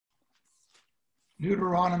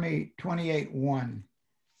Deuteronomy 28:1.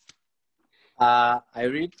 I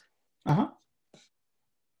read, Uh-huh.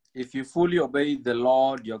 if you fully obey the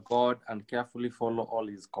Lord your God and carefully follow all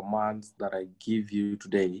his commands that I give you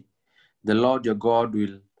today, the Lord your God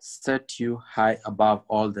will set you high above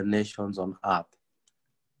all the nations on earth.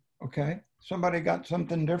 Okay. Somebody got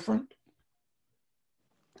something different?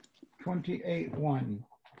 28:1.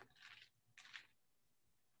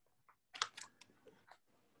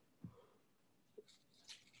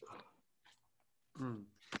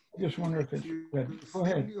 Just wonder if it's good. Go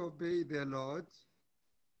ahead. If you obey the Lord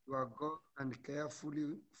your God and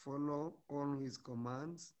carefully follow all his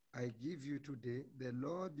commands I give you today, the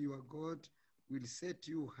Lord your God will set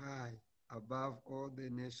you high above all the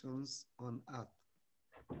nations on earth.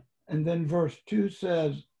 And then verse 2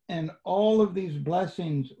 says, and all of these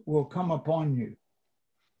blessings will come upon you.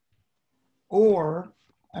 Or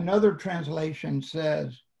another translation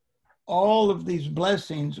says, all of these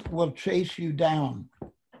blessings will chase you down.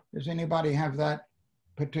 Does anybody have that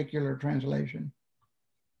particular translation?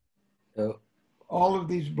 All of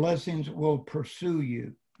these blessings will pursue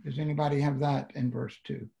you. Does anybody have that in verse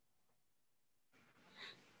 2?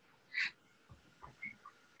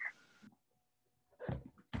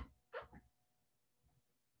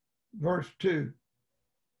 Verse 2.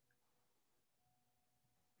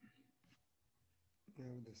 Yeah,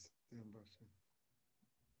 the same version.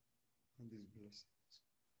 And these blessings.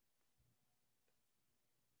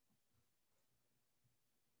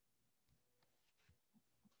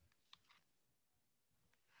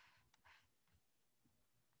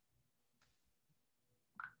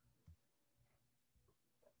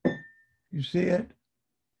 You see it?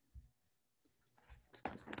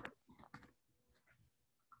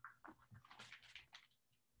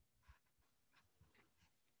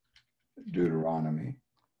 Deuteronomy.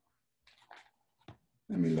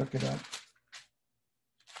 Let me look it up.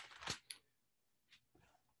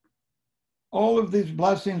 All of these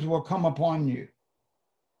blessings will come upon you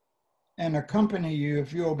and accompany you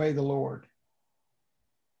if you obey the Lord.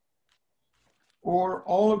 Or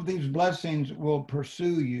all of these blessings will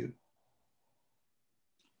pursue you.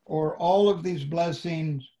 Or all of these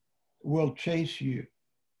blessings will chase you.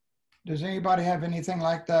 Does anybody have anything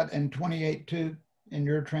like that in 28:2 in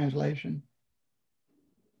your translation?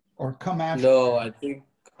 Or come after? No, I think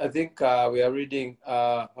we are reading.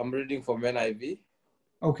 I'm reading from NIV.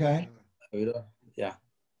 Okay. Yeah,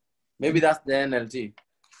 maybe that's the NLT.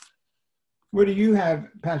 What do you have,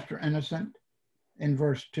 Pastor Innocent, in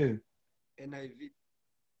verse 2? NIV.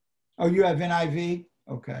 Oh, you have NIV?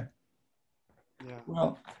 Okay. Yeah.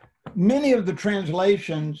 Well, many of the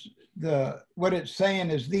translations, what it's saying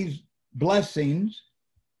is these blessings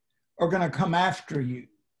are going to come after you.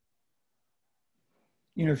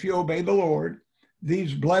 You know, if you obey the Lord,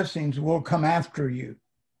 these blessings will come after you,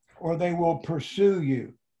 or they will pursue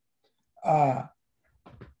you.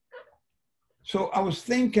 So I was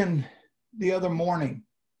thinking the other morning,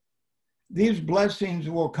 these blessings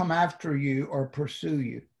will come after you or pursue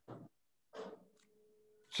you.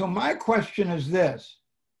 So my question is this: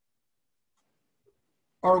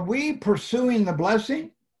 are we pursuing the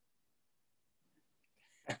blessing?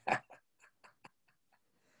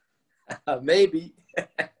 Maybe.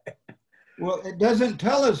 Well, it doesn't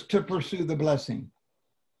tell us to pursue the blessing.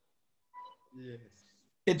 Yes.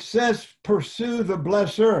 It says pursue the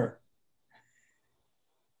blesser.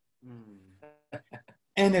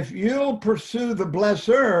 And if you'll pursue the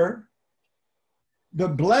blesser, the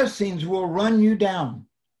blessings will run you down.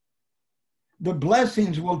 The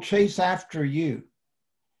blessings will chase after you.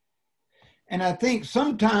 And I think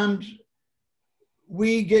sometimes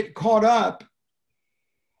we get caught up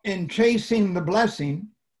in chasing the blessing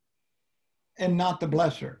and not the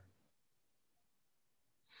blesser.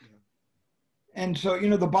 And so, you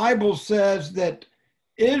know, the Bible says that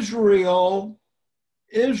Israel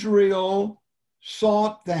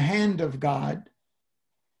sought the hand of God,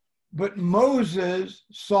 but Moses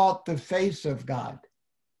sought the face of God.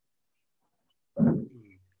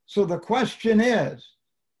 So the question is,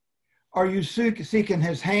 are you seeking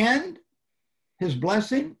his hand, his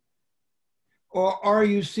blessing, or are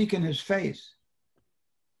you seeking his face,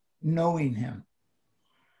 knowing him?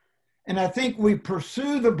 And I think we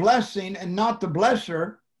pursue the blessing and not the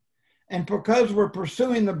blesser. And because we're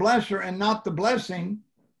pursuing the blesser and not the blessing,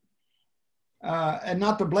 and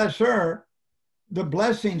not the blesser, the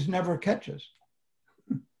blessings never catch us.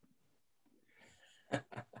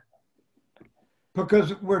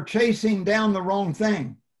 Because we're chasing down the wrong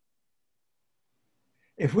thing.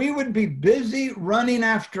 If we would be busy running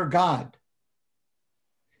after God,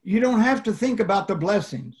 you don't have to think about the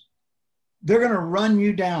blessings. They're going to run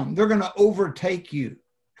you down. They're going to overtake you.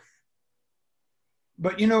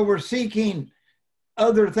 But, you know, we're seeking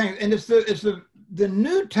other things. And it's the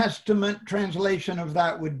New Testament translation of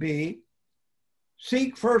that would be,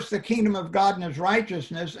 seek first the kingdom of God and his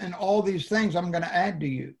righteousness, and all these things I'm going to add to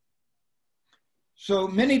you. So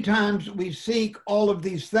many times we seek all of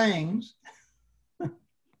these things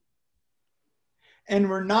and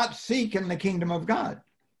we're not seeking the kingdom of God.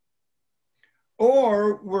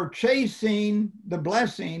 Or we're chasing the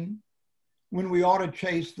blessing when we ought to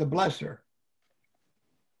chase the blesser.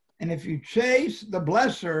 And if you chase the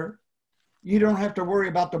blesser, you don't have to worry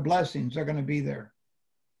about the blessings. They're going to be there.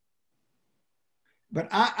 But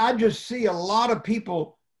I just see a lot of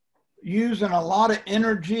people using a lot of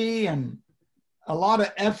energy and a lot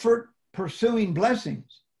of effort pursuing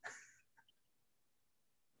blessings.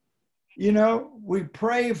 You know, we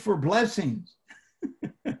pray for blessings.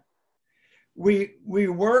 we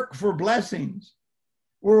work for blessings.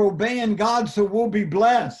 We're obeying God so we'll be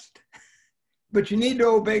blessed. But you need to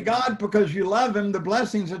obey God because you love him. The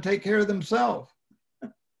blessings will take care of themselves.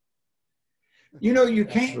 You know, you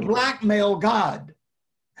can't blackmail God.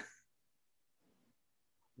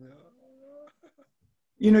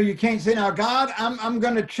 You know, you can't say, now, God, I'm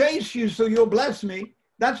going to chase you so you'll bless me.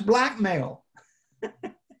 That's blackmail.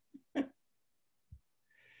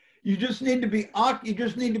 You just need to be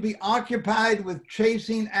occupied with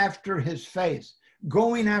chasing after his face,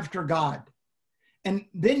 going after God. And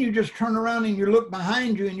then you just turn around and you look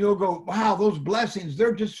behind you and you'll go, wow, those blessings,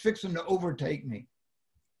 they're just fixing to overtake me.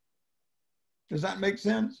 Does that make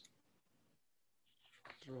sense?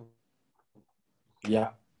 True. Yeah.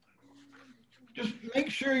 Just make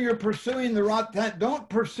sure you're pursuing the right thing. Don't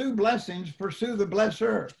pursue blessings, pursue the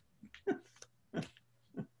blesser.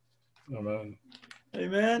 Amen.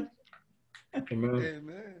 Amen. Amen.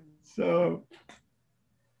 Amen. So,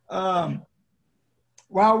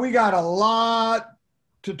 wow, we got a lot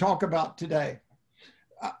to talk about today.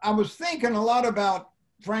 I was thinking a lot about,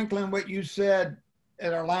 Franklin, what you said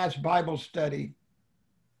at our last Bible study.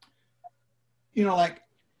 You know, like,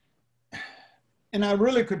 and I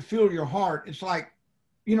really could feel your heart. It's like,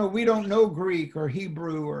 you know, we don't know Greek or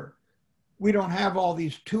Hebrew, or we don't have all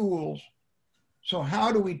these tools. So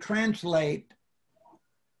how do we translate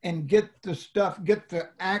and get the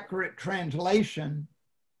accurate translation,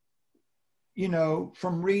 you know,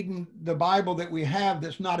 from reading the Bible that we have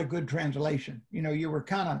that's not a good translation? You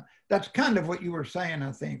know, that's kind of what you were saying,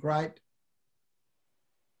 I think, right?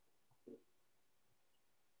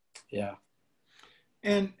 Yeah.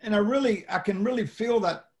 And I can really feel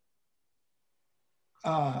that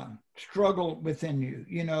struggle within you,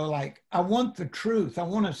 you know, like, I want the truth. I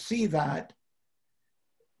want to see that.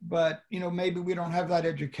 But, you know, maybe we don't have that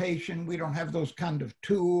education. We don't have those kind of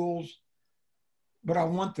tools, but I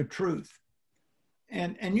want the truth.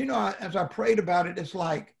 And you know, as I prayed about it, it's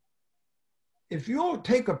like, if you'll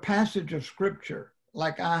take a passage of scripture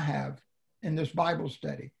like I have in this Bible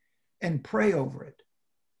study and pray over it,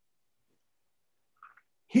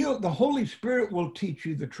 the Holy Spirit will teach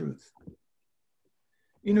you the truth.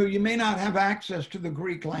 You know, you may not have access to the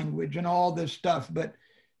Greek language and all this stuff, but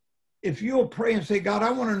if you'll pray and say, God,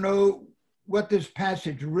 I want to know what this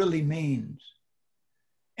passage really means.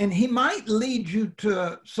 And he might lead you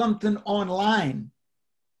to something online.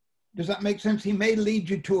 Does that make sense? He may lead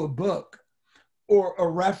you to a book or a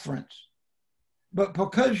reference. But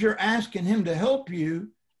because you're asking him to help you,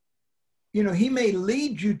 you know, he may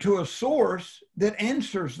lead you to a source that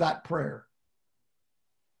answers that prayer.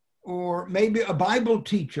 Or maybe a Bible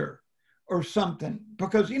teacher or something.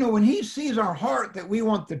 Because, you know, when he sees our heart that we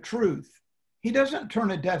want the truth, he doesn't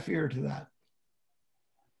turn a deaf ear to that.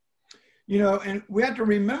 You know, and we have to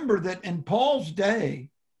remember that in Paul's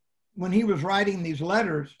day, when he was writing these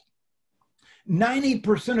letters,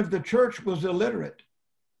 90% of the church was illiterate.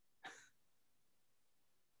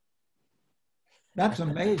 That's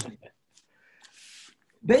amazing.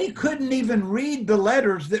 They couldn't even read the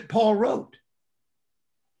letters that Paul wrote.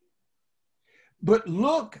 But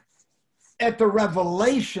look at the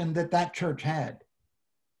revelation that church had.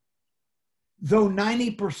 Though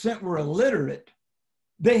 90% were illiterate,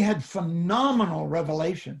 they had phenomenal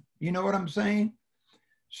revelation. You know what I'm saying?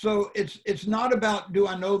 So it's not about, do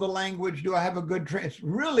I know the language? Do I have a good it's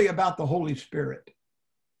really about the Holy Spirit.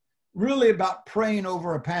 Really about praying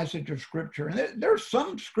over a passage of scripture. And there's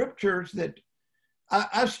some scriptures that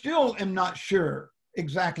I still am not sure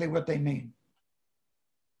exactly what they mean.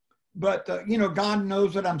 But, you know, God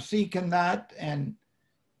knows that I'm seeking that. And,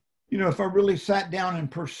 you know, if I really sat down and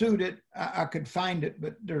pursued it, I could find it.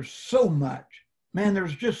 But there's so much. Man,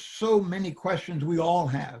 there's just so many questions we all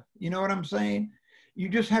have. You know what I'm saying? You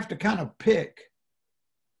just have to kind of pick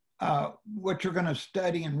what you're going to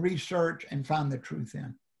study and research and find the truth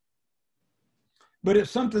in. But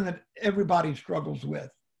it's something that everybody struggles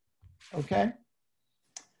with, okay?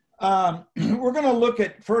 We're going to look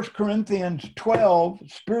at 1 Corinthians 12,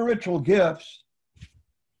 spiritual gifts.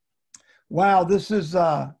 Wow, this is,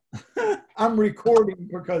 I'm recording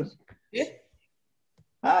because,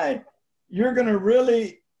 hi, you're going to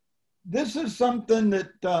really, this is something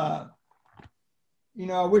that, you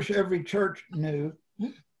know, I wish every church knew.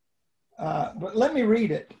 But let me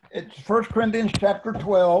read it. It's 1 Corinthians chapter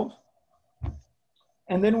 12,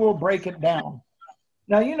 and then we'll break it down.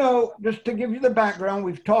 Now, you know, just to give you the background,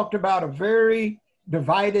 we've talked about a very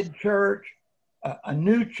divided church, a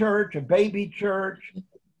new church, a baby church,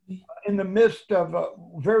 in the midst of a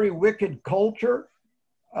very wicked culture.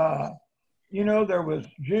 You know, there was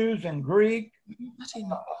Jews and Greek.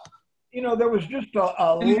 You know, there was just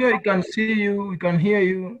Sylvia, we can see you, we can hear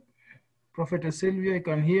you. Prophetess Sylvia, I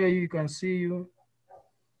can hear you, can see you.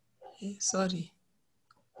 Sorry.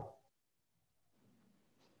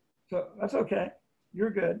 So that's okay. You're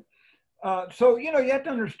good. So, you know, you have to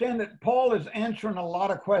understand that Paul is answering a lot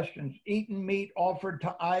of questions. Eating meat offered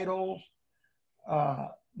to idols,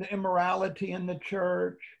 the immorality in the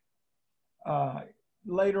church.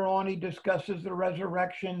 Later on, he discusses the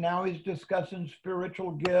resurrection. Now he's discussing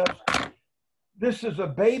spiritual gifts. This is a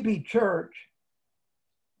baby church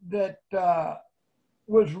that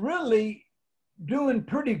was really doing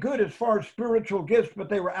pretty good as far as spiritual gifts, but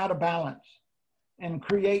they were out of balance and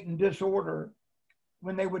creating disorder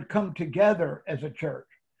when they would come together as a church.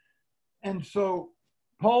 And so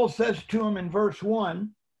Paul says to them in verse 1,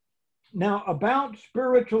 now about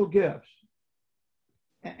spiritual gifts,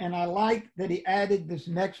 and I like that he added this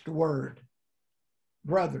next word,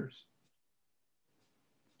 brothers.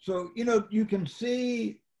 So, you know, you can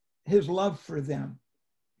see his love for them.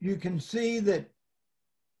 You can see that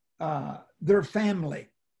they're family.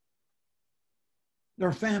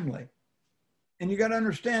 They're family. And you got to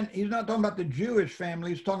understand, he's not talking about the Jewish family.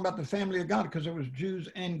 He's talking about the family of God, because there was Jews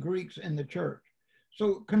and Greeks in the church.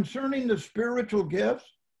 So concerning the spiritual gifts,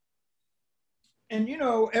 and you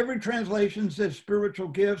know, every translation says spiritual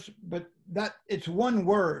gifts, but that it's one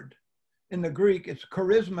word in the Greek. It's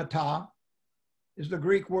charismata is the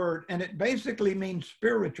Greek word, and it basically means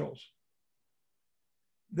spirituals.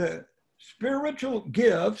 The spiritual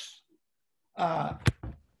gifts, the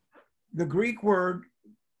Greek word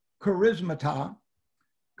charismata,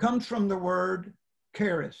 comes from the word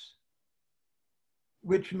charis,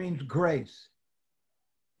 which means grace.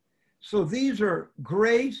 So these are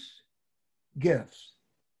grace gifts.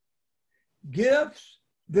 Gifts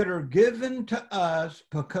that are given to us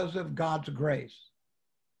because of God's grace,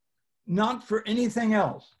 not for anything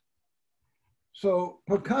else. So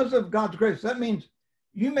because of God's grace, that means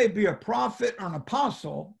you may be a prophet or an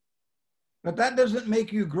apostle, but that doesn't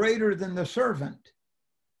make you greater than the servant,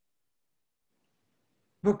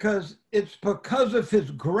 because it's because of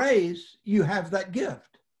his grace you have that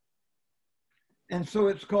gift. And so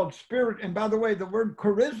it's called spirit. And by the way, the word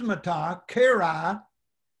charismata, chara,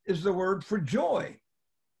 is the word for joy.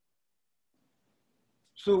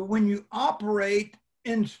 So when you operate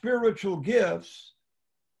in spiritual gifts,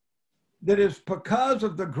 that is because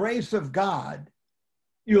of the grace of God,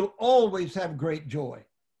 you'll always have great joy.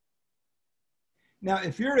 Now,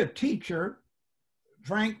 if you're a teacher,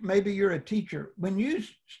 Frank, maybe you're a teacher. When you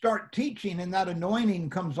start teaching and that anointing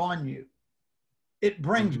comes on you, it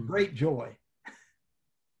brings great joy.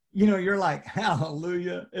 You know, you're like,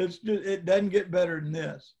 hallelujah. It's just, it doesn't get better than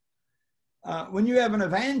this. When you have an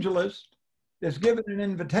evangelist that's given an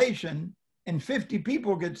invitation and 50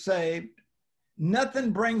 people get saved,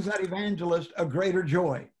 nothing brings that evangelist a greater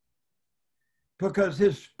joy, because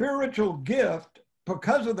his spiritual gift,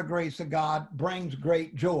 because of the grace of God, brings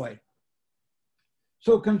great joy.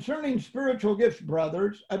 So concerning spiritual gifts,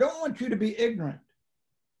 brothers, I don't want you to be ignorant.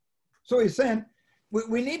 So he's saying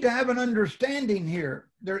we need to have an understanding here.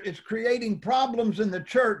 It's creating problems in the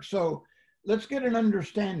church, so let's get an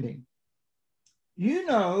understanding. You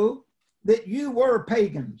know that you were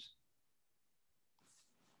pagans.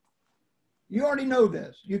 You already know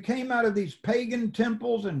this. You came out of these pagan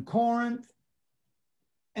temples in Corinth,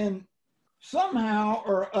 and somehow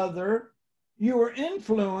or other, you were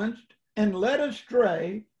influenced and led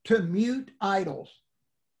astray to mute idols.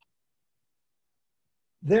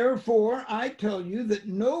 Therefore, I tell you that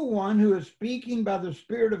no one who is speaking by the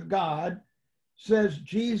Spirit of God says,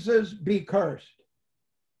 Jesus be cursed.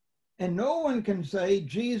 And no one can say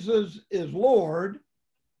Jesus is Lord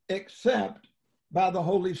except by the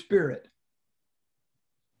Holy Spirit.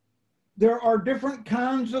 There are different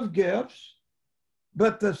kinds of gifts,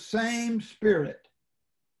 but the same Spirit.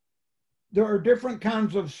 There are different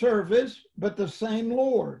kinds of service, but the same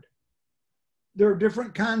Lord. There are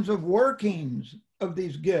different kinds of workings of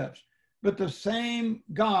these gifts, but the same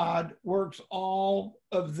God works all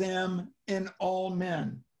of them in all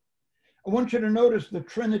men. I want you to notice the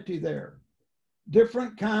Trinity there.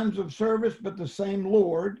 Different kinds of service, but the same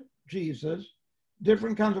Lord, Jesus.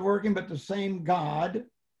 Different kinds of working, but the same God.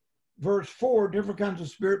 Verse 4, different kinds of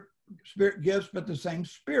spirit gifts, but the same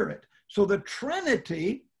Spirit. So the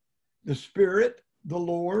Trinity, the Spirit, the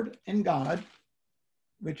Lord, and God,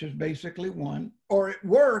 which is basically one, are at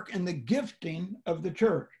work in the gifting of the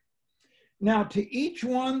church. Now, to each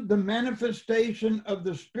one, the manifestation of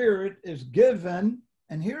the Spirit is given,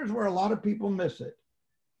 and here's where a lot of people miss it,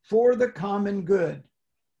 for the common good.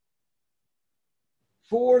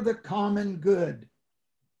 For the common good.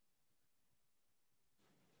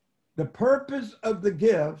 The purpose of the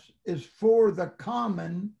gifts is for the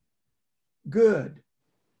common good,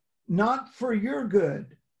 not for your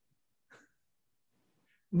good.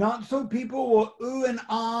 Not so people will ooh and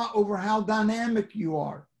ah over how dynamic you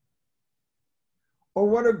are, or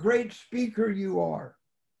what a great speaker you are,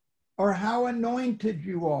 or how anointed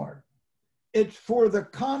you are. It's for the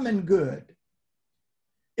common good.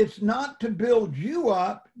 It's not to build you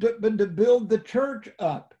up, but to build the church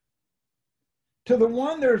up. To the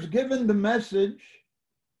one there's given the message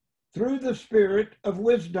through the Spirit of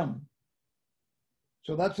wisdom.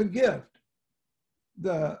 So that's a gift,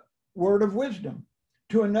 the word of wisdom.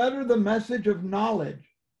 To another, the message of knowledge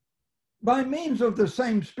by means of the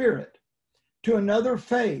same Spirit. To another,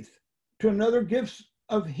 faith. To another, gifts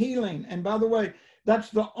of healing. And by the way, that's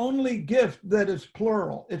the only gift that is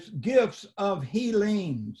plural. It's gifts of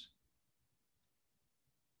healings.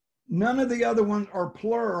 None of the other ones are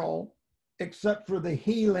plural except for the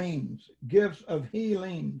healings, gifts of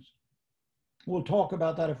healings. We'll talk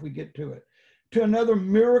about that if we get to it. To another,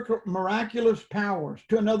 miraculous powers.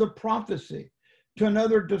 To another, prophecy. To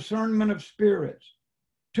another, discernment of spirits.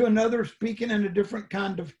 To another, speaking in a different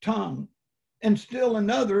kind of tongue. And still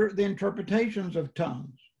another, the interpretations of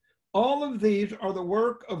tongues. All of these are the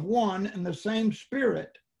work of one and the same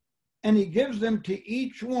Spirit, and he gives them to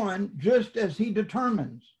each one just as he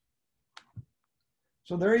determines.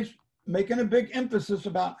 So there he's making a big emphasis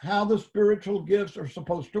about how the spiritual gifts are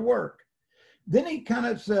supposed to work. Then he kind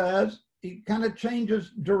of says, he kind of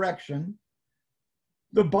changes direction.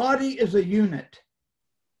 The body is a unit.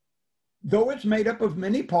 Though it's made up of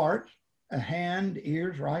many parts, a hand,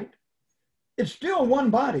 ears, right? It's still one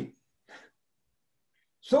body.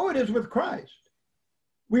 So it is with Christ.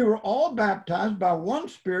 We were all baptized by one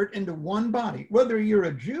Spirit into one body. Whether you're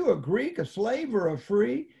a Jew, a Greek, a slave, or a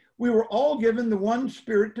free, we were all given the one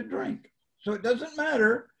Spirit to drink. So it doesn't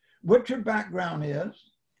matter what your background is.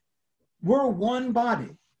 We're one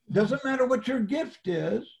body. Doesn't matter what your gift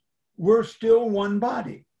is. We're still one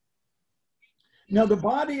body. Now the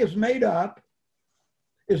body is not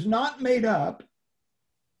made up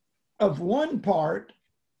of one part,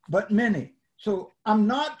 but many. So I'm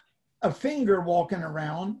not a finger walking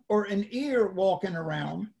around or an ear walking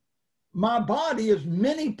around. My body is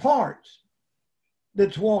many parts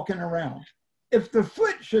that's walking around. If the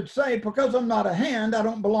foot should say, because I'm not a hand, I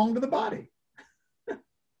don't belong to the body.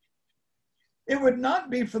 It would not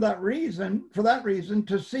be for that reason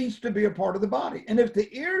to cease to be a part of the body. And if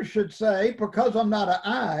the ear should say, because I'm not an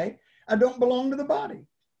eye, I don't belong to the body.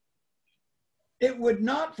 It would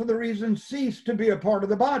not for the reason cease to be a part of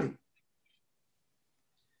the body.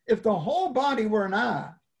 If the whole body were an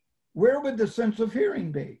eye, where would the sense of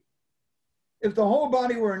hearing be? If the whole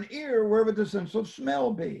body were an ear, where would the sense of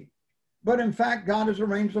smell be? But in fact, God has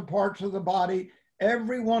arranged the parts of the body,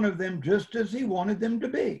 every one of them just as he wanted them to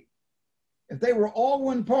be. If they were all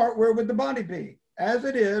one part, where would the body be? As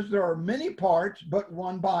it is, there are many parts, but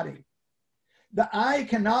one body. The eye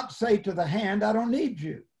cannot say to the hand, I don't need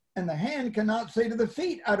you. And the hand cannot say to the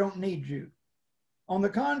feet, I don't need you. On the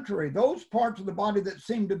contrary, those parts of the body that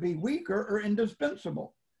seem to be weaker are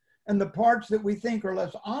indispensable. And the parts that we think are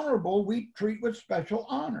less honorable, we treat with special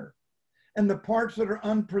honor. And the parts that are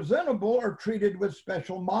unpresentable are treated with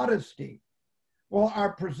special modesty. While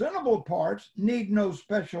our presentable parts need no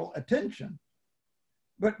special attention.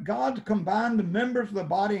 But God combined the members of the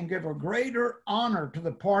body and gave a greater honor to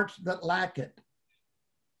the parts that lack it,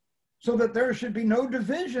 so that there should be no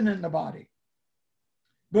division in the body,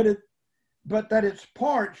 but that its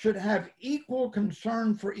parts should have equal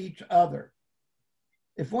concern for each other.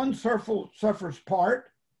 If one suffers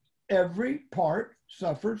part, every part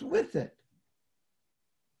suffers with it.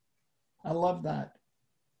 I love that.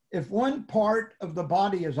 If one part of the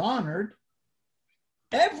body is honored,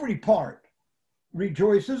 every part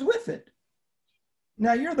rejoices with it.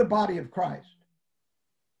 Now you're the body of Christ.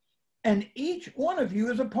 And each one of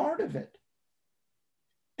you is a part of it.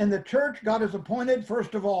 And the church, God has appointed,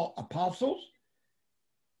 first of all, apostles,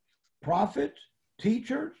 prophets,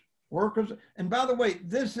 teachers, workers. And by the way,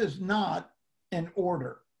 this is not an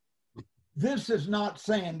order. This is not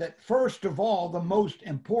saying that, first of all, the most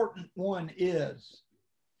important one is.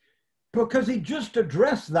 Because he just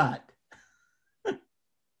addressed that.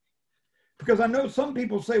 Because I know some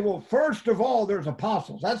people say, well, first of all, there's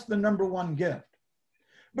apostles. That's the number one gift.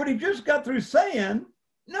 But he just got through saying,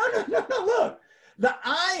 no, look. The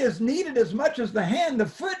eye is needed as much as the hand. The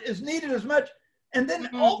foot is needed as much. And then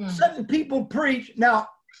all of a sudden people preach. Now,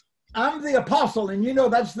 I'm the apostle, and you know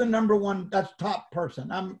that's the number one, that's top person.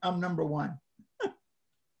 I'm number one.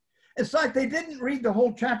 It's like they didn't read the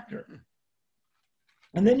whole chapter.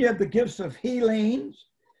 And then you have the gifts of healings,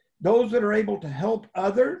 those that are able to help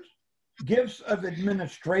others, gifts of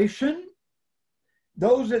administration,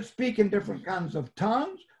 those that speak in different kinds of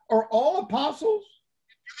tongues. Are all apostles?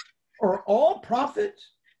 Are all prophets?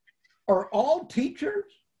 Are all teachers?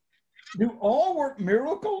 Do all work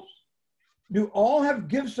miracles? Do all have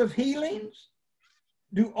gifts of healings?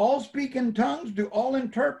 Do all speak in tongues? Do all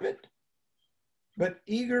interpret? But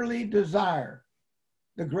eagerly desire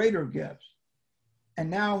the greater gifts. And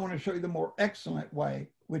now I want to show you the more excellent way,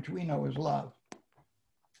 which we know is love.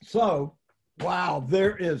 So, wow,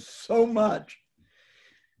 there is so much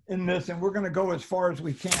in this, and we're going to go as far as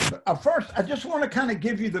we can. But first, I just want to kind of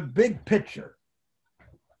give you the big picture.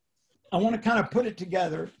 I want to kind of put it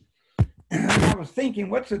together. And I was thinking,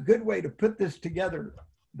 what's a good way to put this together?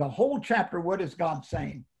 The whole chapter, what is God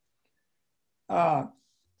saying? I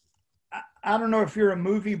don't know if you're a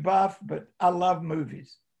movie buff, but I love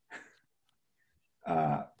movies.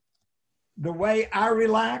 The way I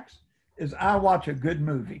relax is I watch a good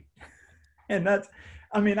movie. And that's,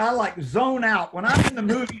 I mean, I like zone out. When I'm in the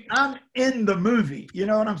movie, I'm in the movie. You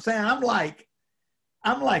know what I'm saying? I'm like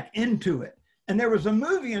into it. And there was a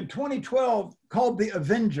movie in 2012 called The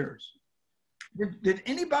Avengers. Did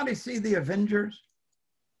anybody see The Avengers?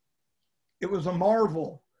 It was a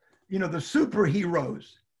Marvel, you know, the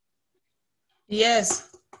superheroes.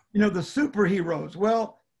 Yes. You know, the superheroes.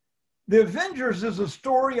 Well, The Avengers is a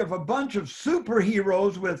story of a bunch of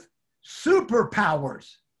superheroes with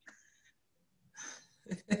superpowers.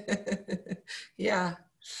 Yeah.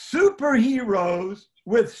 Superheroes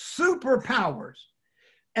with superpowers.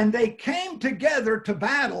 And they came together to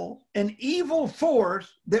battle an evil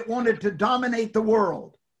force that wanted to dominate the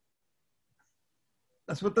world.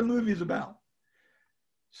 That's what the movie's about.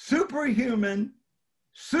 Superhuman,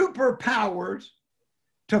 superpowers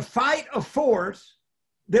to fight a force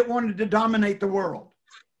that wanted to dominate the world.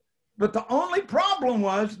 But the only problem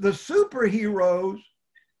was the superheroes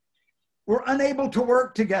were unable to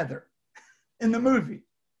work together in the movie.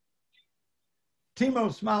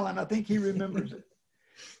 Timo's smiling. I think he remembers it.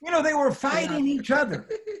 You know, they were fighting each other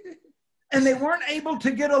and they weren't able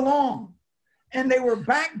to get along, and they were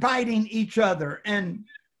backbiting each other and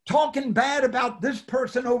talking bad about this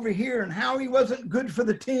person over here and how he wasn't good for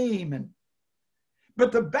the team.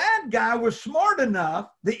 But the bad guy was smart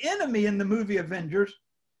enough, the enemy in the movie Avengers,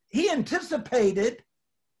 he anticipated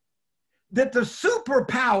that the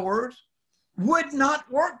superpowers would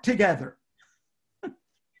not work together.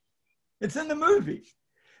 It's in the movie.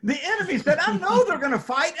 The enemy said, I know they're going to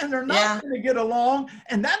fight and they're not going to get along,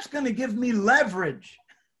 and that's going to give me leverage.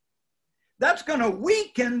 That's going to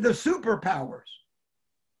weaken the superpowers.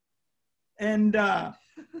 And the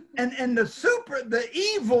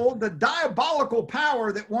evil, the diabolical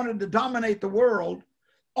power that wanted to dominate the world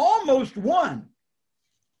almost won.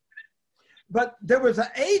 But there was an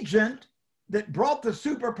agent that brought the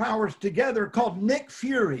superpowers together called Nick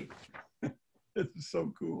Fury. This is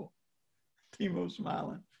so cool. Timo's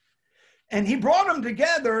smiling. And he brought them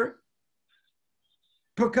together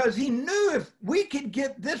because he knew if we could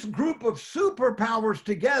get this group of superpowers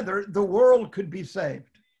together, the world could be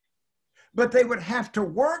saved. But they would have to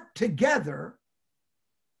work together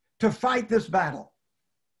to fight this battle.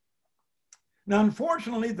 Now,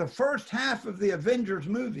 unfortunately, the first half of the Avengers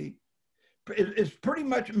movie is pretty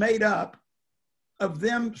much made up of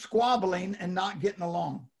them squabbling and not getting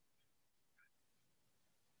along.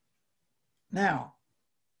 Now,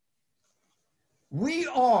 we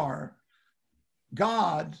are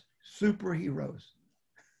God's superheroes.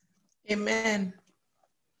 Amen.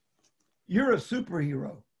 You're a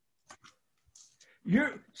superhero.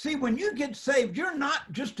 See, when you get saved, you're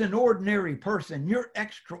not just an ordinary person. You're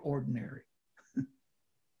extraordinary.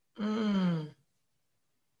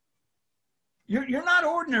 You're not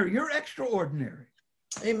ordinary. You're extraordinary.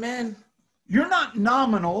 Amen. You're not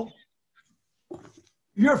nominal.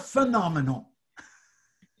 You're phenomenal.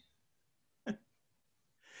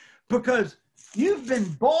 Because you've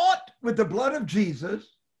been bought with the blood of Jesus,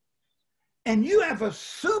 and you have a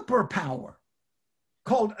superpower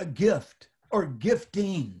called a gift or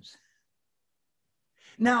giftings.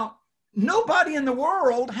 Now, nobody in the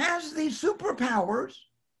world has these superpowers,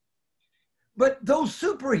 but those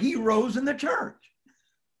superheroes in the church.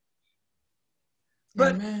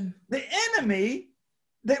 But Amen. the enemy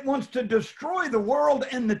that wants to destroy the world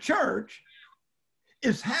and the church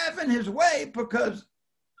is having his way because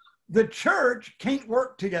the church can't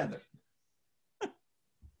work together.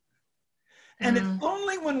 And it's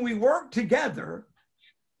only when we work together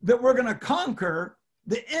that we're going to conquer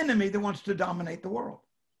the enemy that wants to dominate the world.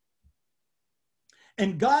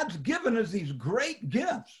 And God's given us these great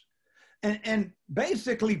gifts. And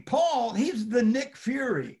basically, Paul, he's the Nick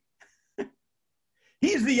Fury.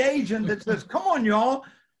 He's the agent that says, come on, y'all.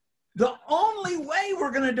 The only way we're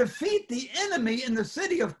going to defeat the enemy in the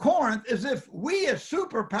city of Corinth is if we as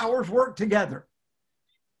superpowers work together.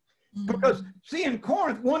 Because, see, in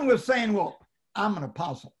Corinth, one was saying, well, I'm an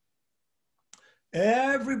apostle.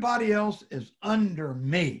 Everybody else is under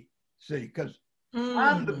me. See, because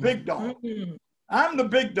I'm the big dog. I'm the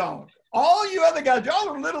big dog. All you other guys, y'all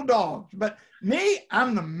are little dogs. But me,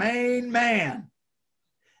 I'm the main man.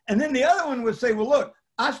 And then the other one would say, well, look,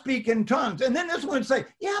 I speak in tongues. And then this one would say,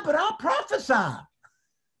 yeah, but I'll prophesy.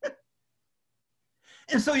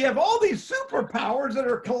 And so you have all these superpowers that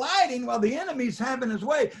are colliding while the enemy's having his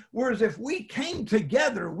way. Whereas if we came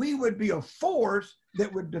together, we would be a force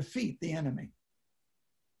that would defeat the enemy.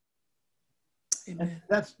 Amen.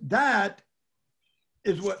 That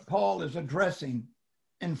is what Paul is addressing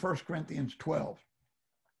in 1 Corinthians 12.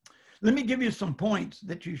 Let me give you some points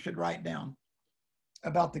that you should write down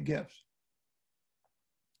about the gifts.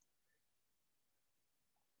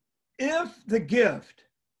 If the gift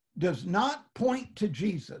does not point to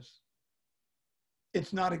Jesus,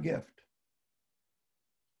 it's not a gift.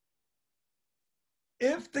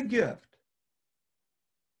 If the gift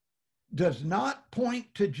does not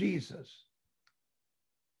point to Jesus,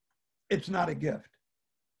 it's not a gift.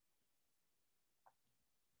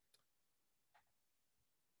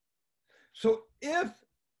 So if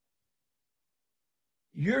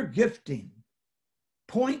your gifting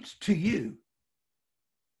points to you,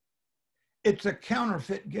 it's a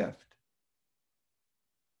counterfeit gift.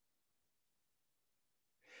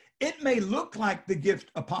 It may look like the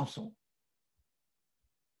gift apostle.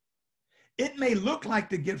 It may look like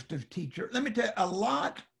the gift of teacher. Let me tell you, a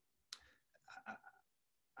lot,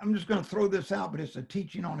 I'm just going to throw this out, but it's a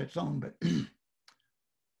teaching on its own. But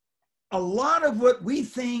a lot of what we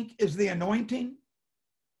think is the anointing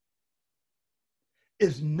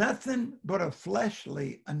is nothing but a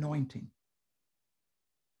fleshly anointing.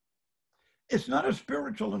 It's not a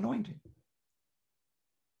spiritual anointing.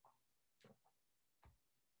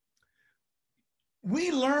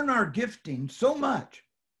 We learn our gifting so much,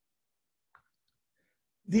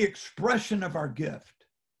 the expression of our gift,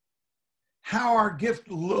 how our gift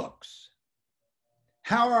looks,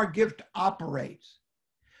 how our gift operates.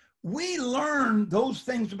 We learn those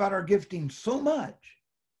things about our gifting so much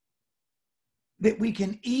that we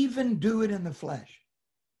can even do it in the flesh.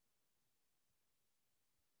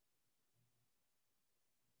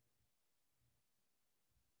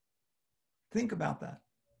 Think about that.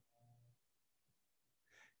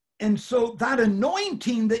 And so that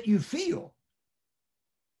anointing that you feel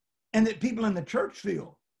and that people in the church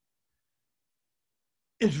feel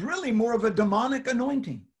is really more of a demonic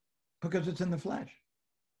anointing because it's in the flesh.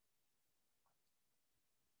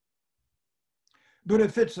 But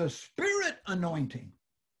if it's a spirit anointing,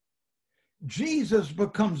 Jesus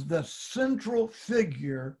becomes the central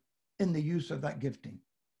figure in the use of that gifting.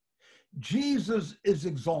 Jesus is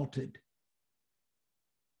exalted.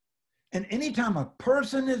 And anytime a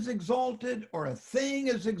person is exalted or a thing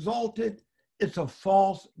is exalted, it's a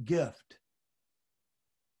false gift.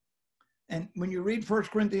 And when you read 1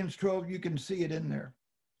 Corinthians 12, you can see it in there.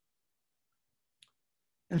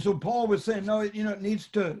 And so Paul was saying, no, it needs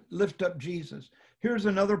to lift up Jesus. Here's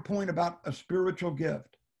another point about a spiritual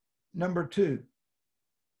gift. Number 2,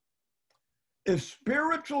 if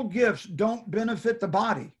spiritual gifts don't benefit the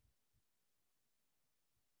body,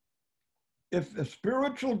 if a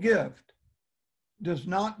spiritual gift does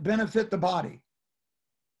not benefit the body,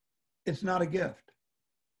 it's not a gift.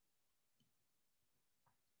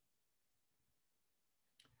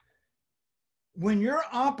 When you're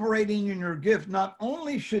operating in your gift, not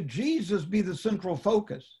only should Jesus be the central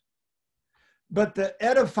focus, but the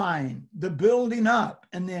edifying, the building up,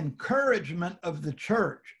 and the encouragement of the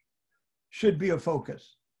church should be a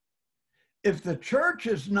focus. If the church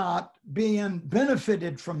is not being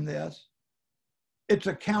benefited from this, it's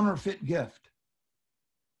a counterfeit gift.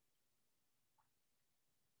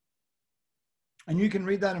 And you can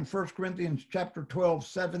read that in 1 Corinthians chapter 12,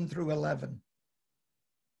 7 through 11.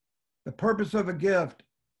 The purpose of a gift,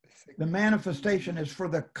 the manifestation, is for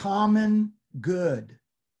the common good.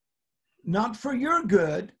 Not for your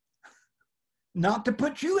good, not to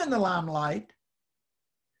put you in the limelight,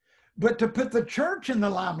 but to put the church in the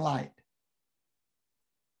limelight.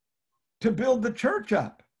 To build the church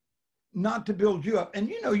up, not to build you up. And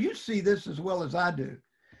you know, you see this as well as I do.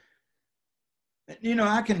 You know,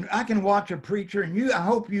 I can watch a preacher, and I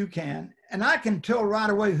hope you can, and I can tell right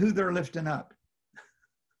away who they're lifting up.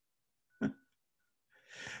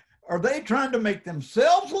 Are they trying to make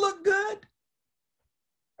themselves look good?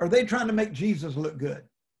 Are they trying to make Jesus look good?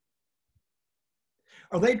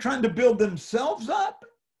 Are they trying to build themselves up?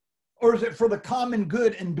 Or is it for the common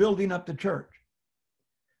good in building up the church?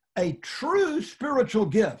 A true spiritual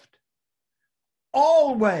gift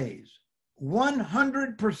always,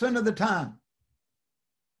 100% of the time,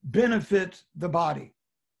 benefits the body.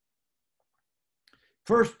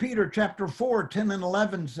 1 Peter chapter 4, 10 and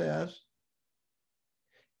 11 says,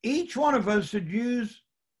 each one of us should use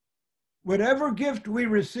whatever gift we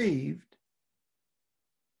received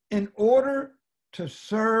in order to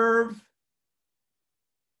serve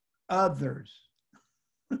others.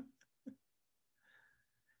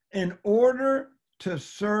 In order to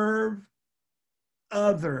serve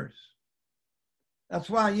others. That's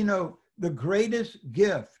why, you know, the greatest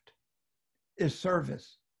gift is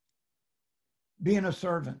service. Being a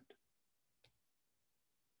servant.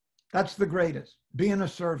 That's the greatest, being a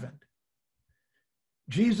servant.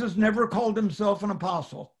 Jesus never called himself an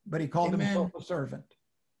apostle, but he called himself a servant.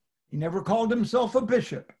 He never called himself a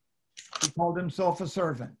bishop. He called himself a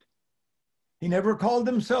servant. He never called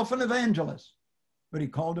himself an evangelist, but he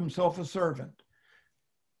called himself a servant.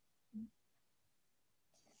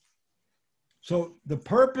 So the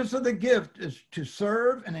purpose of the gift is to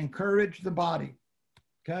serve and encourage the body.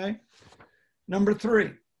 Okay? Number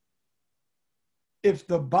 3, if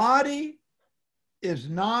the body is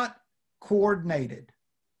not coordinated,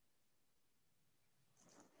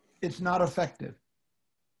 it's not effective.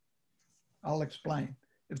 I'll explain.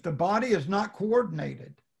 If the body is not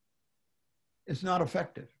coordinated, it's not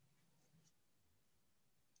effective.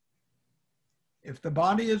 If the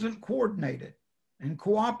body isn't coordinated and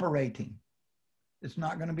cooperating, it's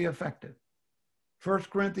not going to be effective. 1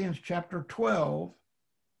 Corinthians chapter 12,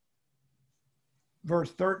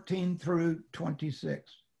 verse 13 through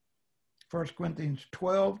 26. 1 Corinthians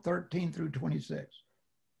 12, 13 through 26.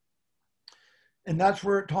 And that's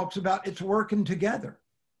where it talks about it's working together.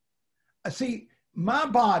 See, my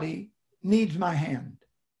body needs my hand.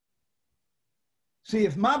 See,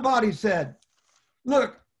 if my body said,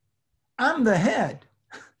 look, I'm the head,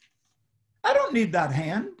 I don't need that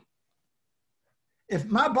hand. If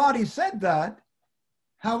my body said that,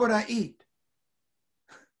 how would I eat?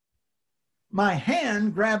 My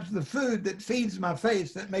hand grabs the food that feeds my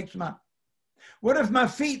face, that makes my... What if my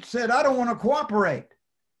feet said, I don't want to cooperate?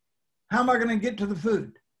 How am I going to get to the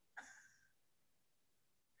food?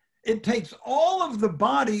 It takes all of the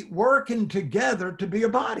body working together to be a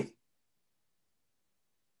body.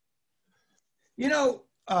 You know,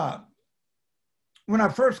 when I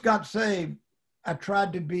first got saved, I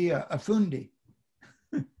tried to be a fundi,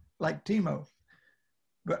 like Timo,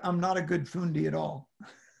 but I'm not a good fundi at all.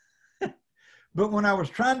 But when I was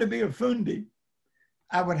trying to be a fundi,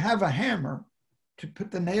 I would have a hammer to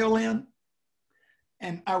put the nail in,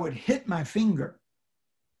 and I would hit my finger.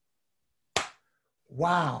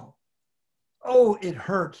 Wow. Oh, it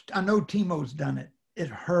hurts. I know Timo's done it. It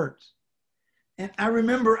hurts. And I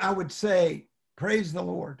remember I would say, praise the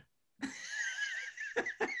Lord.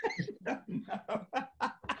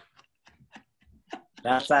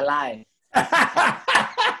 That's a lie.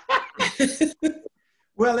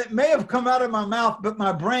 Well, it may have come out of my mouth, but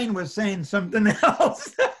my brain was saying something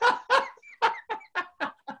else.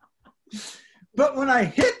 But when I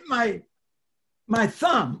hit my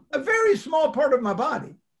thumb, a very small part of my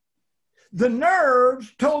body, the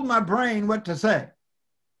nerves told my brain what to say.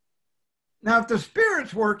 Now, if the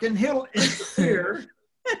Spirit's working, he'll interfere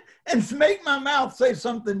and make my mouth say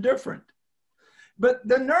something different. But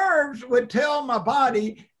the nerves would tell my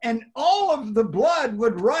body, and all of the blood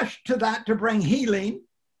would rush to that to bring healing.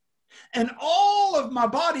 And all of my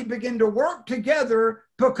body began to work together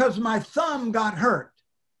because my thumb got hurt.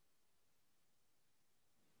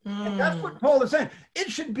 And that's what Paul is saying. It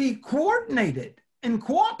should be coordinated and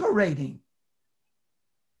cooperating.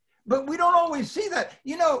 But we don't always see that.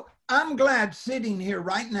 You know, I'm glad sitting here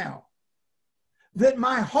right now that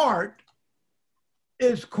my heart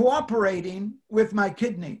is cooperating with my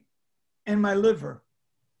kidney and my liver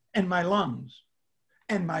and my lungs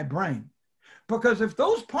and my brain. Because if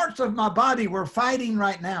those parts of my body were fighting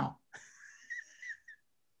right now,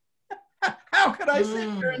 how could I sit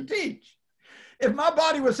here and teach? If my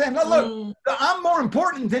body was saying, look, I'm more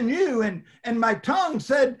important than you, and my tongue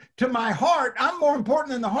said to my heart, I'm more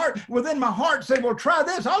important than the heart, well, then my heart said, well, try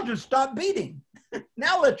this, I'll just stop beating.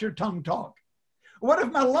 Now let your tongue talk. What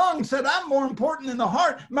if my lung said, I'm more important than the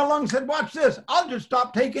heart? My lung said, watch this, I'll just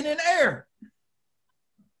stop taking in air.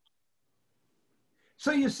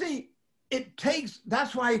 So you see, it takes,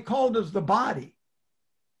 that's why he called us the body.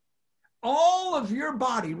 All of your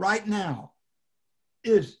body right now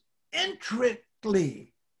is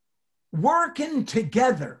intricately working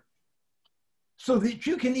together so that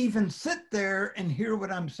you can even sit there and hear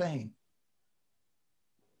what I'm saying.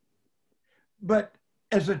 But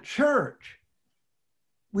as a church,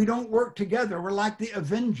 we don't work together. We're like the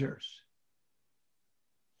Avengers.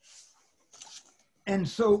 And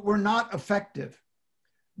so we're not effective.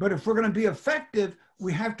 But if we're going to be effective,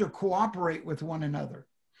 we have to cooperate with one another.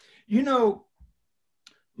 You know,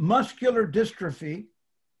 muscular dystrophy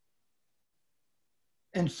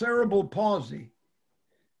and cerebral palsy,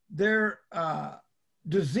 they're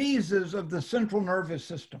diseases of the central nervous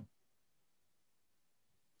system.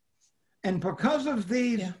 And because of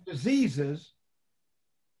these diseases,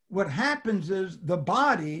 what happens is the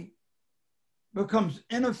body becomes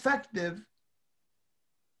ineffective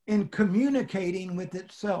in communicating with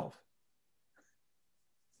itself.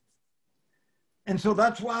 And so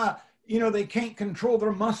that's why, you know, they can't control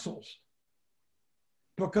their muscles,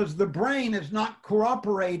 because the brain is not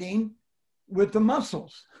cooperating with the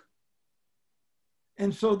muscles.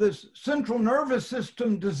 And so this central nervous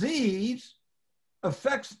system disease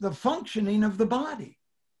affects the functioning of the body.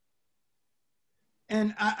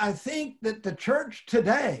 And I think that the church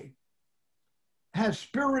today has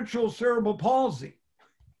spiritual cerebral palsy.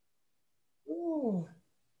 Ooh.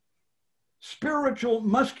 Spiritual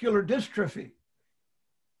muscular dystrophy.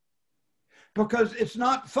 Because it's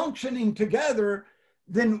not functioning together,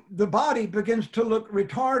 then the body begins to look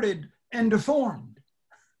retarded and deformed.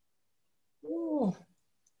 Ooh.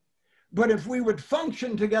 But if we would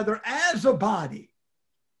function together as a body,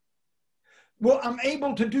 well, I'm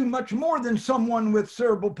able to do much more than someone with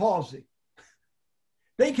cerebral palsy.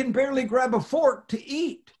 They can barely grab a fork to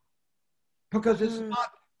eat because it's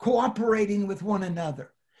not cooperating with one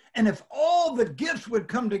another. And if all the gifts would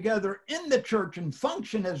come together in the church and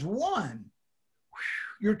function as one,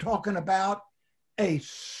 you're talking about a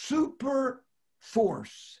super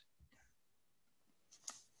force,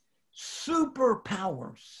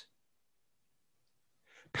 superpowers,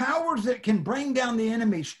 powers that can bring down the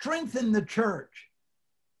enemy, strengthen the church,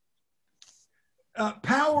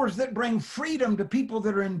 powers that bring freedom to people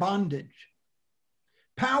that are in bondage,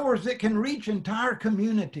 powers that can reach entire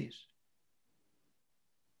communities.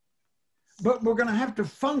 But we're going to have to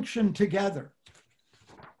function together.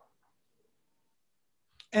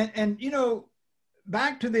 And you know,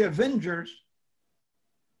 back to the Avengers,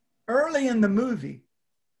 early in the movie,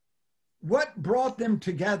 what brought them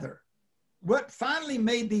together? What finally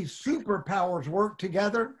made these superpowers work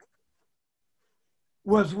together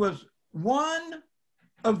was one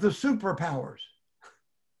of the superpowers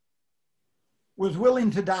was willing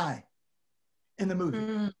to die in the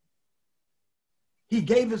movie. He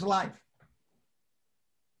gave his life.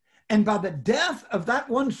 And by the death of that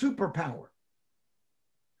one superpower,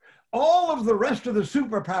 all of the rest of the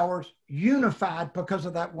superpowers unified because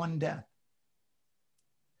of that one death.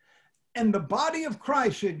 And the body of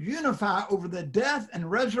Christ should unify over the death and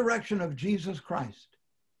resurrection of Jesus Christ.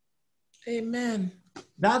 Amen.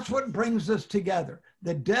 That's what brings us together,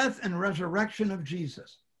 the death and resurrection of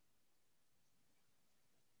Jesus.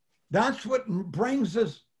 That's what brings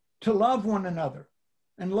us to love one another.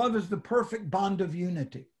 And love is the perfect bond of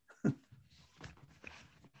unity.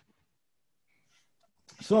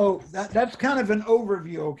 So that's kind of an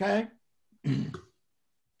overview, okay,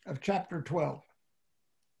 of chapter 12.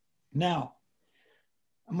 Now,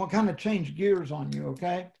 I'm going to kind of change gears on you,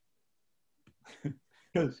 okay?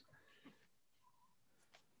 Because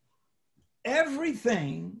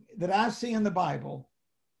everything that I see in the Bible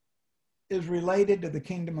is related to the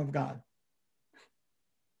kingdom of God.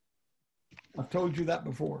 I've told you that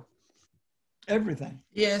before. Everything.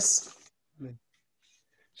 Yes.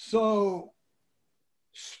 So,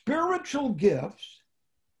 spiritual gifts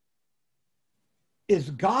is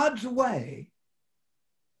God's way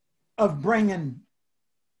of bringing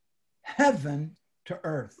heaven to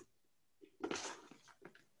earth.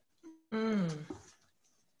 Mm.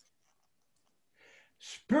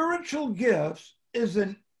 Spiritual gifts is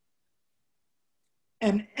an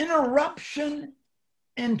interruption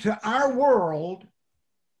into our world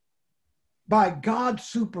by God's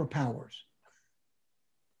superpowers.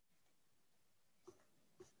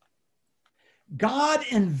 God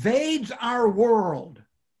invades our world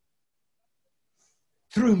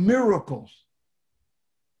through miracles,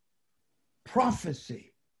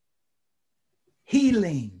 prophecy,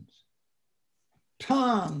 healings,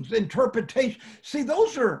 tongues, interpretation. See,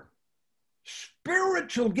 those are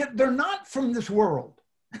spiritual gifts. They're not from this world.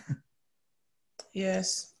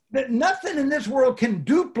 Yes. That nothing in this world can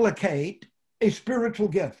duplicate a spiritual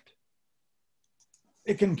gift.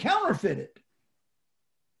 It can counterfeit it.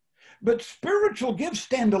 But spiritual gifts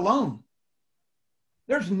stand alone.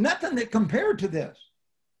 There's nothing that compared to this.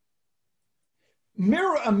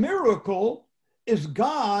 A miracle is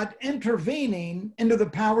God intervening into the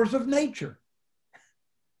powers of nature.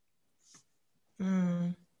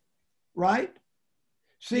 Mm. Right?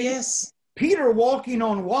 See, Yes. Peter walking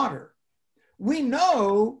on water. We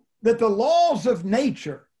know that the laws of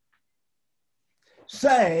nature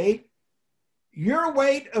say your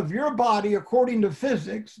weight of your body, according to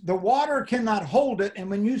physics, the water cannot hold it, and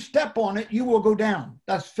when you step on it, you will go down.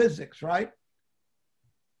 That's physics, right?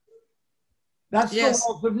 That's Yes.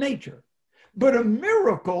 the laws of nature. But a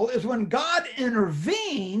miracle is when God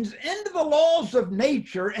intervenes into the laws of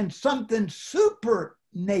nature and something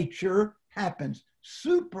supernature happens.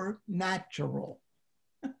 Supernatural.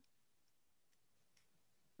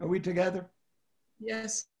 Are we together?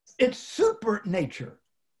 Yes. It's supernature.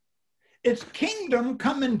 It's kingdom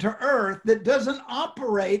coming to earth that doesn't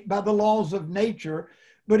operate by the laws of nature,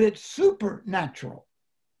 but it's supernatural.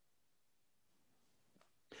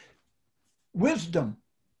 Wisdom.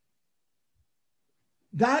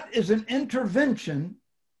 That is an intervention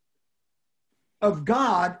of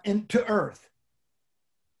God into earth.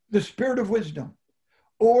 The spirit of wisdom,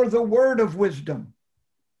 or the word of wisdom,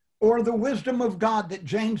 or the wisdom of God that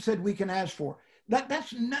James said we can ask for. That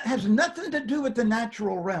has nothing to do with the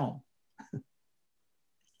natural realm.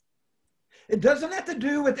 It doesn't have to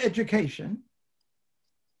do with education.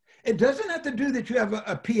 It doesn't have to do that you have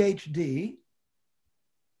a PhD.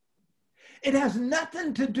 It has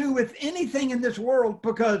nothing to do with anything in this world,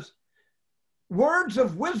 because words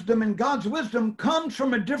of wisdom and God's wisdom comes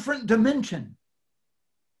from a different dimension.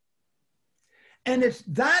 And it's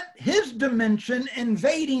that his dimension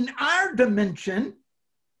invading our dimension,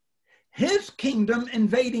 his kingdom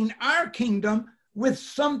invading our kingdom with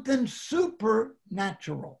something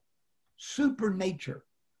supernatural, supernature.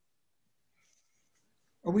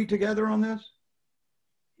 Are we together on this?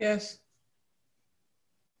 Yes.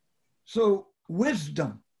 So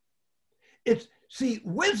wisdom,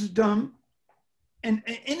 wisdom and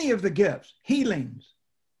any of the gifts, healings,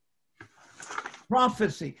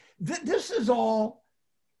 prophecy, this is all,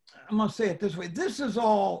 I'm going to say it this way, this is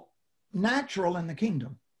all natural in the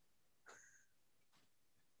kingdom.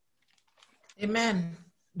 Amen.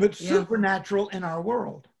 But Yeah. supernatural in our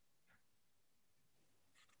world.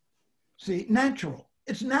 See, natural.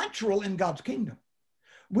 It's natural in God's kingdom.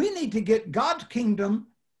 We need to get God's kingdom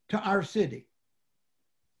to our city.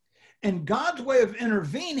 And God's way of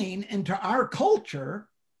intervening into our culture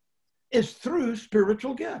is through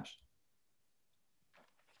spiritual gifts.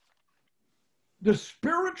 The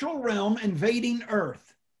spiritual realm invading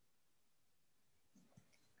earth.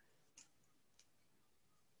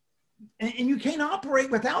 And you can't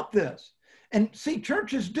operate without this. And see,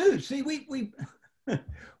 churches do. See, we,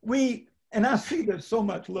 and I see this so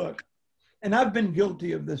much, look, and I've been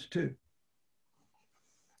guilty of this too.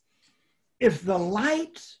 If the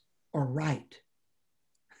lights are right,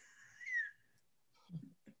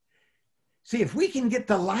 see, if we can get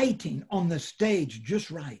the lighting on the stage just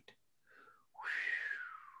right,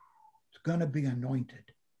 it's going to be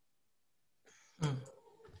anointed.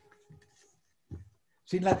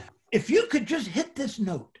 See, like, if you could just hit this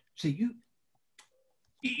note, see,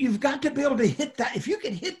 you've got to be able to hit that. If you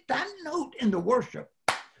can hit that note in the worship,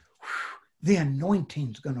 the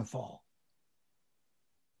anointing's going to fall.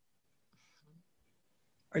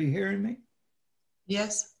 Are you hearing me?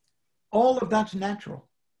 Yes. All of that's natural.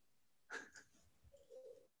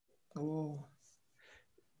 Oh.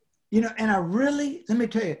 You know, and let me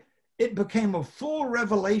tell you, it became a full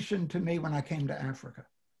revelation to me when I came to Africa.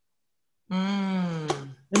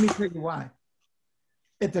 Let me tell you why.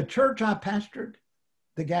 At the church I pastored,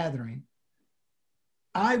 the gathering,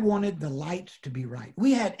 I wanted the lights to be right.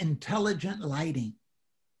 We had intelligent lighting,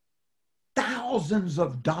 thousands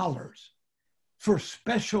of dollars for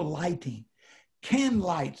special lighting, can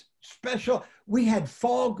lights, special. We had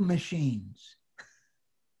fog machines.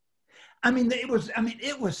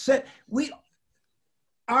 It was set.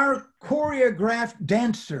 Our choreographed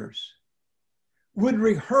dancers would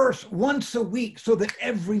rehearse once a week so that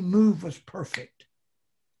every move was perfect.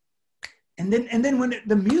 And then when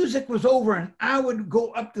the music was over and I would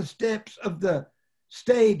go up the steps of the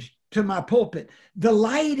stage to my pulpit, the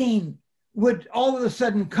lighting would all of a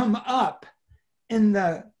sudden come up in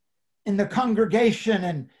the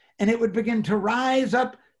congregation, and it would begin to rise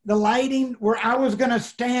up. The lighting where I was going to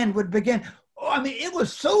stand would begin. Oh, it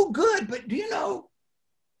was so good. But do you know,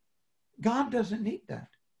 God doesn't need that.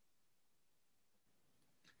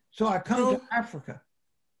 So I come to Africa.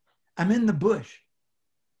 I'm in the bush,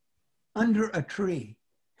 under a tree.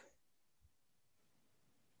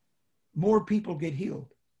 More people get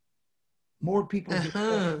healed. More people get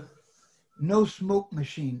saved. No smoke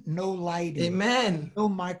machine, no lighting. Amen. No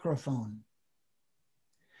microphone.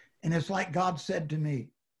 And it's like God said to me,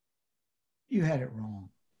 you had it wrong.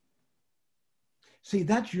 See,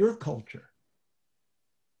 that's your culture.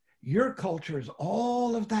 Your culture is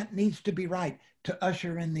all of that needs to be right to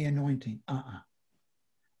usher in the anointing.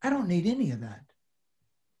 I don't need any of that.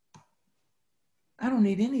 I don't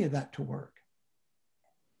need any of that to work.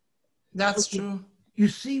 That's true. You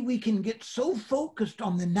see, we can get so focused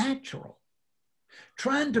on the natural,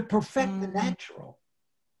 trying to perfect the natural.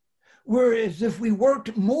 Whereas if we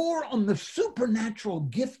worked more on the supernatural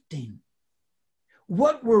gifting,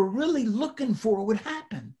 what we're really looking for would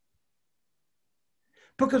happen.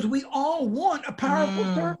 Because we all want a powerful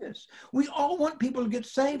service. We all want people to get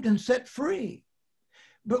saved and set free.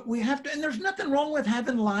 But we have to, and there's nothing wrong with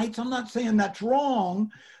having lights. I'm not saying that's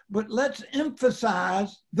wrong, but let's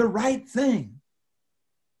emphasize the right thing.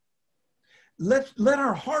 Let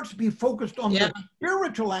our hearts be focused on the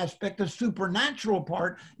spiritual aspect, the supernatural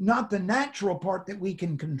part, not the natural part that we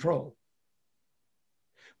can control.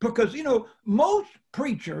 Because, you know, most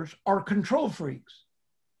preachers are control freaks.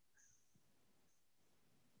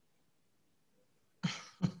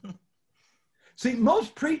 See,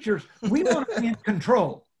 most preachers, we want to be in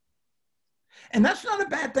control. And that's not a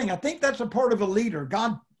bad thing. I think that's a part of a leader.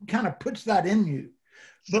 God kind of puts that in you.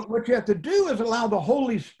 But what you have to do is allow the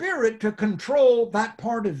Holy Spirit to control that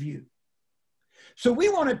part of you. So we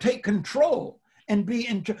want to take control and be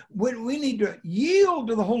in. We need to yield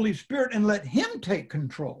to the Holy Spirit and let Him take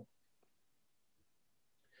control.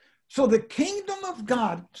 So the kingdom of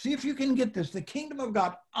God, see if you can get this, the kingdom of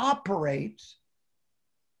God operates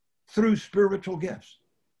through spiritual gifts.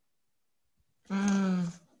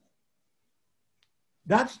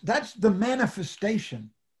 That's the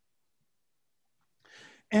manifestation.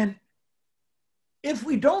 And if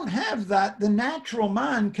we don't have that, the natural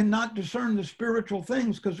mind cannot discern the spiritual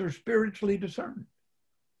things because they're spiritually discerned.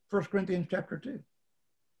 1 Corinthians chapter 2.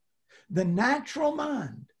 The natural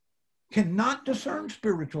mind cannot discern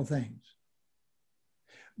spiritual things.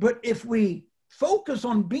 But if we focus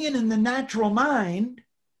on being in the natural mind,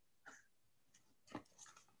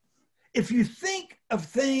 if you think of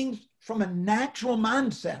things from a natural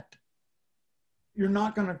mindset, you're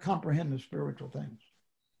not going to comprehend the spiritual things.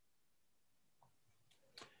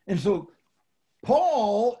 And so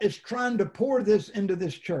Paul is trying to pour this into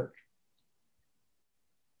this church.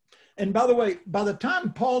 And by the way, by the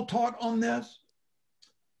time Paul taught on this,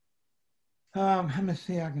 let me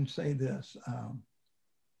see, I can say this.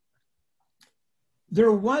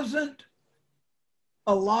 There wasn't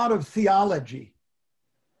a lot of theology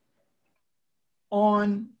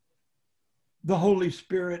on the Holy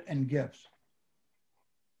Spirit and gifts.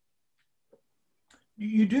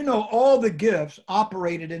 You do know all the gifts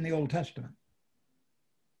operated in the Old Testament.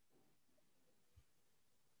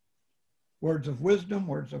 Words of wisdom,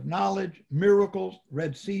 words of knowledge, miracles,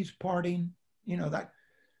 Red Seas parting, you know that.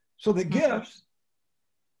 So the gifts,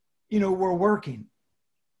 you know, were working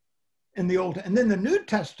in the Old. And then the New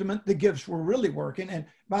Testament, the gifts were really working. And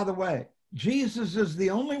by the way, Jesus is the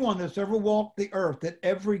only one that's ever walked the earth that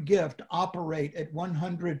every gift operate at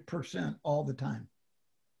 100% all the time.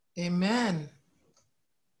 Amen.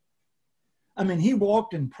 I mean, he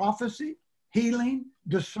walked in prophecy, healing,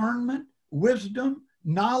 discernment, wisdom,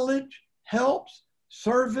 knowledge, helps,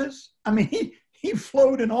 service. I mean, he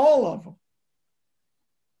flowed in all of them.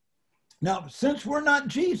 Now, since we're not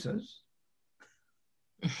Jesus,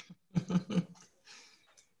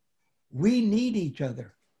 we need each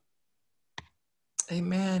other.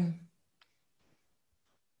 Amen.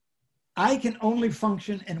 I can only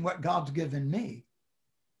function in what God's given me.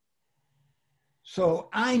 So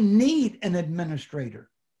I need an administrator.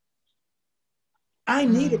 I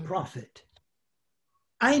need a prophet.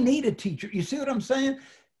 I need a teacher. You see what I'm saying?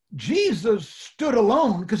 Jesus stood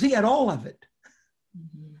alone because he had all of it.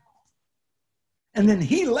 Mhm. And then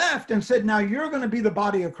he left and said, now you're going to be the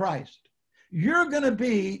body of Christ. You're going to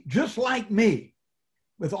be just like me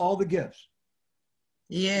with all the gifts.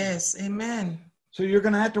 Yes, amen. So you're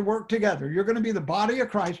going to have to work together. You're going to be the body of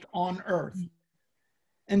Christ on earth.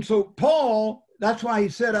 And so Paul, that's why he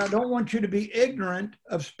said, I don't want you to be ignorant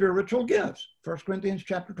of spiritual gifts. 1 Corinthians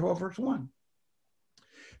chapter 12, verse 1.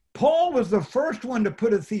 Paul was the first one to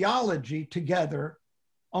put a theology together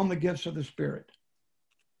on the gifts of the Spirit.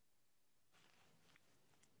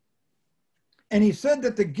 And he said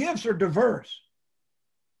that the gifts are diverse.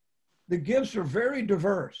 The gifts are very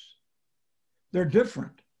diverse. They're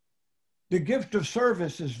different. The gift of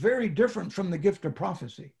service is very different from the gift of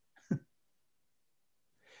prophecy.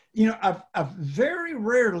 You know, I've very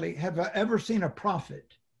rarely have I ever seen a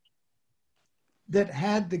prophet that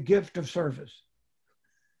had the gift of service.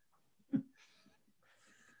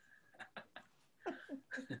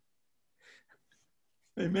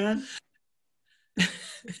 Amen. You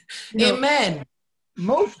know, Amen.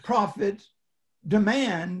 most prophets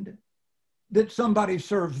demand that somebody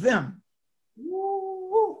serve them.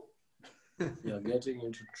 Woo! You're getting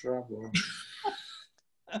into trouble.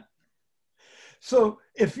 So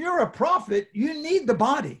if you're a prophet, you need the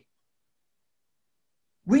body.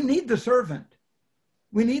 We need the servant.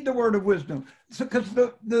 We need the word of wisdom. So because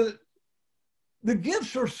the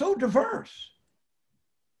gifts are so diverse.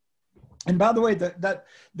 And by the way, the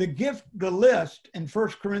list in 1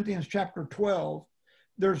 Corinthians chapter 12,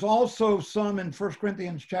 there's also some in 1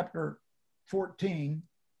 Corinthians chapter 14,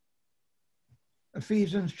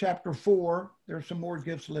 Ephesians chapter 4, there's some more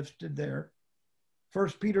gifts listed there. 1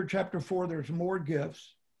 Peter chapter 4, there's more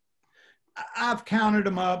gifts. I've counted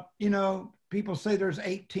them up. You know, people say there's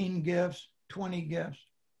 18 gifts, 20 gifts.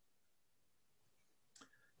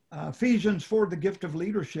 Ephesians 4, the gift of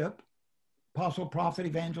leadership, apostle, prophet,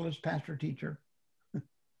 evangelist, pastor, teacher,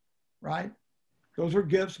 right? Those are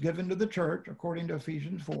gifts given to the church according to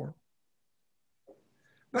Ephesians 4.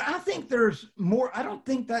 But I think there's more. I don't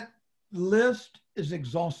think that list is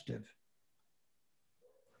exhaustive.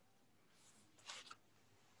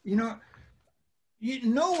 You know,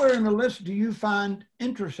 nowhere in the list do you find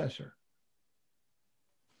intercessor.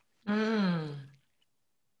 Mm.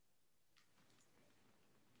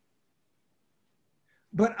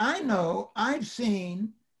 But I know I've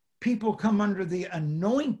seen people come under the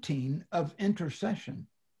anointing of intercession.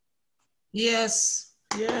 Yes,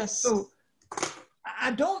 yes. So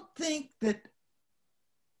I don't think that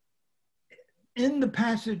in the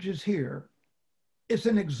passages here, it's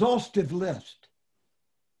an exhaustive list.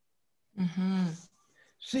 Mm-hmm.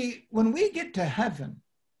 See, when we get to heaven,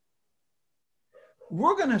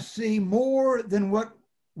 we're going to see more than what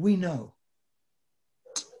we know.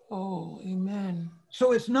 Oh, amen.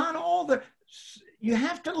 So it's not all that, you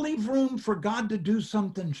have to leave room for God to do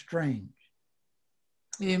something strange.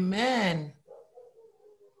 Amen.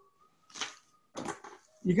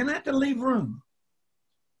 You're going to have to leave room.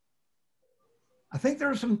 I think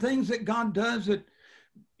there are some things that God does that,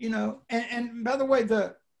 you know, and by the way,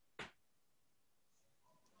 the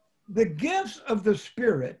gifts of the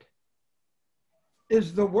Spirit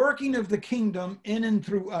is the working of the kingdom in and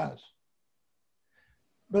through us.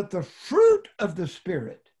 But the fruit of the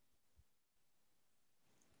Spirit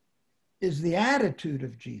is the attitude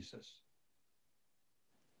of Jesus.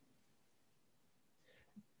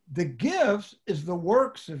 The gifts is the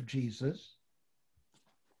works of Jesus.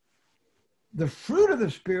 The fruit of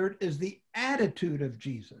the Spirit is the attitude of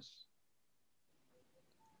Jesus.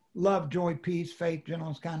 Love, joy, peace, faith,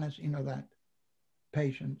 gentleness, kindness, you know that.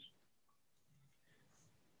 Patience.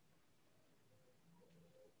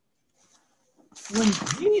 When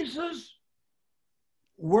Jesus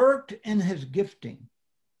worked in his gifting,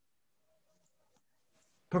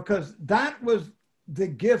 because that was the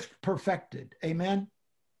gift perfected, amen?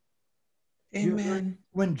 Amen.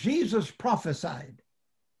 When Jesus prophesied,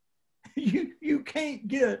 you can't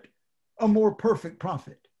get a more perfect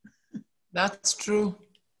prophet. That's true.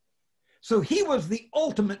 So he was the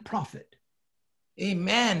ultimate prophet.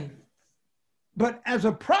 Amen. But as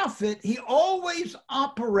a prophet, he always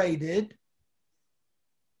operated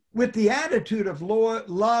with the attitude of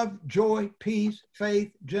love, joy, peace,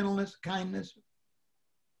 faith, gentleness, kindness.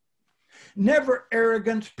 Never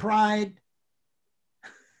arrogance, pride.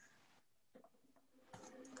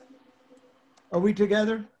 Are we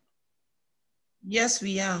together? Yes,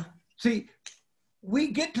 we are. See, we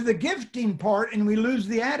get to the gifting part and we lose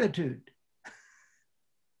the attitude.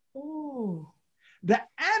 Oh. The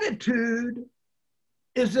attitude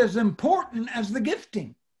is as important as the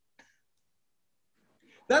gifting.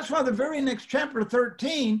 That's why the very next chapter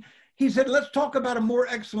 13, he said, let's talk about a more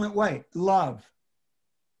excellent way, love.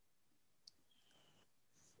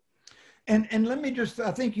 And let me just,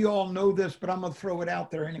 I think you all know this, but I'm going to throw it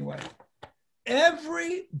out there anyway.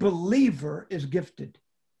 Every believer is gifted.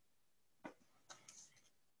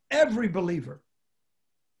 Every believer.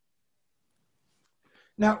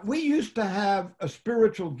 Now, we used to have a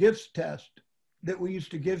spiritual gifts test that we used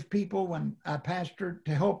to give people when I pastored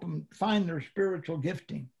to help them find their spiritual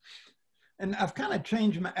gifting. And I've kind of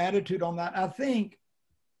changed my attitude on that. I think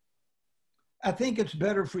it's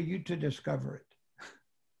better for you to discover it.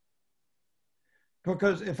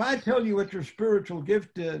 Because if I tell you what your spiritual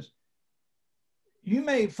gift is, you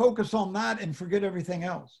may focus on that and forget everything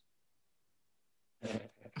else.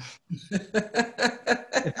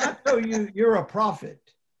 If I tell you you're a prophet,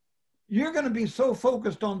 you're going to be so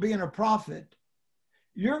focused on being a prophet,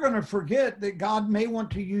 you're going to forget that God may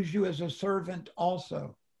want to use you as a servant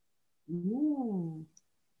also. Ooh.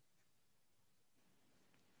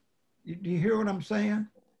 Do you hear what I'm saying?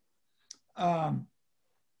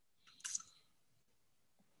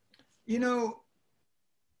 You know,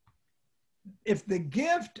 if the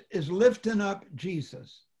gift is lifting up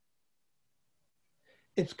Jesus,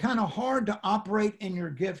 it's kind of hard to operate in your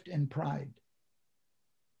gift in pride.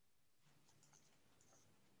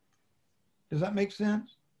 Does that make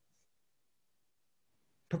sense?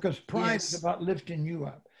 Because pride is about lifting you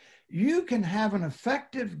up. You can have an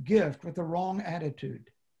effective gift with the wrong attitude.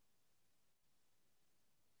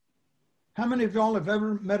 How many of y'all have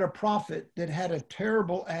ever met a prophet that had a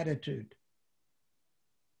terrible attitude?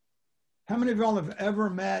 How many of y'all have ever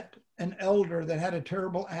met an elder that had a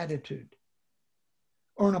terrible attitude?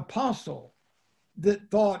 Or an apostle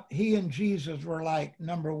that thought he and Jesus were like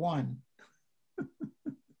number one?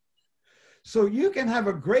 So you can have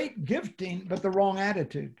a great gifting, but the wrong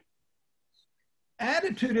attitude.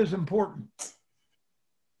 Attitude is important.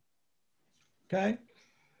 Okay?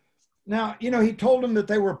 Now, you know, he told them that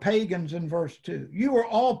they were pagans in verse 2. You were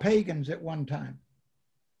all pagans at one time.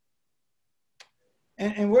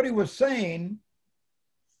 And what he was saying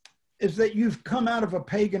is that you've come out of a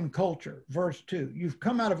pagan culture, verse 2. You've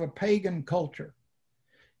come out of a pagan culture.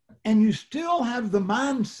 And you still have the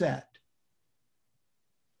mindset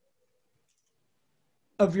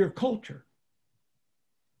of your culture.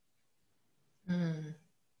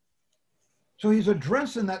 So he's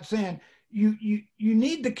addressing that, saying, you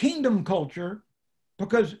need the kingdom culture,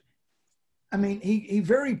 because, I mean, he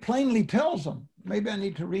very plainly tells them. Maybe I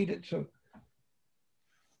need to read it. So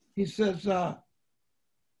he says,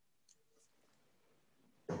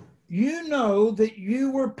 you know that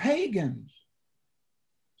you were pagans.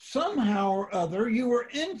 Somehow or other, you were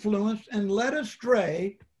influenced and led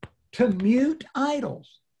astray to mute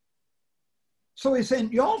idols. So he's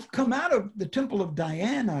saying, y'all have come out of the temple of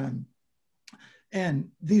Diana and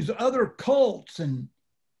these other cults and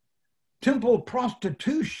temple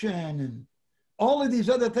prostitution and all of these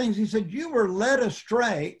other things. He said, you were led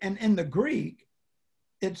astray. And in the Greek,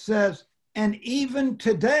 it says, and even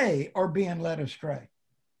today are being led astray.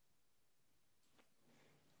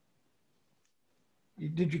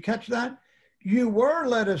 Did you catch that? You were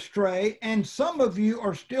led astray, and some of you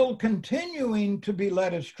are still continuing to be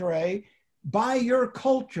led astray by your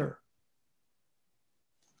culture.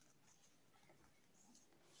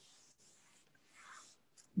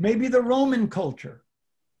 Maybe the Roman culture.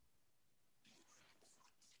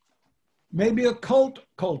 Maybe a cult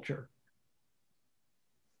culture.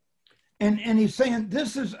 And he's saying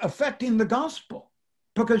this is affecting the gospel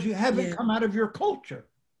because you haven't come out of your culture.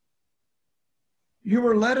 You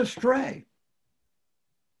were led astray.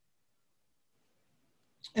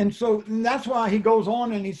 And so that's why he goes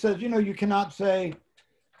on and he says, you know, you cannot say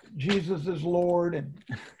Jesus is Lord. And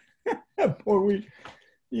boy,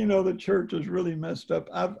 you know, the church is really messed up.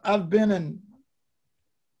 I've been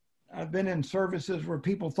in services where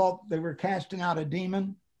people thought they were casting out a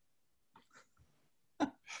demon.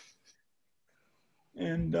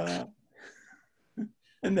 And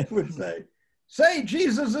they would say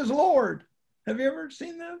Jesus is Lord. Have you ever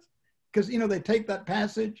seen this? Because, you know, they take that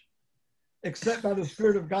passage, except by the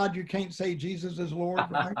Spirit of God, you can't say Jesus is Lord,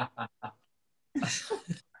 right?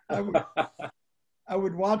 I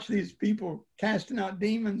would watch these people casting out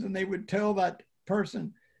demons, and they would tell that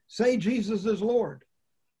person, say Jesus is Lord.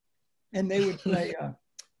 And they would say,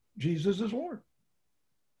 Jesus is Lord.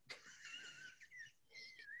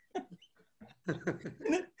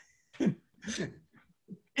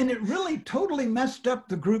 And it really totally messed up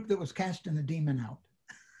the group that was casting the demon out.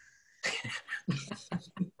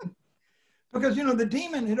 Because, you know, the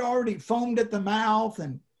demon had already foamed at the mouth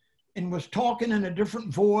and was talking in a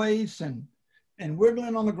different voice and and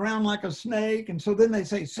wiggling on the ground like a snake. And so then they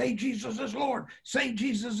say Jesus is Lord. Say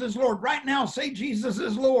Jesus is Lord. Right now, say Jesus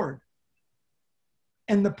is Lord.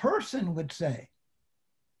 And the person would say,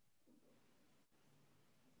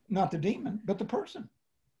 not the demon, but the person,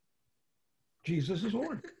 Jesus is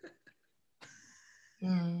Lord.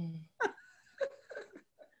 And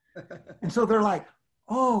so they're like,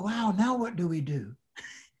 oh, wow, now what do we do?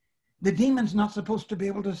 The demon's not supposed to be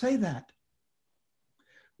able to say that.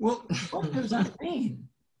 Well, what does that mean?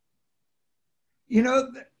 You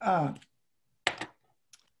know,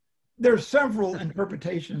 there's several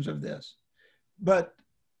interpretations of this, but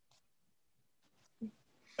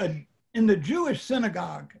in the Jewish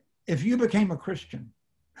synagogue, if you became a Christian,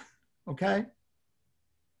 okay,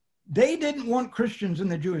 they didn't want Christians in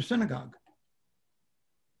the Jewish synagogue.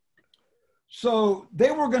 So they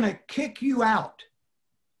were going to kick you out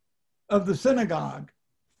of the synagogue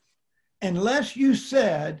unless you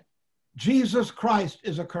said Jesus Christ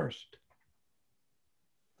is accursed.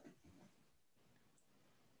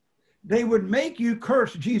 They would make you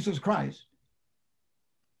curse Jesus Christ,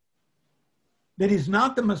 that he's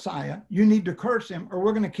not the Messiah. You need to curse him or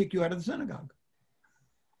we're going to kick you out of the synagogue.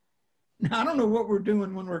 Now, I don't know what we're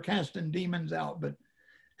doing when we're casting demons out, but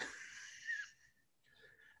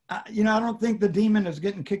you know, I don't think the demon is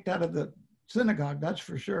getting kicked out of the synagogue, that's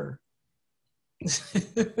for sure.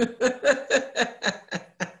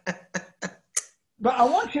 But I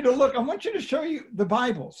want you to look, I want you to show you the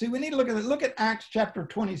Bible. See, we need to look at it. Look at Acts chapter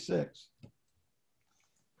 26.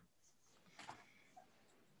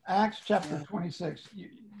 Acts chapter 26.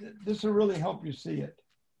 This will really help you see it.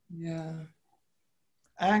 Yeah.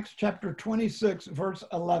 Acts chapter 26, verse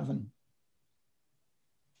 11.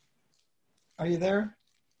 Are you there?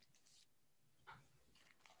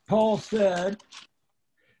 Paul said,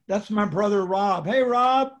 that's my brother Rob. Hey,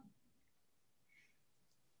 Rob.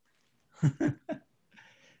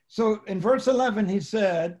 So in verse 11, he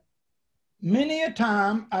said, many a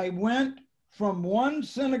time I went from one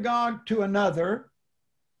synagogue to another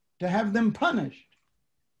to have them punished,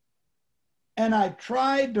 and I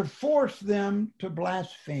tried to force them to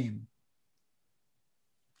blaspheme.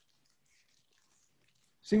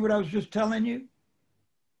 See what I was just telling you?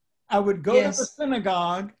 I would go to the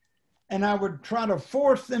synagogue and I would try to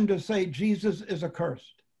force them to say Jesus is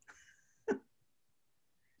accursed.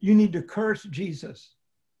 You need to curse Jesus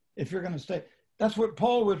if you're going to stay. That's what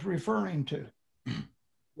Paul was referring to.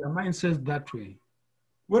 Yeah, mine says that way.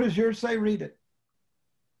 What does yours say? Read it.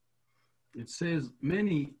 It says,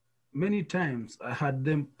 many times I had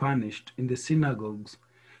them punished in the synagogues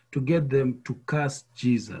to get them to curse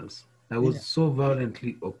Jesus. I was so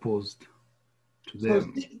violently opposed to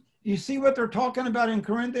them. So, you see what they're talking about in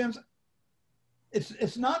Corinthians?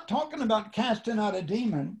 It's not talking about casting out a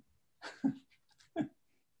demon.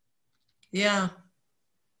 Yeah.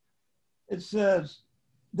 It says,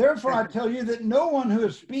 therefore I tell you that no one who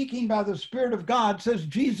is speaking by the Spirit of God says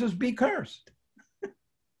Jesus be cursed.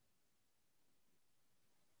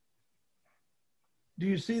 Do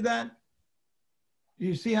you see that? Do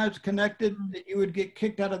you see how it's connected? That you would get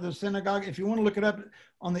kicked out of the synagogue? If you want to look it up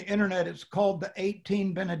on the internet, it's called the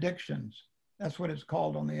 18 benedictions. That's what it's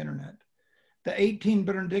called on the internet. The 18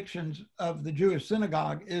 benedictions of the Jewish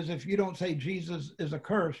synagogue is if you don't say Jesus is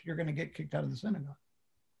accursed, you're going to get kicked out of the synagogue.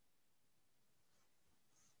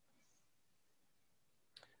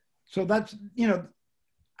 So that's, you know,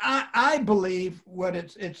 I believe what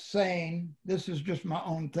it's saying, this is just my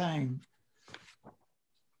own thing,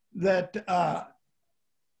 that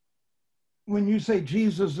when you say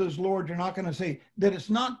Jesus is Lord, you're not going to say that. It's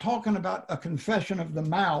not talking about a confession of the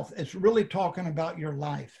mouth. It's really talking about your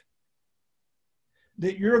life.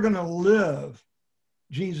 That you're going to live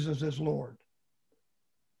Jesus is Lord.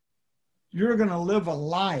 You're going to live a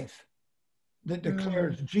life that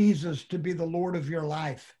declares Jesus to be the Lord of your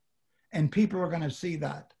life. And people are going to see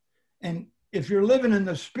that. And if you're living in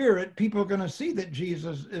the Spirit, people are going to see that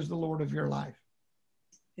Jesus is the Lord of your life.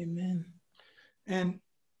 Amen. And,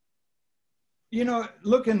 you know,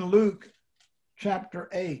 look in Luke chapter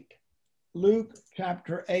 8. Luke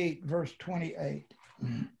chapter 8, verse 28.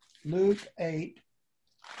 Luke 8,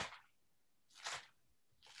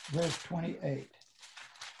 verse 28.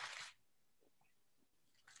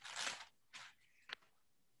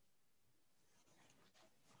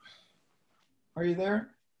 Are you there?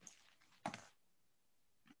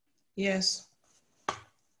 Yes.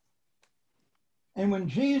 And when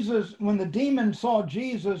the demon saw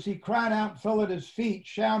Jesus, he cried out, fell at his feet,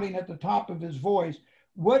 shouting at the top of his voice,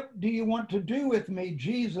 "What do you want to do with me,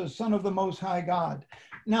 Jesus, Son of the Most High God?"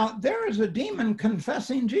 Now, there is a demon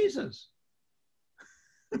confessing Jesus.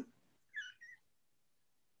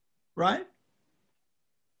 Right?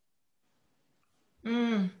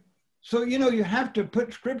 Mm. So, you know, you have to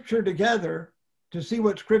put scripture together to see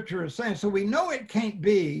what scripture is saying. So we know it can't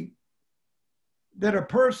be that a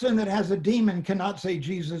person that has a demon cannot say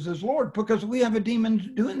Jesus is Lord, because we have a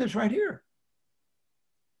demon doing this right here.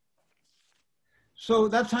 So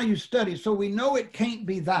that's how you study. So we know it can't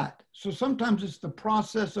be that. So sometimes it's the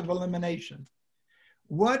process of elimination.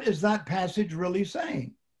 What is that passage really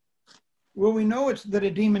saying? Well, we know it's that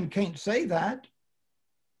a demon can't say that.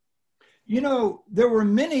 You know, there were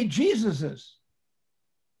many Jesuses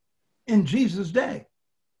in Jesus' day.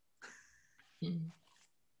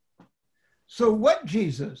 So what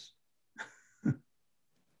Jesus?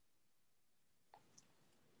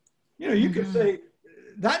 You know, you could say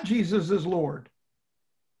that Jesus is Lord.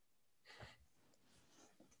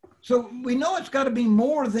 So we know it's got to be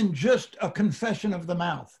more than just a confession of the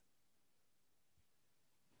mouth.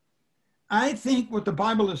 I think what the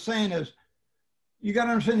Bible is saying is, you got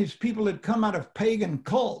to understand these people had come out of pagan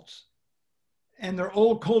cults and their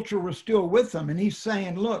old culture was still with them. And he's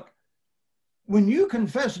saying, look, when you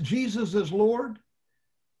confess Jesus as Lord,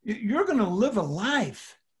 you're going to live a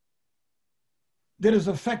life that is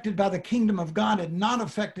affected by the kingdom of God and not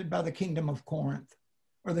affected by the kingdom of Corinth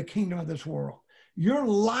or the kingdom of this world. Your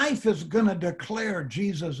life is going to declare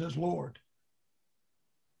Jesus as Lord.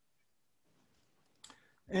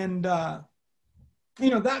 And, you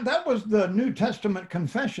know, that was the New Testament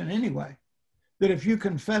confession anyway, that if you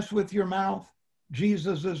confess with your mouth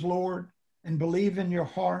Jesus is Lord and believe in your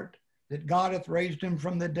heart that God hath raised him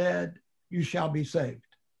from the dead, you shall be saved,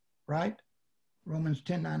 right? Romans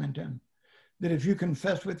 10:9 and 10. That if you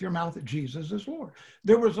confess with your mouth that Jesus is Lord.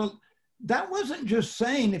 That wasn't just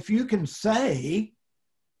saying if you can say,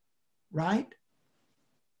 right?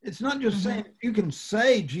 It's not just saying if you can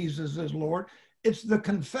say Jesus is Lord. It's the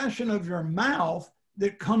confession of your mouth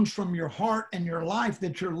that comes from your heart and your life,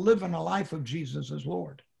 that you're living a life of Jesus as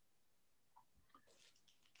Lord.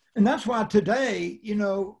 And that's why today, you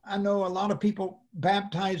know, I know a lot of people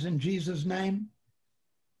baptize in Jesus' name,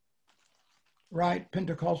 right?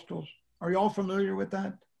 Pentecostals. Are you all familiar with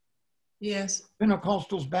that? Yes.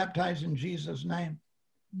 Pentecostals baptize in Jesus' name.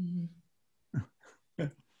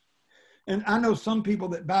 And I know some people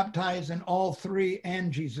that baptize in all three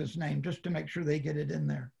and Jesus' name, just to make sure they get it in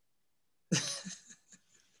there.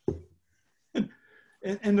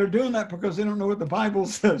 And they're doing that because they don't know what the Bible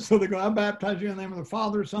says. So they go, I baptize you in the name of the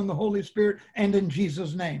Father, Son, the Holy Spirit, and in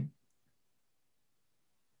Jesus' name.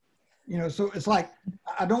 You know, so it's like,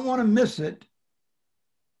 I don't want to miss it.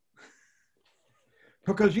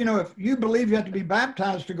 Because, you know, if you believe you have to be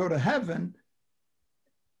baptized to go to heaven,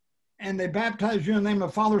 and they baptize you in the name of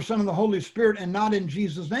the Father, Son, and the Holy Spirit, and not in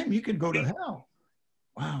Jesus' name, you could go to hell.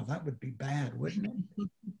 Wow, that would be bad, wouldn't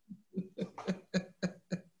it?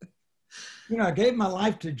 You know, I gave my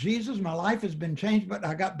life to Jesus. My life has been changed, but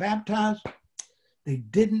I got baptized. They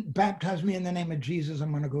didn't baptize me in the name of Jesus.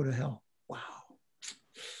 I'm going to go to hell. Wow.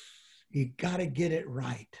 You got to get it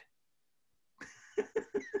right.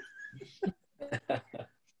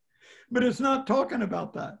 But it's not talking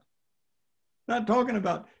about that. Not talking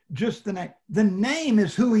about just the name. The name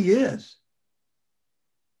is who he is.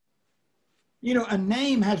 You know, a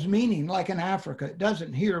name has meaning, like in Africa. It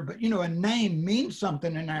doesn't here, but, you know, a name means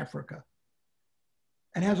something in Africa.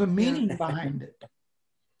 It has a meaning behind it.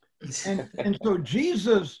 And so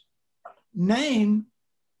Jesus' name,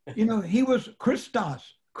 you know, he was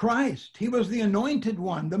Christos, Christ. He was the anointed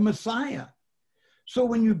one, the Messiah. So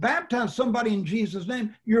when you baptize somebody in Jesus'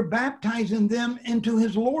 name, you're baptizing them into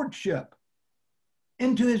his lordship,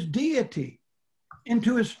 into his deity,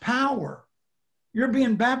 into his power. You're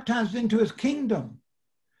being baptized into his kingdom.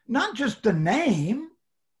 Not just the name,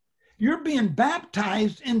 you're being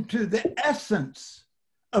baptized into the essence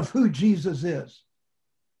of who Jesus is.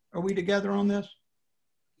 Are we together on this?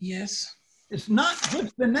 Yes. It's not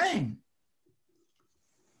just the name.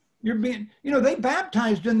 You're being, you know, they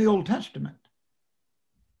baptized in the Old Testament.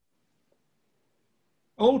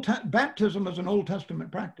 Baptism is an Old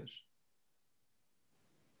Testament practice.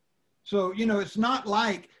 So, you know, it's not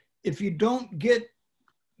like if you don't get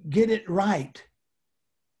it right.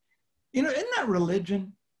 You know, isn't that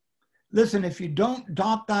religion? Listen, if you don't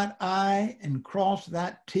dot that I and cross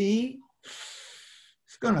that T,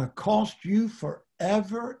 it's going to cost you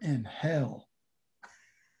forever in hell.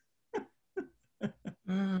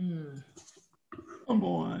 Come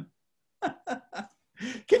on.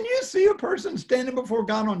 Can you see a person standing before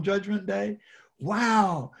God on Judgment Day?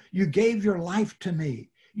 Wow, you gave your life to me.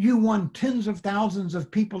 You won tens of thousands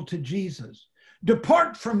of people to Jesus.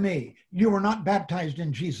 Depart from me. You were not baptized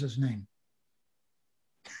in Jesus' name.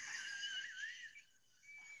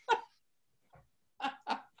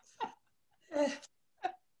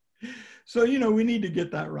 So, you know, we need to get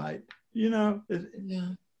that right. You know,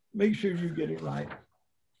 Yeah. make sure you get it right.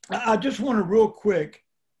 I just want to real quick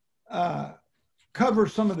cover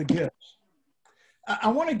some of the gifts. I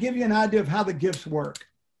want to give you an idea of how the gifts work.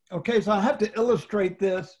 Okay, so I have to illustrate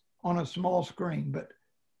this on a small screen, but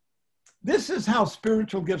this is how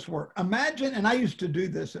spiritual gifts work. Imagine, and I used to do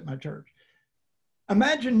this at my church.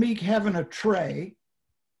 Imagine me having a tray,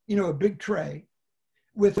 you know, a big tray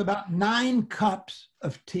with about 9 cups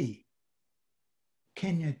of tea,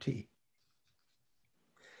 Kenya tea.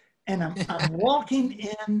 And I'm walking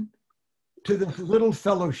in to this little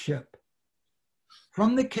fellowship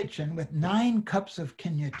from the kitchen with 9 cups of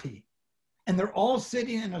Kenya tea. And they're all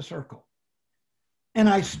sitting in a circle. And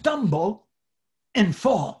I stumble and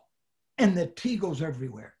fall, and the tea goes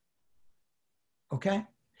everywhere. Okay?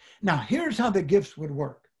 Now, here's how the gifts would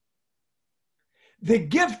work. The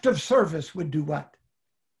gift of service would do what?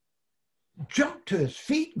 Jump to his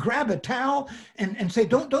feet, grab a towel, and say,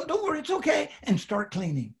 don't worry, it's okay, and start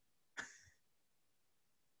cleaning.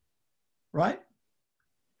 Right?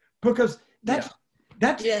 Because that's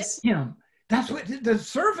Yes. him. That's what the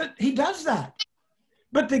servant, he does that.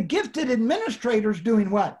 But the gifted administrator's doing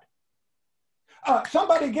what?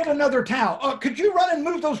 Somebody get another towel. Could you run and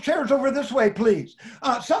move those chairs over this way, please?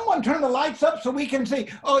 Someone turn the lights up so we can see.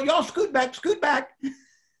 Oh, y'all scoot back.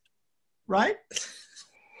 Right?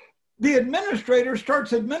 The administrator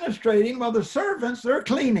starts administrating while the servants, they're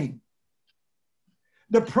cleaning.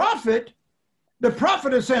 The prophet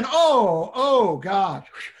is saying, oh gosh,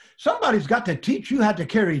 somebody's got to teach you how to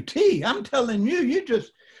carry tea. I'm telling you,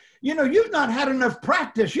 you've not had enough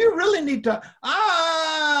practice. You really need to,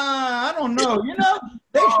 I don't know,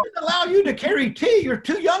 they should allow you to carry tea. You're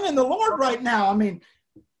too young in the Lord right now. I mean,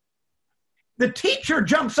 the teacher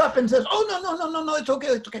jumps up and says, oh, no, it's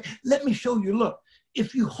okay. Let me show you, look,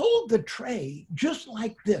 if you hold the tray just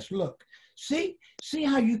like this, look, see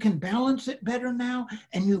how you can balance it better now,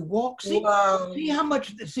 and you walk. See how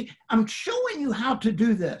much. See, I'm showing you how to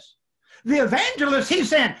do this. The evangelist, he's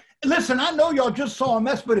saying, "Listen, I know y'all just saw a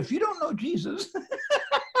mess, but if you don't know Jesus, this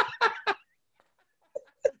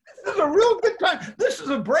is a real good time. This is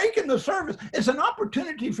a break in the service. It's an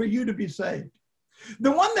opportunity for you to be saved."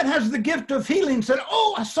 The one that has the gift of healing said,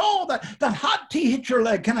 "Oh, I saw that hot tea hit your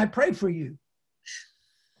leg. Can I pray for you?"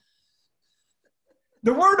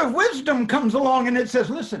 The word of wisdom comes along and it says,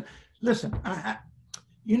 listen,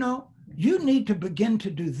 you need to begin to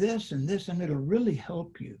do this, and it'll really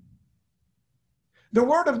help you. The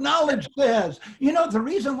word of knowledge says, the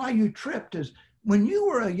reason why you tripped is when you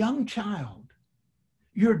were a young child,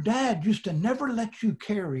 your dad used to never let you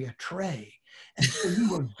carry a tray. And so you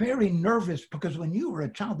were very nervous because when you were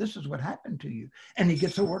a child, this is what happened to you. And he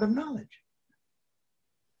gets a word of knowledge.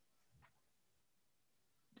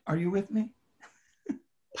 Are you with me?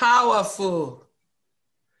 Powerful.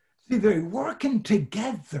 See, they're working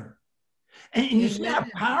together. And you see how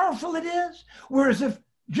powerful it is? Whereas if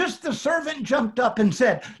just the servant jumped up and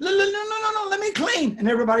said, no, let me clean. And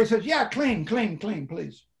everybody says, yeah, clean,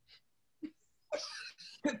 please.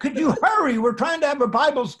 Could you hurry? We're trying to have a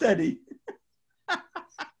Bible study.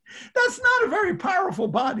 That's not a very powerful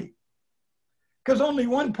body because only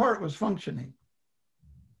one part was functioning.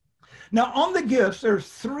 Now, on the gifts, there's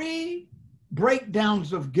 3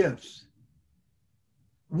 breakdowns of gifts.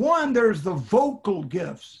 One, there's the vocal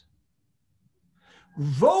gifts.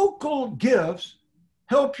 Vocal gifts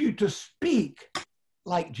help you to speak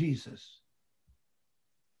like Jesus.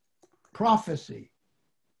 Prophecy,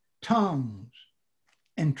 tongues,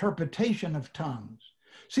 interpretation of tongues.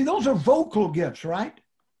 See, those are vocal gifts, right?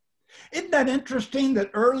 Isn't that interesting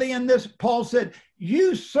that early in this, Paul said,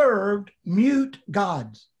 you served mute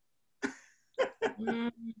gods.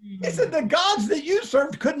 He said the gods that you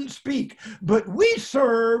served couldn't speak, but we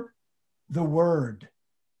serve the word,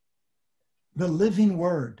 the living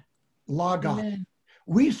word, Logos. Amen.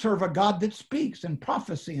 We serve a God that speaks, and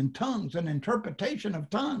prophecy and tongues and interpretation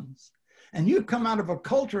of tongues. And you come out of a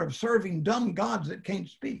culture of serving dumb gods that can't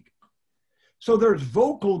speak. So there's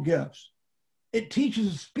vocal gifts. It teaches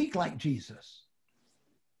us to speak like Jesus.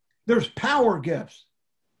 There's power gifts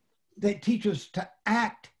that teach us to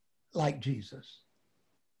act like Jesus.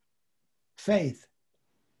 Faith,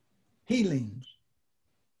 healings,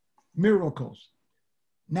 miracles.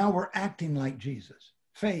 Now we're acting like Jesus.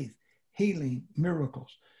 Faith, healing,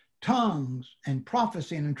 miracles. Tongues and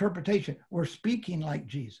prophecy and interpretation. We're speaking like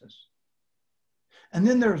Jesus. And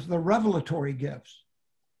then there's the revelatory gifts.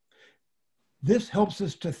 This helps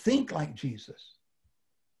us to think like Jesus.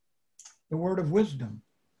 The word of wisdom,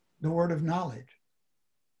 the word of knowledge.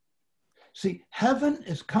 See, heaven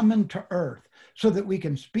is coming to earth so that we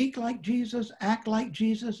can speak like Jesus, act like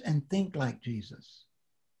Jesus, and think like Jesus.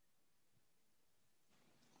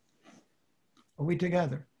 Are we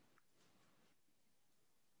together?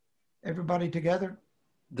 Everybody together?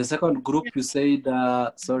 The second group you said,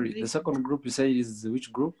 the second group you said is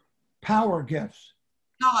which group? Power gifts.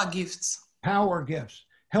 Power gifts. Power gifts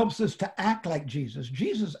helps us to act like Jesus.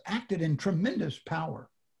 Jesus acted in tremendous power.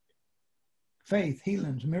 Faith,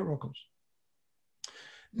 healings, miracles.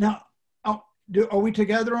 Now, are we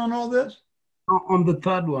together on all this? On the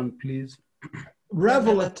third one, please.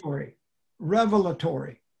 Revelatory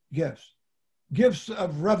gifts. Gifts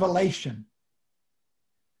of revelation.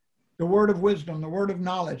 The word of wisdom, the word of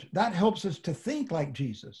knowledge. That helps us to think like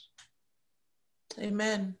Jesus.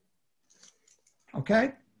 Amen.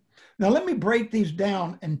 Okay? Now let me break these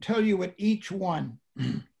down and tell you what each one.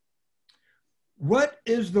 What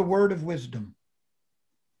is the word of wisdom?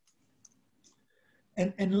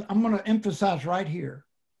 And I'm going to emphasize right here.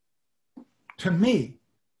 To me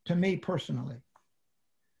personally,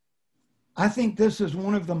 I think this is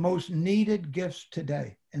one of the most needed gifts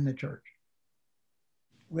today in the church.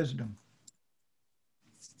 Wisdom.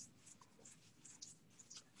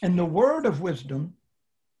 And the word of wisdom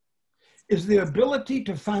is the ability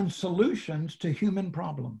to find solutions to human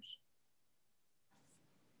problems.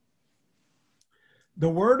 The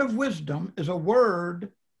word of wisdom is a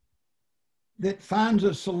word that finds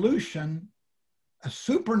a solution, a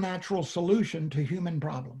supernatural solution to human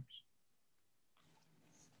problems.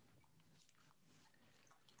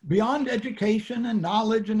 Beyond education and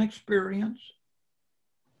knowledge and experience,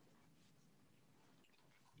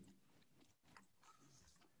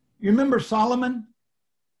 you remember Solomon?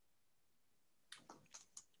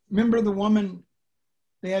 Remember the woman,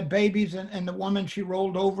 they had babies and the woman, she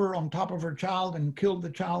rolled over on top of her child and killed the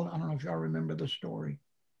child. I don't know if y'all remember the story.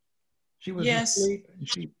 She was asleep and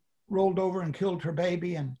she rolled over and killed her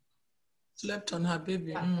baby and slept on her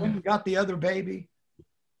baby. Went and got the other baby,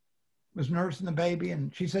 was nursing the baby,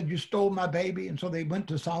 and she said, "You stole my baby." And so they went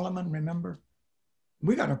to Solomon, remember?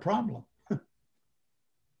 We got a problem.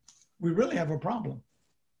 We really have a problem.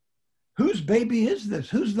 Whose baby is this?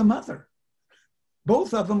 Who's the mother?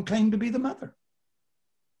 Both of them claim to be the mother.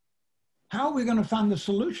 How are we going to find the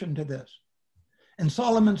solution to this? And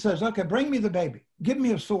Solomon says, okay, bring me the baby. Give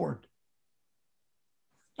me a sword.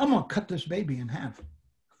 I'm going to cut this baby in half.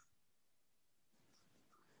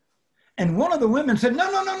 And one of the women said,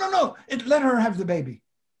 no. Let her have the baby.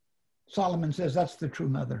 Solomon says, that's the true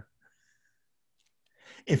mother.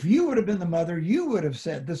 If you would have been the mother, you would have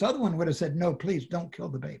said, this other one would have said, no, please don't kill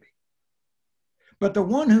the baby. But the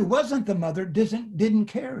one who wasn't the mother didn't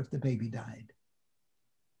care if the baby died.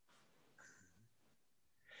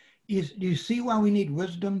 Do you see why we need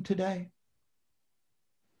wisdom today?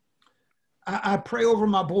 I pray over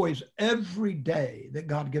my boys every day that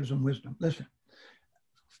God gives them wisdom. Listen,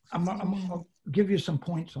 I'm going to give you some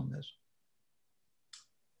points on this.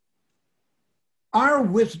 Our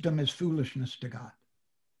wisdom is foolishness to God.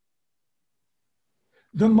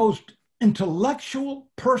 The most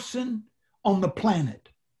intellectual person on the planet,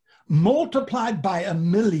 multiplied by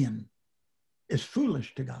 1,000,000, is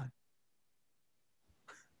foolish to God.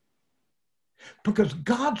 Because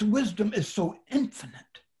God's wisdom is so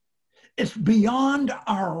infinite. It's beyond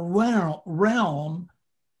our realm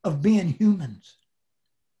of being humans.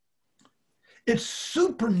 It's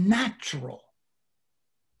supernatural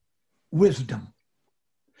wisdom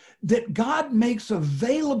that God makes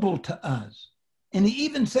available to us. And he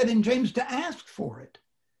even said in James to ask for it.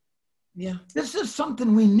 Yeah. This is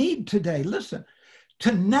something we need today. Listen,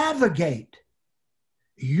 to navigate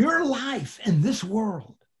your life in this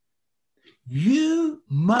world, you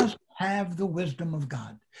must have the wisdom of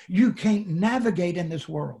God. You can't navigate in this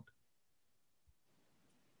world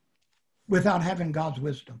without having God's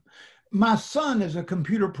wisdom. My son is a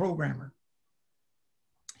computer programmer.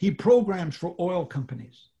 He programs for oil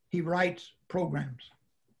companies. He writes programs.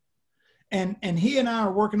 And he and I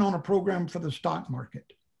are working on a program for the stock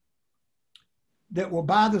market that will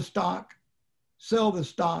buy the stock, sell the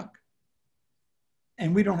stock,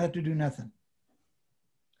 and we don't have to do nothing.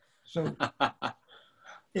 So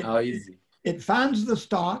how easy. It finds the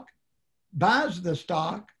stock, buys the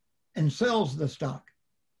stock, and sells the stock.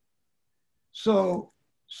 So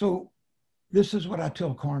this is what I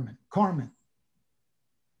tell Carmen. Carmen,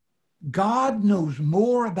 God knows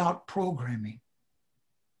more about programming,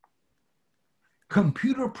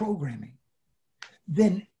 computer programming,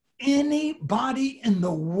 than anybody in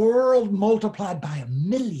the world multiplied by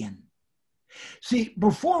 1,000,000. See,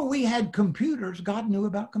 before we had computers, God knew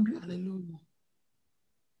about computers. Hallelujah.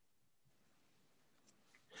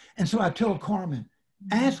 And so I tell Carmen,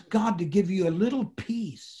 ask God to give you a little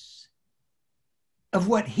piece of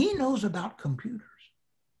what he knows about computers.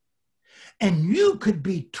 And you could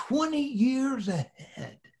be 20 years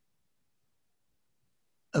ahead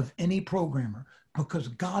of any programmer because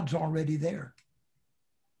God's already there.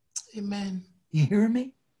 Amen. You hear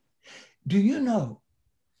me? Do you know,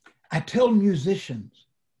 I tell musicians,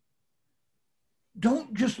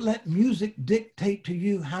 don't just let music dictate to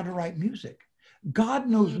you how to write music. God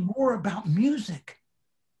knows more about music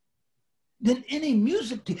than any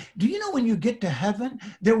music teacher. Do you know when you get to heaven,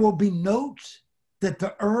 there will be notes that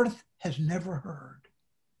the earth has never heard?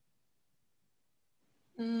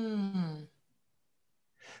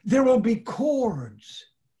 There will be chords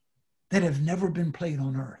that have never been played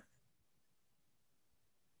on earth.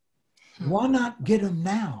 Why not get them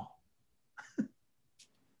now?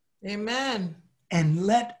 Amen. And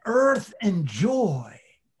let earth enjoy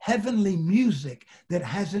heavenly music that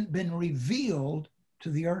hasn't been revealed to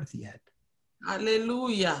the earth yet.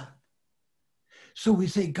 Hallelujah. So we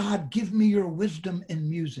say, God, give me your wisdom in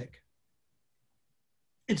music.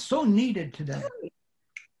 It's so needed today.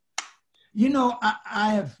 You know,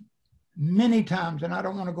 I have many times, and I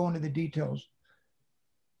don't want to go into the details,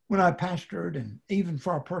 when I pastored and even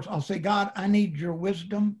for a person, I'll say, God, I need your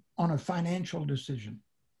wisdom on a financial decision.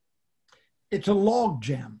 It's a log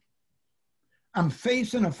jam. I'm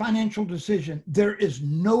facing a financial decision. There is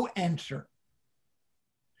no answer.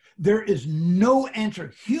 There is no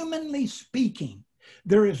answer. Humanly speaking,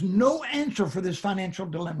 there is no answer for this financial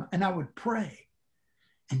dilemma. And I would pray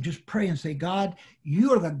and just pray and say, God,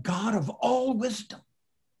 you are the God of all wisdom.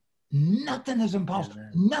 Nothing is impossible.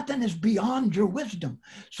 Amen. Nothing is beyond your wisdom.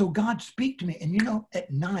 So God, speak to me. And you know,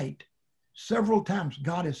 at night, several times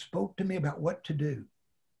God has spoke to me about what to do.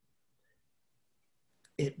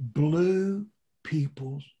 It blew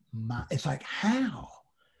people's mind. It's like, how?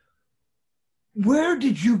 Where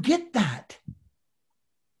did you get that?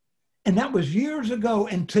 And that was years ago.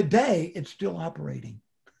 And today it's still operating.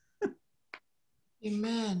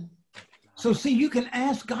 Amen. So see, you can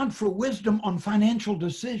ask God for wisdom on financial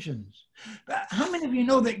decisions. How many of you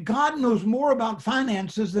know that God knows more about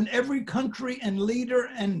finances than every country and leader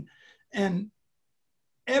and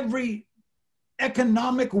every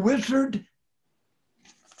economic wizard?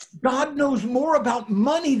 God knows more about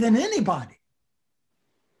money than anybody.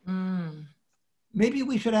 Maybe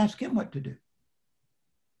we should ask him what to do.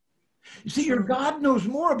 You see, your God knows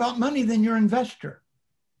more about money than your investor.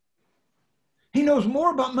 He knows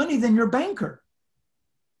more about money than your banker.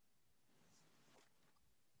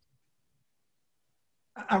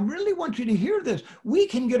 I really want you to hear this. We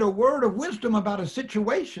can get a word of wisdom about a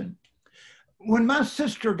situation. When my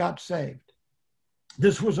sister got saved,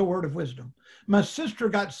 this was a word of wisdom. My sister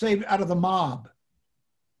got saved out of the mob.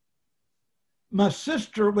 My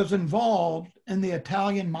sister was involved in the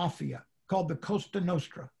Italian mafia called the Cosa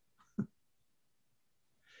Nostra.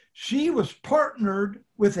 She was partnered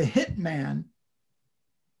with a hitman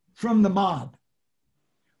from the mob.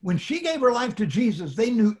 When she gave her life to Jesus, they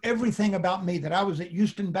knew everything about me, that I was at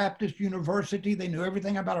Houston Baptist University. They knew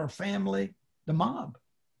everything about our family, the mob.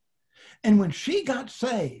 And when she got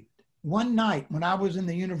saved, one night when I was in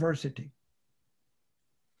the university,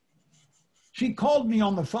 she called me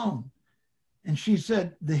on the phone and she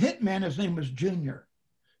said, the hitman, his name was Junior.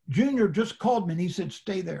 Junior just called me and he said,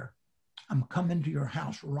 stay there. I'm coming to your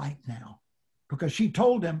house right now. Because she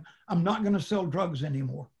told him, I'm not going to sell drugs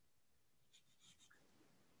anymore.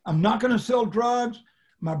 I'm not going to sell drugs.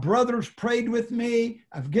 My brothers prayed with me.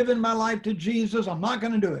 I've given my life to Jesus. I'm not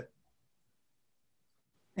going to do it.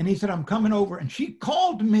 And he said, I'm coming over. And she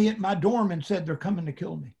called me at my dorm and said, they're coming to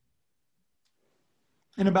kill me.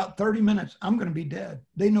 In about 30 minutes, I'm going to be dead.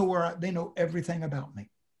 They know they know everything about me.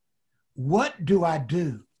 What do I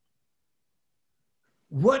do?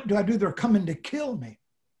 What do I do? They're coming to kill me.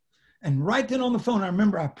 And right then on the phone, I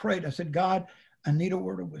remember I prayed. I said, God, I need a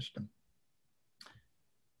word of wisdom.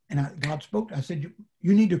 And God spoke. I said,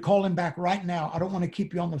 you need to call him back right now. I don't want to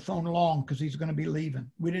keep you on the phone long because he's going to be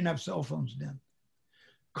leaving. We didn't have cell phones then.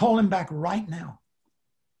 Call him back right now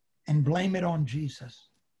and blame it on Jesus.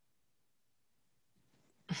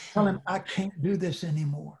 Tell him I can't do this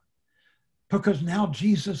anymore because now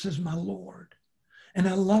Jesus is my Lord. And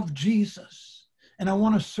I love Jesus. And I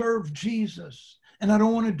want to serve Jesus. And I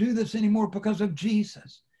don't want to do this anymore because of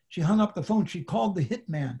Jesus. She hung up the phone. She called the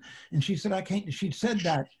hitman. And she said, I can't. She said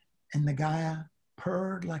that. And the guy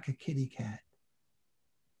purred like a kitty cat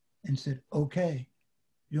and said, okay,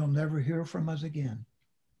 you'll never hear from us again.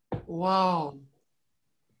 Wow.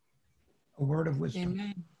 A word of wisdom.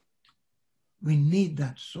 Amen. We need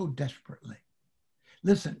that so desperately.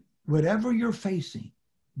 Listen, whatever you're facing,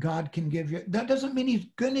 God can give you. That doesn't mean he's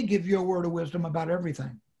going to give you a word of wisdom about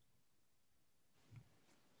everything.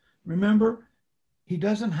 Remember, he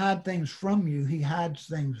doesn't hide things from you. He hides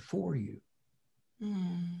things for you.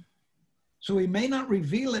 So he may not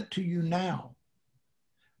reveal it to you now,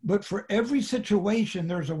 but for every situation,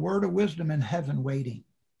 there's a word of wisdom in heaven waiting.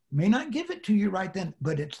 May not give it to you right then,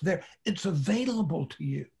 but it's there. It's available to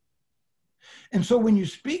you. And so when you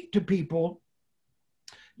speak to people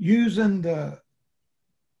using the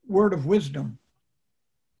word of wisdom,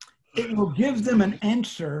 it will give them an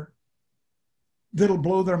answer that'll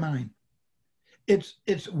blow their mind.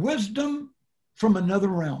 It's wisdom from another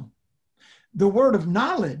realm. The word of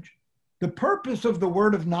knowledge, the purpose of the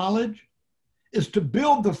word of knowledge is to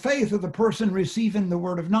build the faith of the person receiving the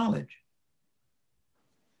word of knowledge.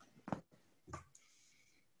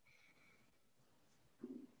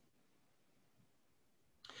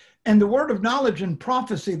 And the word of knowledge and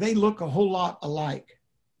prophecy, they look a whole lot alike.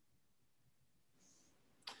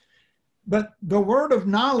 But the word of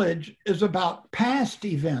knowledge is about past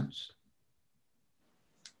events.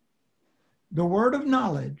 The word of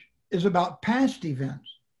knowledge is about past events.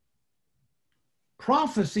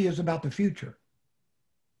 Prophecy is about the future.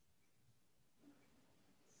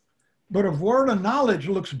 But a word of knowledge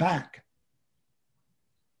looks back.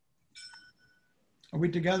 Are we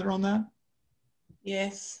together on that?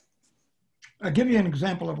 Yes. I'll give you an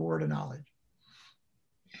example of a word of knowledge.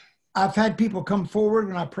 I've had people come forward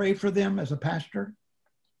when I pray for them as a pastor.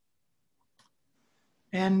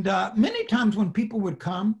 And many times when people would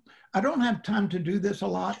come, I don't have time to do this a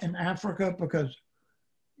lot in Africa because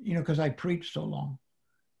I preach so long.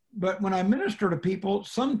 But when I minister to people,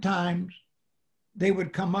 sometimes they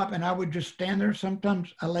would come up and I would just stand there.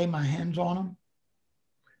 Sometimes I lay my hands on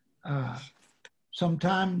them.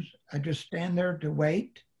 Sometimes I just stand there to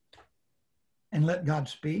wait and let God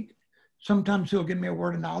speak. Sometimes he'll give me a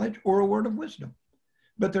word of knowledge or a word of wisdom.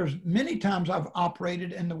 But there's many times I've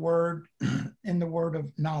operated in the word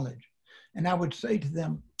of knowledge. And I would say to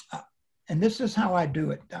them, and this is how I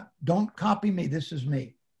do it. Don't copy me. This is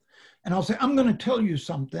me. And I'll say, I'm going to tell you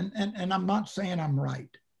something. And I'm not saying I'm right.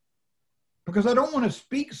 Because I don't want to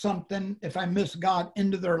speak something, if I miss God,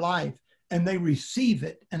 into their life and they receive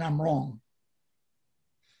it and I'm wrong.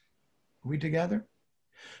 Are we together?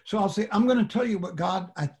 So I'll say, I'm going to tell you what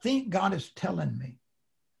I think God is telling me.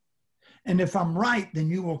 And if I'm right, then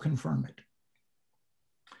you will confirm it.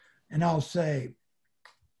 And I'll say,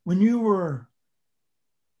 when you were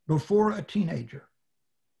before a teenager,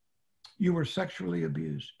 you were sexually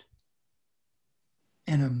abused.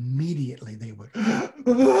 And immediately they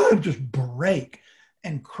would just break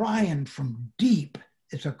and crying from deep.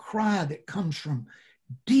 It's a cry that comes from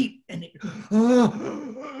deep and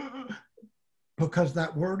because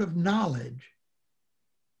that word of knowledge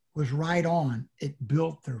was right on. It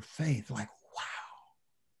built their faith like, wow,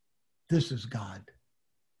 this is God.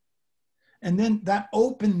 And then that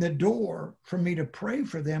opened the door for me to pray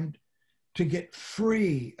for them to get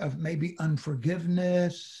free of maybe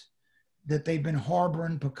unforgiveness that they've been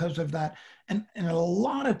harboring because of that. And a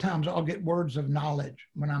lot of times I'll get words of knowledge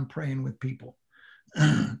when I'm praying with people,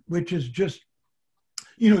 which is just,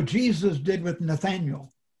 Jesus did with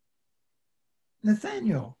Nathaniel.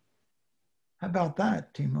 Nathaniel, how about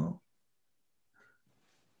that, Timo?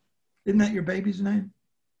 Isn't that your baby's name?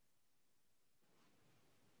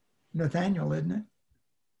 Nathaniel, isn't it?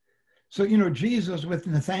 So, Jesus with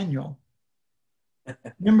Nathaniel.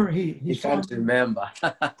 Remember, he can't remember.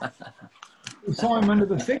 He saw him under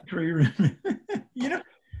the fig tree.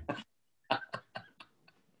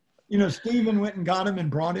 Stephen went and got him and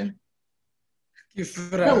brought him.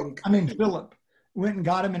 Philip went and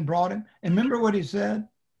got him and brought him. And remember what he said?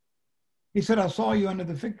 He said, I saw you under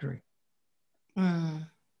the fig tree. And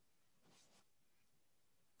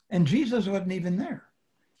Jesus wasn't even there.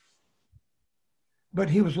 But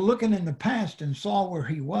he was looking in the past and saw where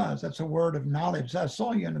he was. That's a word of knowledge. I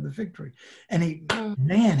saw you under the fig tree. And he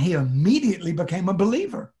immediately became a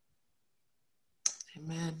believer.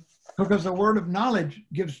 Amen. Because the word of knowledge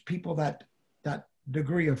gives people that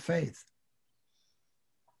degree of faith.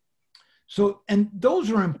 So, and those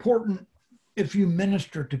are important if you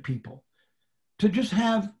minister to people, to just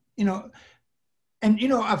have,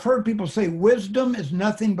 I've heard people say wisdom is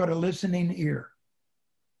nothing but a listening ear.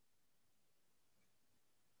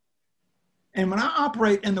 And when I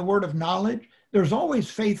operate in the word of knowledge, there's always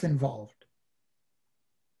faith involved.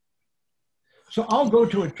 So I'll go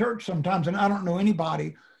to a church sometimes and I don't know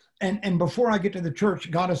anybody. And before I get to the church,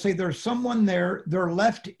 God will say, there's someone there, their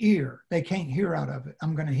left ear, they can't hear out of it.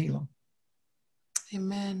 I'm going to heal them.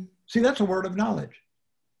 Amen. See, that's a word of knowledge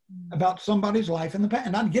about somebody's life in the past.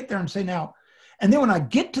 And I'd get there and say, now, And then when I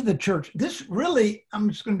get to the church, this really, I'm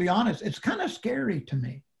just going to be honest, it's kind of scary to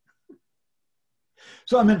me.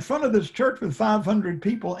 So I'm in front of this church with 500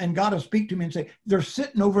 people, and God will speak to me and say, they're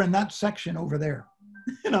sitting over in that section over there.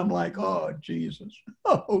 And I'm like, oh, Jesus.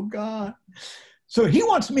 Oh, God. So he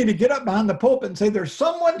wants me to get up behind the pulpit and say, there's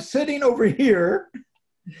someone sitting over here,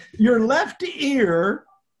 your left ear,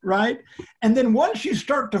 right? And then once you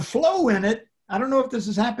start to flow in it, I don't know if this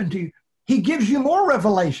has happened to you, he gives you more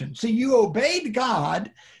revelation. See, you obeyed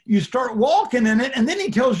God, you start walking in it, and then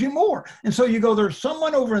he tells you more. And so you go, there's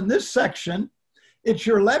someone over in this section, it's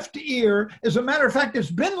your left ear. As a matter of fact,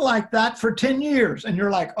 it's been like that for 10 years. And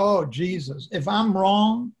you're like, oh, Jesus, if I'm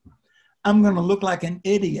wrong, I'm going to look like an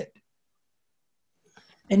idiot.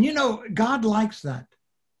 And you know, God likes that.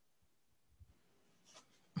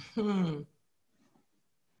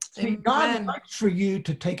 See, God likes for you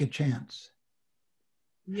to take a chance.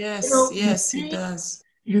 Yes, You know, yes, he does.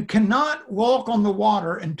 You cannot walk on the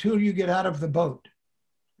water until you get out of the boat.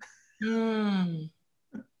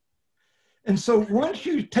 And so once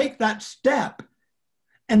you take that step,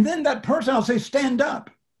 and then that person, I'll say, stand up.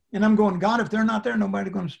 And I'm going, God, if they're not there,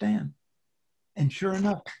 nobody's going to stand. And sure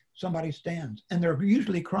enough, somebody stands. And they're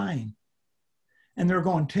usually crying. And they're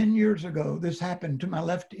going, 10 years ago, this happened to my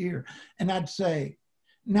left ear. And I'd say,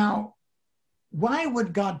 now, why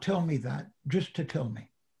would God tell me that just to tell me?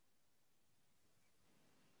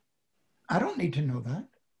 I don't need to know that.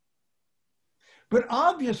 But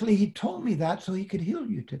obviously, he told me that so he could heal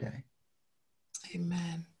you today.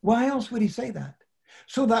 Amen. Why else would he say that?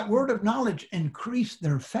 So that word of knowledge increased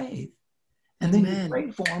their faith. And then you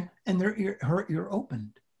pray for them and their ear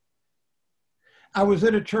opened. I was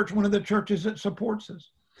at a church, one of the churches that supports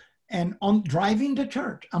us. And on driving to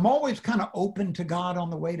church, I'm always kind of open to God on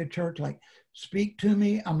the way to church. Like, speak to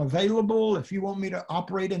me. I'm available. If you want me to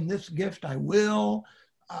operate in this gift, I will.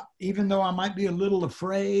 Even though I might be a little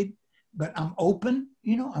afraid, but I'm open.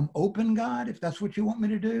 You know, I'm open, God, if that's what you want me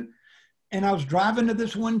to do. And I was driving to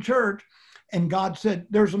this one church, and God said,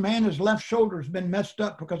 there's a man, his left shoulder's been messed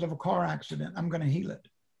up because of a car accident. I'm going to heal it.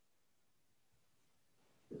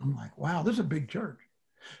 I'm like, wow, this is a big church.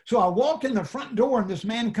 So I walk in the front door, and this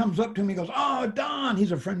man comes up to me and goes, oh, Don,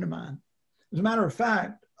 he's a friend of mine. As a matter of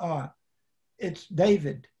fact, it's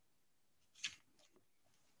David.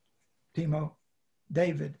 Timo,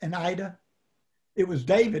 David, and Ida. It was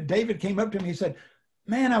David. David came up to me and said,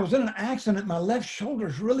 man, I was in an accident. My left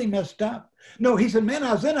shoulder's really messed up. No, he said, man,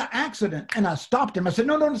 I was in an accident. And I stopped him. I said,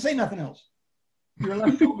 no, don't say nothing else. Your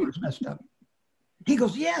left shoulder's messed up. He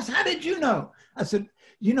goes, yes, how did you know? I said,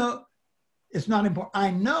 you know, it's not important.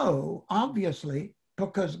 I know, obviously,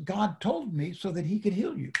 because God told me so that he could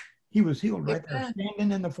heal you. He was healed right there,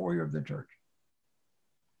 standing in the foyer of the church.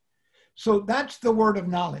 So that's the word of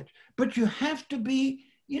knowledge. But you have to be,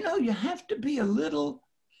 you know, you have to be a little,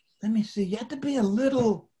 let me see, you have to be a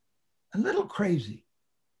little crazy.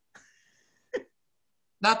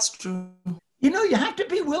 That's true. You know, you have to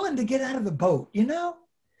be willing to get out of the boat, you know?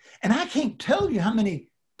 And I can't tell you how many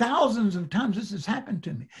thousands of times this has happened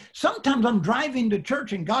to me. Sometimes I'm driving to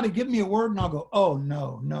church and God will give me a word and I'll go, oh,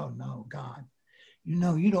 no, God. You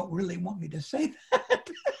know, you don't really want me to say that.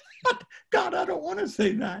 God, I don't want to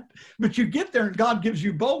say that. But you get there and God gives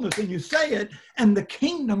you boldness and you say it, and the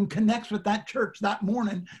kingdom connects with that church that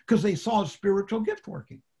morning because they saw a spiritual gift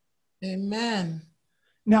working. Amen.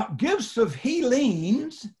 Now, gifts of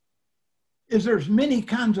healings is there's many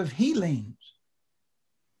kinds of healings.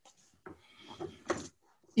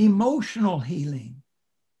 Emotional healing.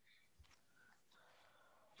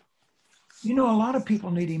 You know, a lot of people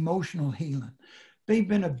need emotional healing. They've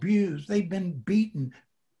been abused. They've been beaten.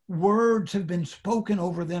 Words have been spoken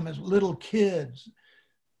over them as little kids.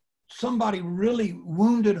 Somebody really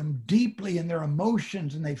wounded them deeply in their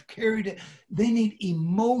emotions and they've carried it. They need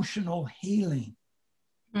emotional healing.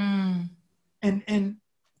 And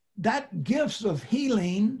that gifts of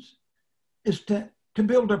healings is to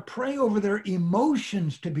be able to pray over their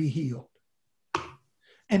emotions to be healed.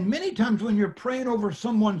 And many times when you're praying over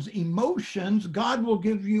someone's emotions, God will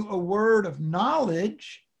give you a word of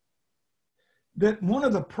knowledge that one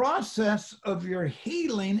of the process of your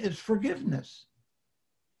healing is forgiveness.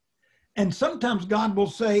 And sometimes God will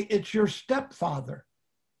say, it's your stepfather.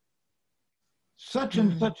 Such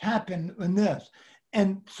and such happened in this.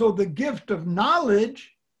 And so the gift of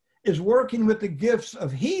knowledge is working with the gifts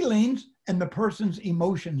of healings, and the person's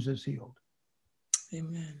emotions is healed.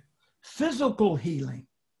 Amen. Physical healing.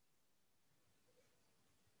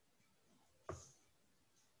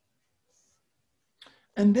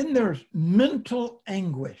 And then there's mental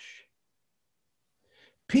anguish.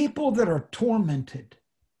 People that are tormented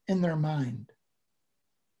in their mind.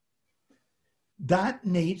 that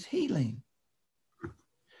needs healing.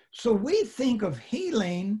 So we think of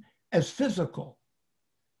healing as physical,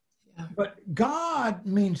 but God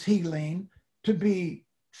means healing to be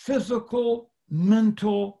physical,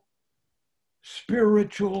 mental,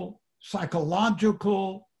 spiritual,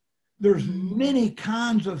 psychological. There's many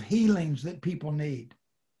kinds of healings that people need.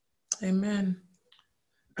 Amen.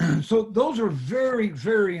 So those are very,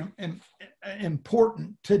 very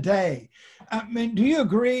important today. I mean, do you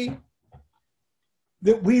agree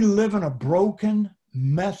that we live in a broken,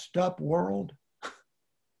 messed up world?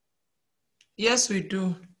 Yes, we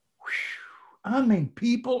do. I mean,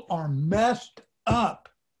 people are messed up.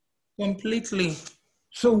 Completely.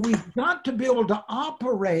 So we've got to be able to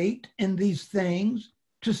operate in these things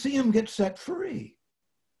to see them get set free.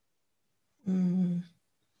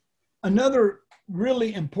 Another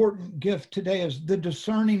really important gift today is the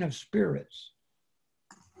discerning of spirits.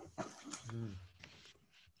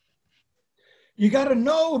 You got to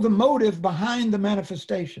know the motive behind the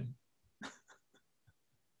manifestation.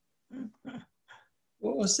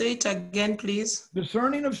 Oh, say it again, please.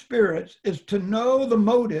 Discerning of spirits is to know the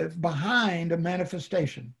motive behind a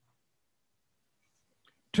manifestation.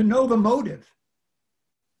 To know the motive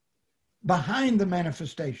behind the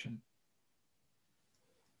manifestation.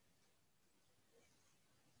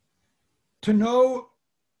 To know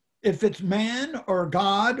if it's man or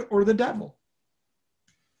God or the devil.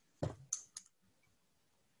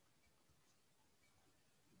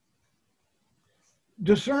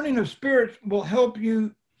 Discerning of spirits will help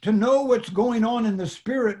you to know what's going on in the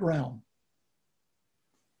spirit realm,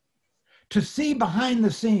 to see behind the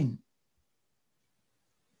scene.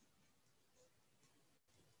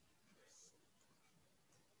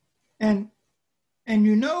 And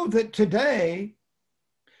you know that today,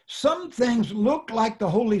 some things look like the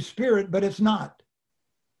Holy Spirit, but it's not.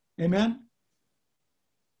 Amen?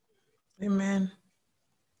 Amen.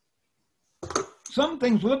 Some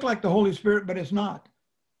things look like the Holy Spirit, but it's not.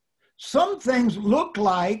 Some things look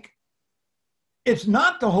like it's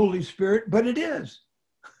not the Holy Spirit, but it is.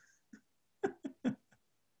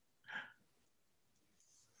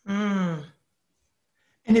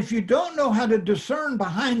 And if you don't know how to discern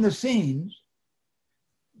behind the scenes,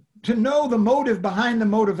 to know the motive behind the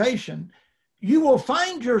motivation, you will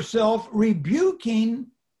find yourself rebuking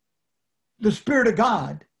the Spirit of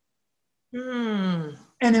God and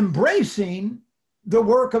embracing the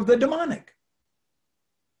work of the demonic.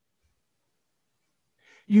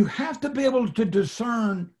 You have to be able to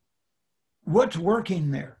discern what's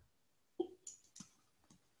working there.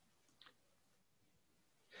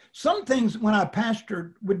 Some things when I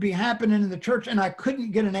pastored would be happening in the church and I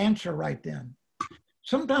couldn't get an answer right then.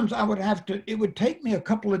 Sometimes I would have to, it would take me a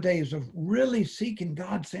couple of days of really seeking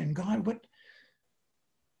God, saying, God,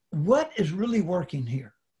 what is really working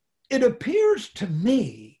here? It appears to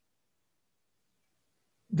me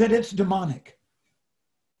that it's demonic.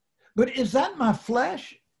 But is that my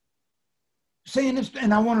flesh saying this,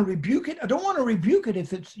 and I want to rebuke it? I don't want to rebuke it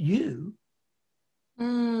if it's you.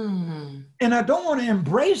 And I don't want to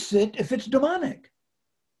embrace it if it's demonic.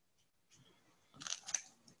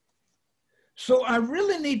 So I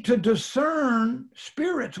really need to discern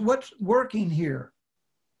spirits. What's working here?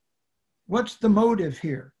 What's the motive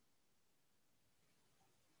here?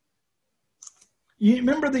 You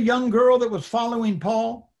remember the young girl that was following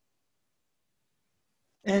Paul?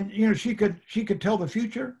 And you know, she could tell the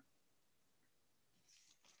future.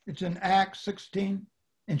 It's in Acts 16.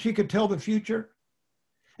 And she could tell the future.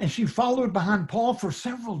 And she followed behind Paul for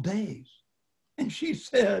several days. And she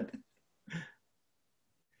said,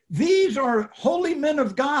 these are holy men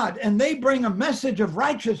of God, and they bring a message of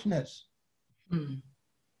righteousness.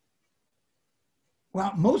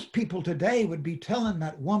 Well, most people today would be telling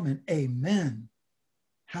that woman, amen.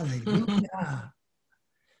 Hallelujah.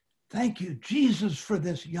 Thank you, Jesus, for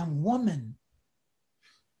this young woman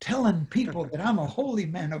telling people that I'm a holy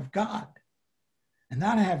man of God and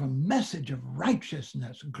that I have a message of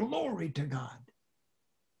righteousness. Glory to God.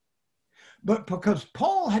 But because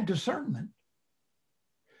Paul had discernment,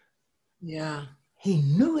 he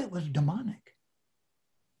knew it was demonic.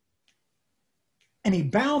 And he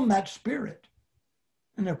bound that spirit.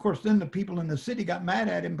 And of course, then the people in the city got mad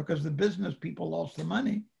at him because the business people lost the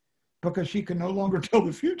money because she could no longer tell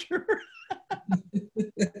the future.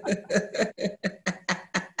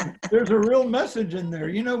 There's a real message in there.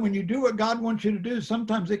 You know, when you do what God wants you to do,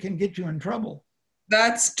 sometimes it can get you in trouble.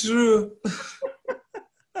 That's true.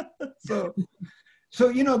 So,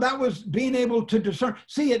 you know, that was being able to discern.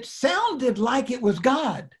 See, it sounded like it was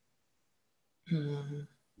God,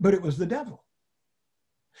 but it was the devil.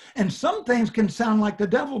 And some things can sound like the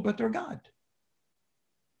devil, but they're God.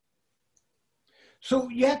 So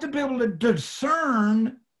you have to be able to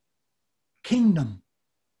discern kingdom.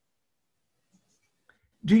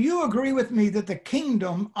 Do you agree with me that the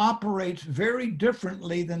kingdom operates very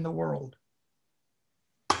differently than the world?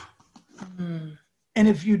 Mm. And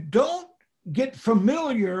if you don't get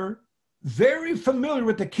familiar, very familiar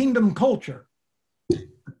with the kingdom culture,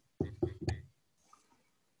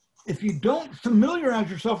 if you don't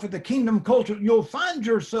familiarize yourself with the kingdom culture, you'll find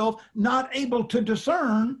yourself not able to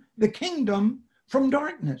discern the kingdom from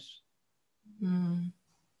darkness. Mm.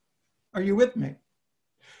 Are you with me?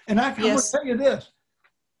 And I'm going to Yes. tell you this.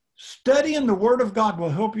 Studying the Word of God will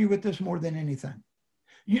help you with this more than anything.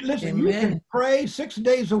 You listen, you can Amen. pray 6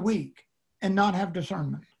 days a week and not have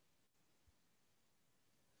discernment.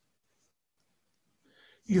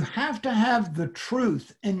 You have to have the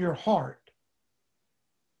truth in your heart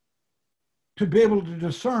to be able to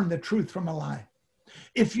discern the truth from a lie.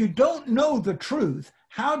 If you don't know the truth,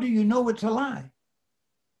 how do you know it's a lie?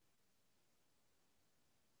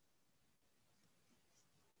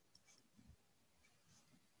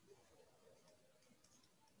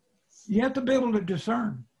 You have to be able to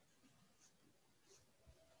discern.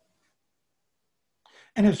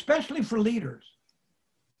 And especially for leaders.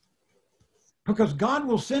 Because God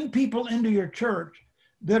will send people into your church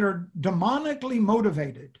that are demonically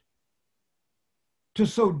motivated to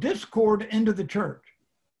sow discord into the church.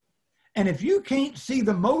 And if you can't see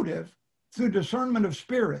the motive through discernment of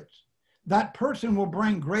spirits, that person will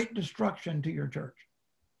bring great destruction to your church.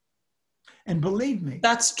 And believe me,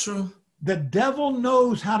 That's true. the devil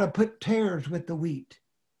knows how to put tares with the wheat.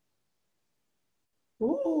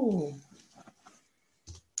 Ooh.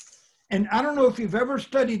 And I don't know if you've ever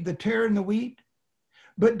studied the tare and the wheat,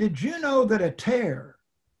 but did you know that a tare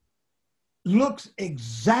looks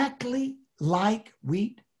exactly like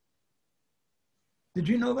wheat? Did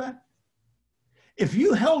you know that? If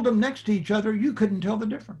you held them next to each other, you couldn't tell the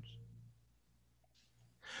difference.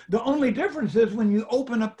 The only difference is when you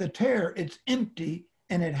open up the tare, it's empty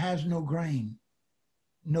and it has no grain,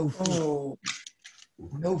 no fruit, Oh.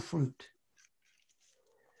 no fruit.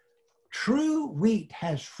 True wheat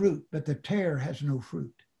has fruit, but the tare has no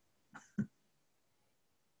fruit.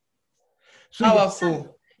 So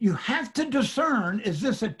Powerful. you have to discern, is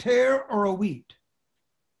this a tare or a wheat?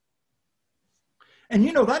 And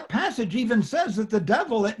you know, that passage even says that the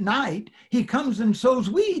devil at night, he comes and sows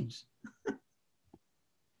weeds.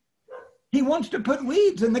 He wants to put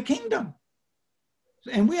weeds in the kingdom.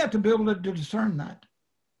 And we have to be able to discern that.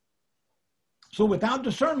 So without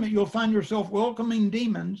discernment, you'll find yourself welcoming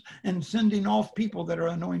demons and sending off people that are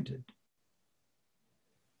anointed.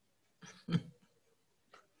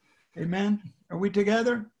 Amen. Are we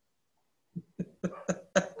together?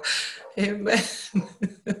 Amen.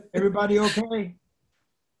 Everybody okay?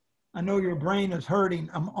 I know your brain is hurting.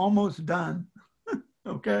 I'm almost done.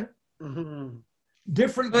 Okay. Mhm.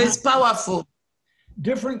 Different So it's powerful.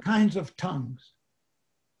 different kinds of tongues.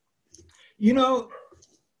 You know,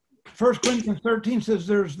 1 Corinthians 13 says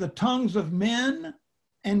there's the tongues of men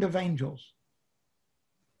and of angels.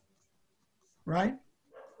 Right?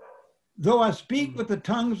 Though I speak with the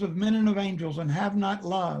tongues of men and of angels and have not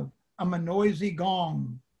love, I'm a noisy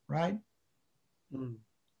gong. Right? Mm.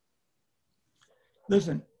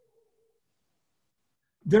 Listen,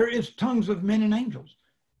 there is tongues of men and angels.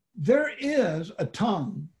 There is a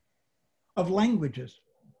tongue of languages.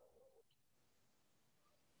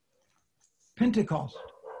 Pentecost.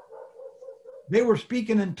 They were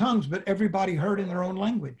speaking in tongues, but everybody heard in their own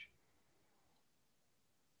language.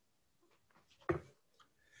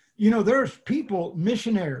 You know, there's people,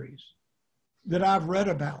 missionaries, that I've read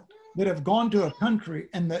about that have gone to a country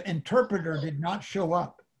and the interpreter did not show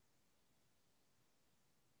up.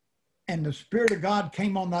 And the Spirit of God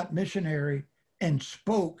came on that missionary and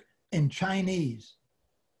spoke in Chinese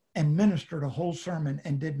and ministered a whole sermon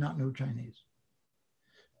and did not know Chinese.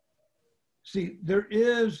 See, there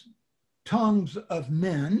is tongues of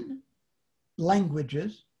men,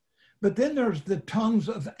 languages, but then there's the tongues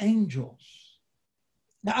of angels.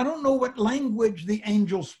 Now, I don't know what language the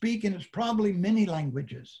angels speak, and it's probably many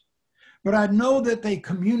languages, but I know that they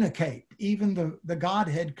communicate. Even the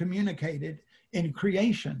Godhead communicated in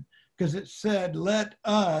creation, because it said, let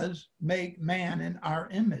us make man in our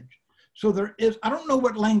image. So there is, I don't know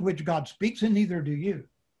what language God speaks, and neither do you.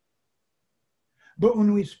 But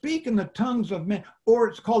when we speak in the tongues of men, or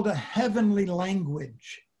it's called a heavenly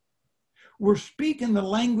language, we're speaking the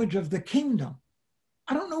language of the kingdom.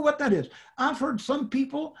 I don't know what that is. I've heard some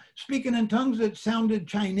people speaking in tongues that sounded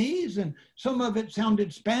Chinese, and some of it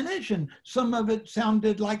sounded Spanish, and some of it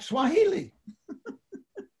sounded like Swahili.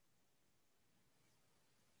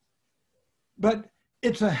 But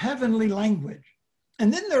it's a heavenly language.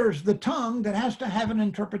 And then there's the tongue that has to have an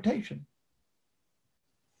interpretation.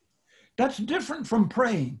 That's different from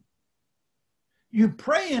praying. You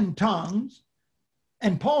pray in tongues,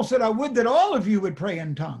 and Paul said, I would that all of you would pray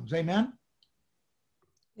in tongues. Amen?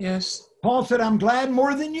 Yes. Paul said, I'm glad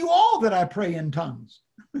more than you all that I pray in tongues.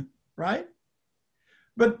 Right?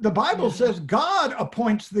 But the Bible says God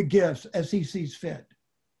appoints the gifts as he sees fit.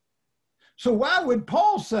 So why would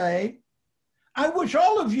Paul say, I wish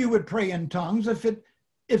all of you would pray in tongues? If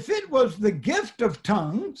it was the gift of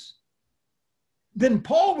tongues, then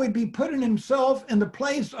Paul would be putting himself in the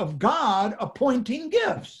place of God appointing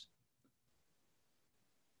gifts.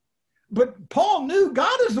 But Paul knew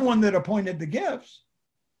God is the one that appointed the gifts.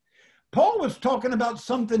 Paul was talking about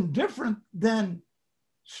something different than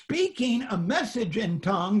speaking a message in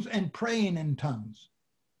tongues and praying in tongues.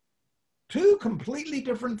 Two completely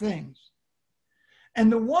different things. And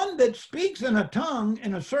the one that speaks in a tongue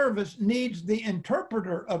in a service needs the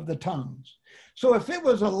interpreter of the tongues. So if it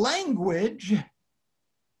was a language,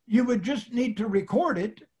 you would just need to record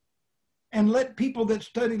it and let people that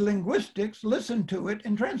study linguistics listen to it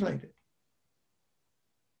and translate it.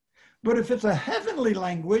 But if it's a heavenly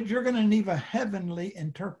language, you're going to need a heavenly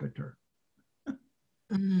interpreter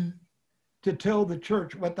to tell the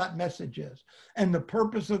church what that message is. And the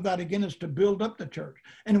purpose of that, again, is to build up the church.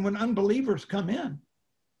 And when unbelievers come in,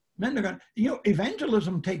 then they're going to,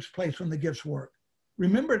 evangelism takes place when the gifts work.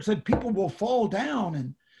 Remember, it said people will fall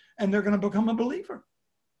down and they're going to become a believer.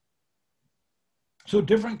 So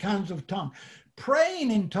different kinds of tongue. Praying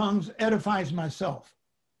in tongues edifies myself.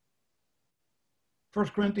 1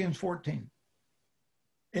 Corinthians 14.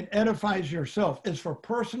 It edifies yourself. It's for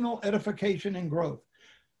personal edification and growth.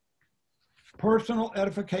 Personal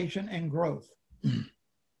edification and growth.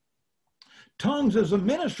 Tongues as a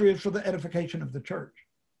ministry is for the edification of the church.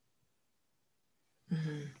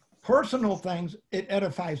 Personal things, it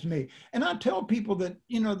edifies me. And I tell people that,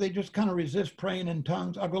 they just kind of resist praying in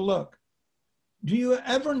tongues. I go, look, do you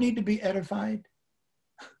ever need to be edified?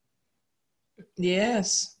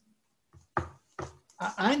 Yes.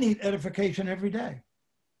 I need edification every day.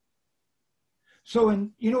 So,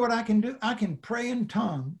 you know what I can do? I can pray in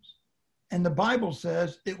tongues, and the Bible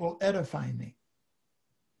says it will edify me.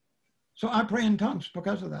 So I pray in tongues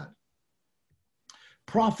because of that.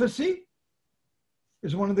 Prophecy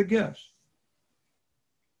is one of the gifts.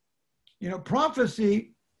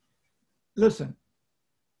 Prophecy, listen,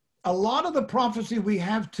 a lot of the prophecy we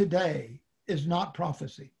have today is not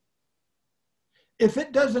prophecy. If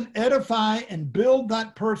it doesn't edify and build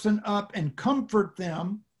that person up and comfort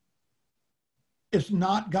them, it's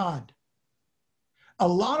not God. A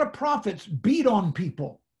lot of prophets beat on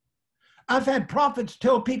people. I've had prophets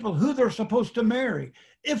tell people who they're supposed to marry,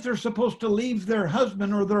 if they're supposed to leave their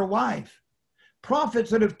husband or their wife.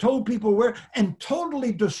 Prophets that have told people where and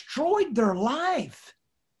totally destroyed their life,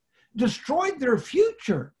 destroyed their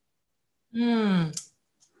future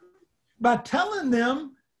by telling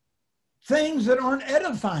them things that aren't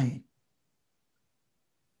edifying.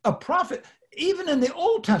 A prophet, even in the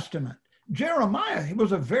Old Testament, Jeremiah, he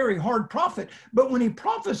was a very hard prophet, but when he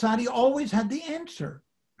prophesied, he always had the answer.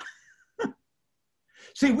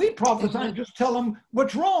 See, we prophesy and just tell them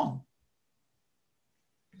what's wrong.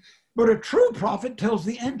 But a true prophet tells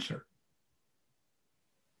the answer.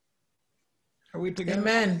 Are we together?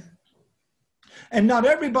 Amen. And not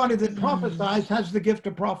everybody that prophesies has the gift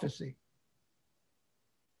of prophecy.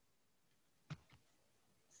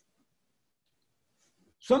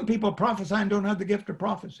 Some people prophesy and don't have the gift of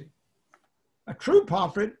prophecy. A true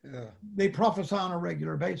prophet, they prophesy on a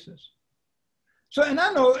regular basis. So, and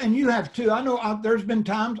I know, and you have too, I know there's been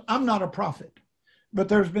times, I'm not a prophet, but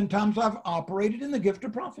there's been times I've operated in the gift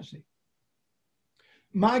of prophecy.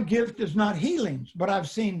 My gift is not healings, but I've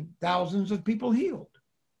seen thousands of people healed.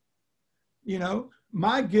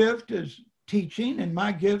 My gift is teaching and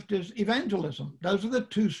my gift is evangelism. Those are the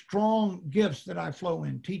two strong gifts that I flow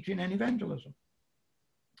in, teaching and evangelism.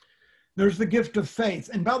 There's the gift of faith.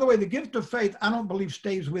 And by the way, the gift of faith, I don't believe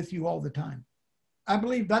stays with you all the time. I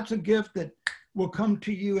believe that's a gift that will come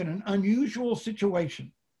to you in an unusual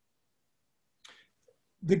situation.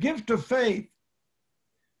 The gift of faith,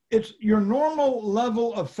 it's your normal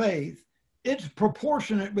level of faith. It's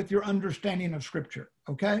proportionate with your understanding of Scripture,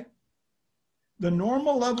 okay? The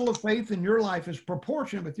normal level of faith in your life is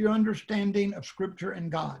proportionate with your understanding of Scripture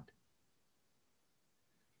and God.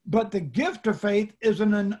 But the gift of faith is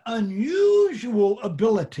an unusual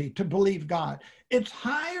ability to believe God. It's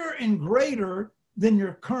higher and greater than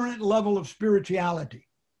your current level of spirituality.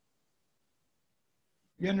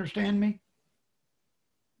 You understand me?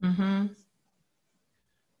 Mm-hmm.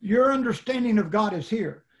 Your understanding of God is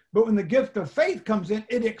here. But when the gift of faith comes in,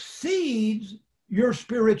 it exceeds your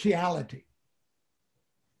spirituality.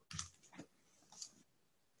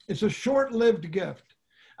 It's a short-lived gift.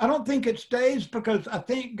 I don't think it stays because I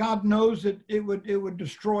think God knows that it would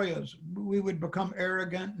destroy us. We would become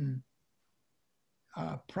arrogant and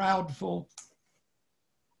proudful.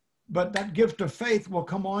 But that gift of faith will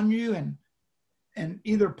come on you and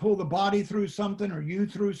either pull the body through something or you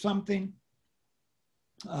through something.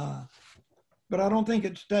 But I don't think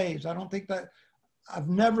it stays. I don't think that, I've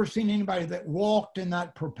never seen anybody that walked in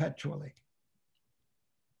that perpetually.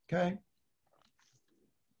 Okay?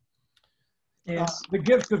 Yes. The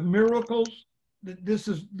gift of miracles, this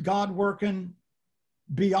is God working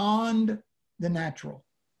beyond the natural.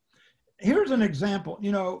 Here's an example.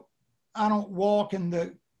 You know, I don't walk in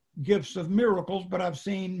the gifts of miracles, but I've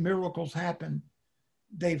seen miracles happen.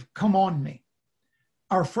 They've come on me.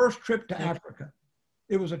 Our first trip to Africa,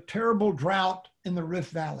 it was a terrible drought in the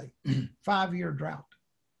Rift Valley, 5-year drought.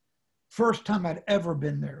 First time I'd ever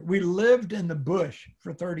been there. We lived in the bush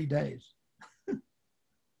for 30 days.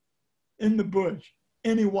 In the bush,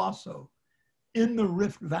 in Iwaso, in the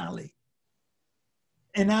Rift Valley.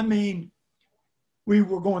 And I mean, we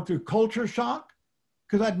were going through culture shock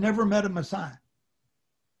because I'd never met a Messiah.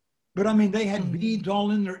 But I mean, they had beads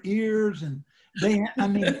all in their ears and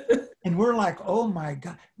and we're like, oh my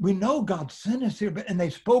God, we know God sent us here, and they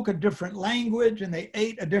spoke a different language and they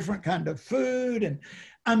ate a different kind of food. And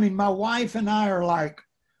I mean, my wife and I are like,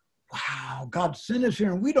 wow, God sent us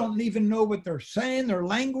here and we don't even know what they're saying. Their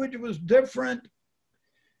language was different.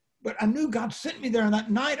 But I knew God sent me there. And that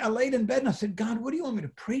night I laid in bed and I said, God, what do you want me to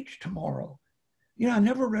preach tomorrow? You know, I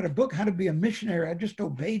never read a book, How to Be a Missionary. I just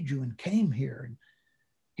obeyed you and came here. And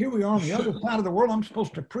here we are on the other side of the world. I'm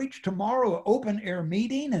supposed to preach tomorrow, an open air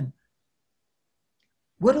meeting. And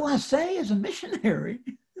what do I say as a missionary?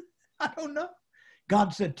 I don't know.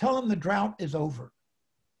 God said, tell them the drought is over.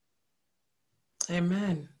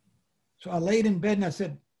 Amen. So I laid in bed and I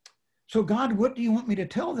said, so God, what do you want me to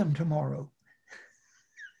tell them tomorrow?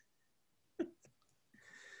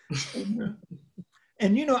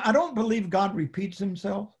 And you know, I don't believe God repeats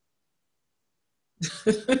himself.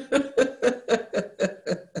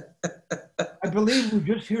 I believe we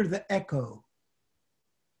just hear the echo.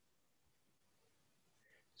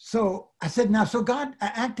 So I said, now, so God,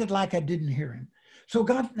 I acted like I didn't hear him. So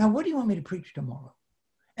God, now what do you want me to preach tomorrow?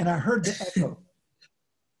 And I heard the echo.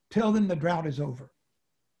 Tell them the drought is over.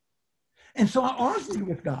 And so I argued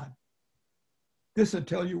with God. This will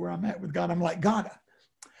tell you where I'm at with God. I'm like, God,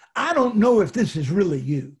 I don't know if this is really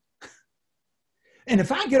you. And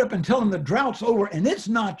if I get up and tell them the drought's over and it's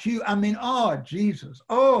not you, I mean, oh, Jesus.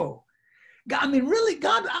 Oh, God, I mean, really,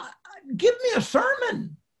 God, give me a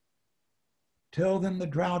sermon. Tell them the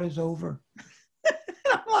drought is over.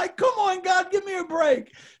 I'm like, come on, God, give me a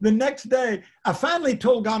break. The next day, I finally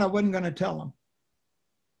told God I wasn't going to tell him.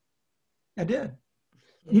 I did.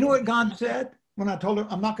 You know what God said when I told him,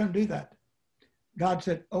 I'm not going to do that? God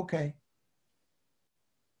said, okay.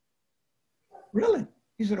 Really?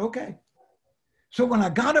 He said, okay. So when I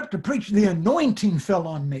got up to preach, the anointing fell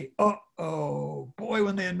on me. Oh, boy,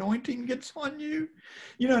 when the anointing gets on you.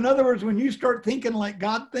 You know, in other words, when you start thinking like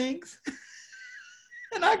God thinks.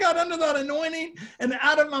 And I got under that anointing and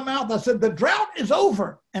out of my mouth, I said, the drought is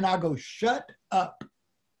over. And I go, shut up.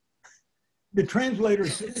 The translator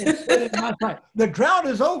said it in my time, the drought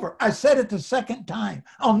is over. I said it the second time.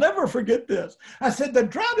 I'll never forget this. I said, the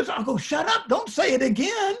drought is over. I go, shut up. Don't say it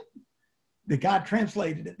again. The guy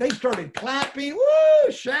translated it. They started clapping,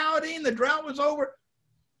 woo, shouting. The drought was over.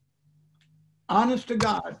 Honest to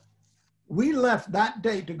God, we left that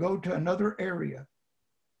day to go to another area.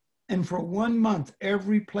 And for 1 month,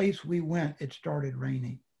 every place we went, it started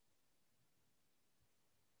raining.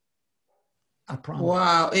 I promise.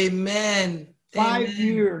 Wow. Amen. 5 Amen.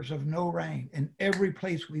 years of no rain. And every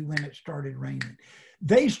place we went, it started raining.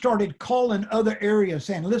 They started calling other areas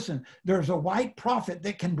saying, listen, there's a white prophet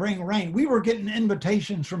that can bring rain. We were getting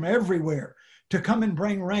invitations from everywhere to come and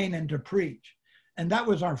bring rain and to preach. And that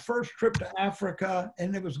was our first trip to Africa.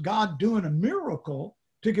 And it was God doing a miracle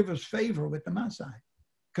to give us favor with the Maasai.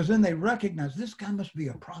 Because then they recognized this guy must be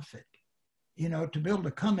a prophet, you know, to be able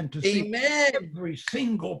to come and to see every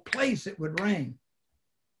single place it would rain.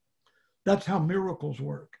 That's how miracles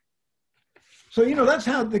work. So, you know, that's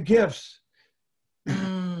how the gifts,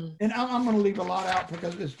 and I'm going to leave a lot out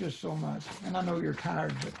because it's just so much. And I know you're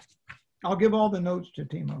tired, but I'll give all the notes to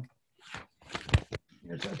Timo.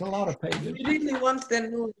 It's a lot of pages. You really want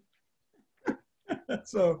the notes.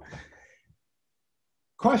 So,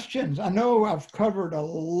 questions. I know I've covered a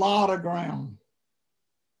lot of ground.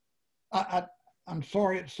 I'm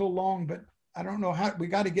sorry it's so long, but I don't know how, we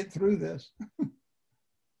got to get through this.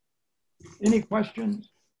 Any questions?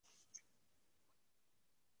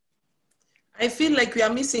 I feel like we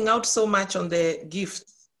are missing out so much on the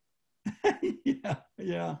gifts.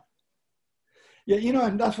 Yeah. You know,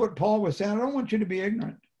 and that's what Paul was saying. I don't want you to be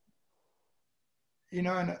ignorant. You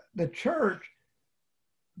know, and the church,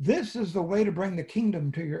 this is the way to bring the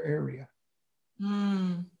kingdom to your area.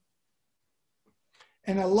 Mm.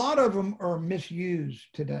 And a lot of them are misused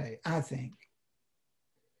today, I think.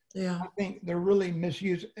 Yeah. I think they're really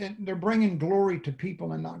misused, and they're bringing glory to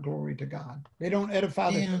people and not glory to God. They don't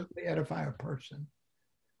edify the church, they edify a person.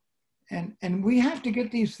 And we have to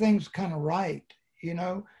get these things kind of right, you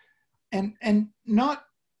know, and not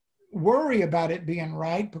worry about it being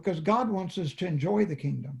right, because God wants us to enjoy the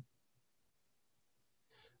kingdom.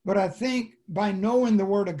 But I think by knowing the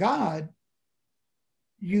word of God,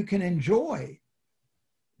 you can enjoy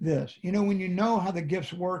this. You know, when you know how the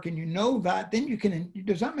gifts work and you know that, then you can,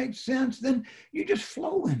 does that make sense? Then you just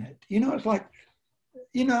flow in it. You know, it's like,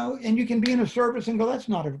 you know, and you can be in a service and go, that's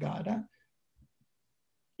not of God. Huh?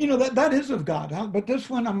 You know, that is of God. Huh? But this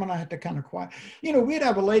one, I'm going to have to kind of quiet. You know, we'd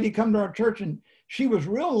have a lady come to our church and she was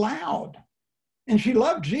real loud and she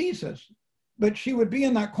loved Jesus, but she would be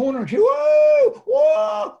in that corner and she, whoa,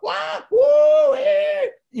 whoa, whoa, whoa, hey.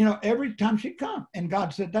 You know, every time she'd come. And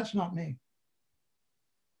God said, that's not me.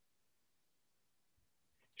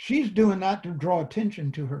 She's doing that to draw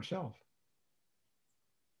attention to herself.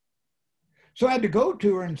 So I had to go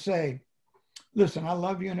to her and say, listen, I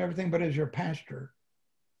love you and everything, but as your pastor,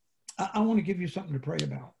 I want to give you something to pray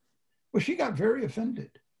about. Well, she got very offended.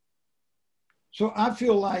 So I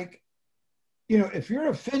feel like, you know, if you're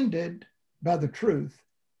offended by the truth,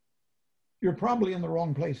 you're probably in the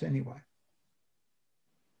wrong place anyway.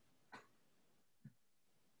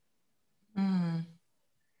 Mm.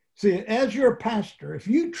 See, as your pastor, if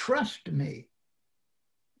you trust me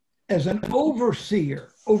as an overseer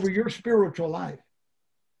over your spiritual life,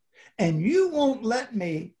 and you won't let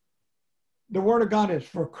me, the word of God is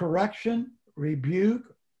for correction,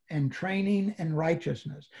 rebuke, and training and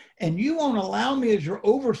righteousness. And you won't allow me as your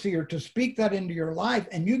overseer to speak that into your life,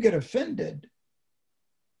 and you get offended,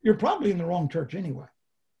 you're probably in the wrong church anyway.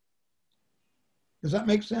 Does that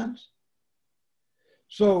make sense?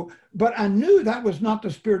 So, but I knew that was not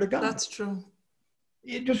the Spirit of God. That's true.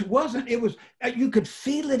 It just wasn't. It was, you could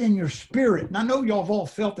feel it in your spirit. And I know y'all have all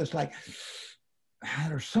felt this, like,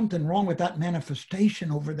 there's something wrong with that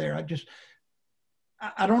manifestation over there.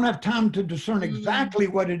 I don't have time to discern exactly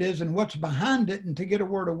what it is and what's behind it and to get a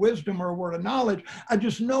word of wisdom or a word of knowledge. I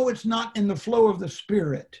just know it's not in the flow of the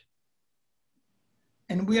Spirit.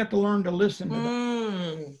 And we have to learn to listen to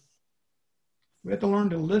that. We have to learn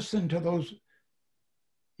to listen to those,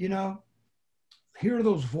 you know, hear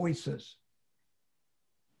those voices.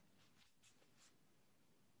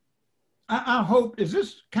 I hope, is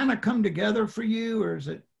this kind of come together for you, or is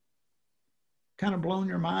it kind of blown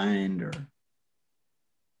your mind, or?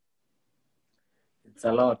 It's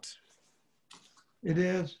a lot. It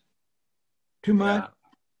is? Too much?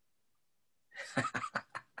 Yeah.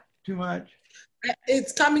 Too much?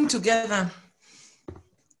 It's coming together.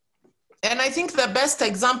 And I think the best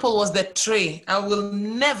example was the tray. I will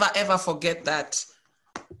never, ever forget that.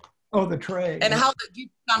 Oh, the tray. And how the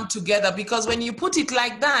gifts come together, because when you put it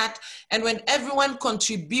like that and when everyone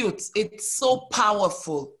contributes, it's so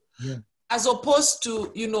powerful. Yeah. As opposed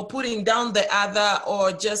to, you know, putting down the other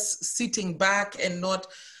or just sitting back and not.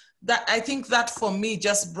 That, I think that for me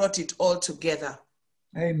just brought it all together.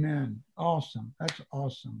 Amen. Awesome. That's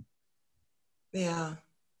awesome. Yeah.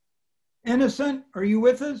 Innocent, are you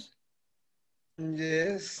with us?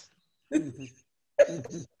 Yes.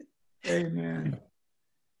 Amen.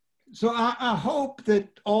 So I hope that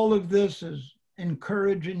all of this is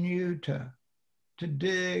encouraging you to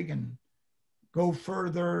dig and go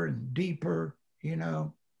further and deeper, you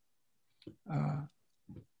know.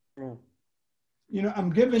 You know,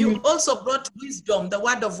 I'm giving you. You also brought wisdom, the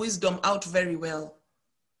word of wisdom out very well.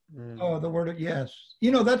 Oh, the word of, yes.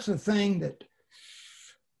 You know, that's the thing that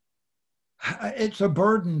it's a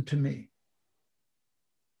burden to me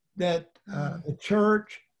that the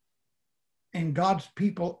church and God's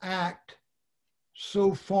people act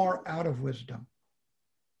so far out of wisdom.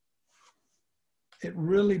 It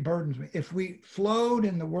really burdens me. If we flowed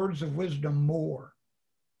in the words of wisdom more,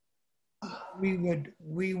 we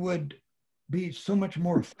would be so much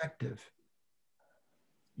more effective.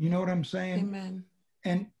 You know what I'm saying? Amen.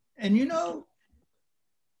 And you know,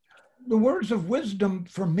 the words of wisdom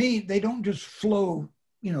for me, they don't just flow,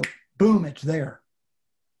 you know, boom, it's there.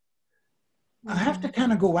 I have to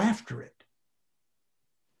kind of go after it.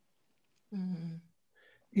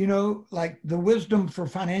 you know, like the wisdom for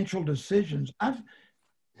financial decisions.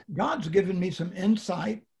 God's given me some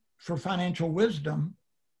insight for financial wisdom,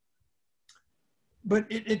 but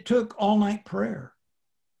it took all night prayer.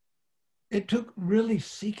 It took really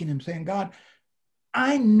seeking him, saying, God,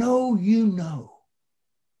 I know you know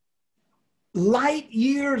light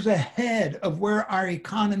years ahead of where our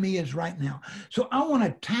economy is right now. So I want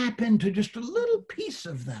to tap into just a little piece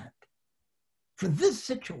of that for this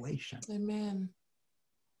situation. Amen.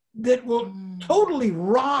 That will totally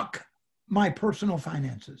rock my personal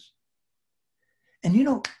finances. And you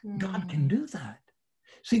know, God can do that.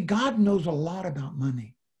 See, God knows a lot about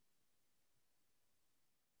money.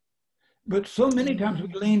 But so many times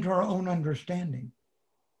we lean to our own understanding.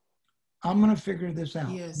 I'm going to figure this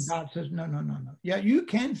out. Yes. God says, no. Yeah, you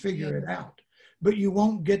can figure it out, but you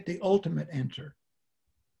won't get the ultimate answer.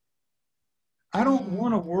 I don't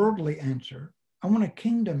want a worldly answer. I want a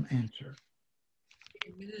kingdom answer.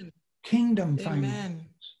 Amen. Kingdom finance,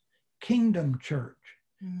 kingdom church,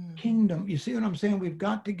 kingdom. You see what I'm saying? We've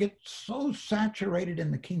got to get so saturated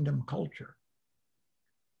in the kingdom culture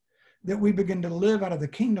that we begin to live out of the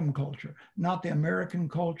kingdom culture, not the American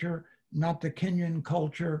culture, not the Kenyan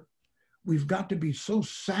culture. We've got to be so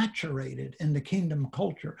saturated in the kingdom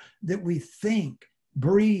culture that we think,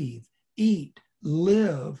 breathe, eat,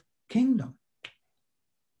 live kingdom.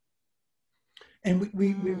 And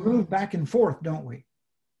we move back and forth, don't we?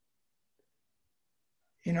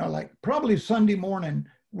 You know, like probably Sunday morning,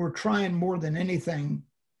 we're trying more than anything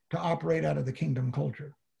to operate out of the kingdom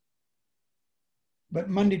culture. But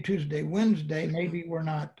Monday, Tuesday, Wednesday, maybe we're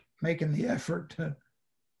not making the effort to.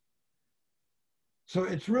 So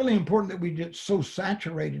it's really important that we get so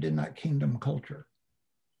saturated in that kingdom culture.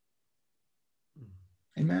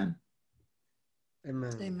 Amen.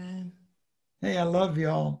 Amen. Amen. Hey, I love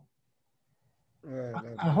y'all.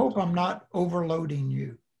 I hope I'm not overloading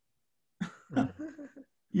you.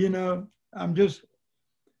 You know, I'm just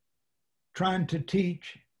trying to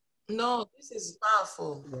teach. No, this is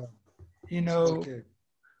powerful. Yeah. You know, Okay.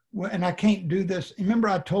 and I can't do this. Remember,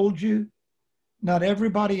 I told you, not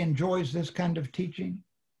everybody enjoys this kind of teaching.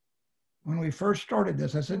 When we first started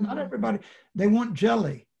this, I said, not everybody, they want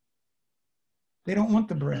jelly. They don't want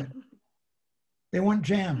the bread. They want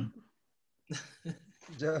jam.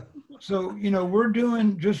 Yeah. So, you know, we're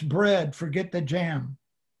doing just bread, forget the jam.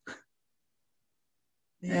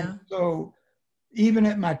 Yeah. And so even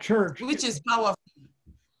at my church, Which is powerful.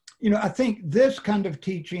 you know, I think this kind of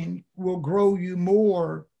teaching will grow you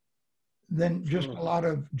more than just a lot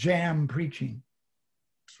of jam preaching.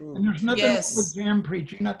 True. And there's nothing wrong Yes. with jam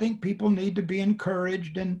preaching. I think people need to be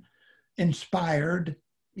encouraged and inspired.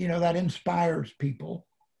 You know, that inspires people.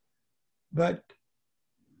 But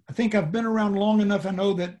I think I've been around long enough. I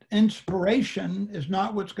know that inspiration is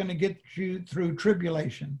not what's going to get you through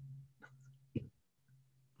tribulation.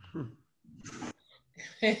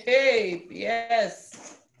 Hey,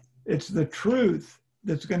 yes. It's the truth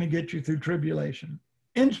that's going to get you through tribulation.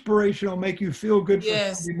 Inspiration will make you feel good for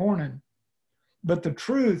Yes. Sunday morning, but the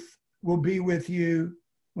truth will be with you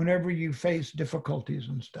whenever you face difficulties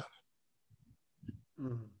and stuff.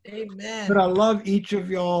 Amen. But I love each of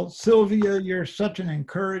y'all. Sylvia, you're such an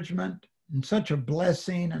encouragement and such a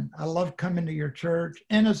blessing, and I love coming to your church.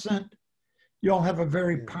 Innocent, y'all have a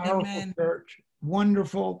very powerful Amen. church.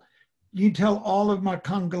 Wonderful. You tell all of my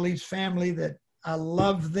Congolese family that I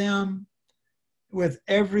love them with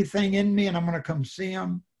everything in me, and I'm going to come see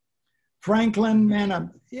them. Franklin, man,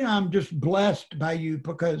 I'm just blessed by you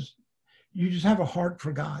because you just have a heart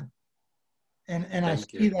for God, and I Thank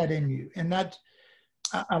see you. that in you. And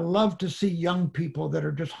I love to see young people that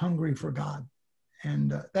are just hungry for God,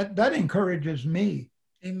 and that encourages me.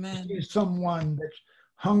 Amen. To see someone that's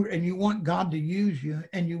hungry, and you want God to use you,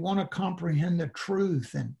 and you want to comprehend the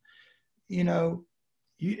truth, and you know.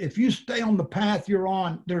 If you stay on the path you're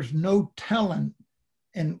on, there's no telling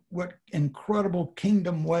in what incredible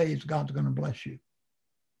kingdom ways God's going to bless you.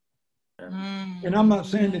 And I'm not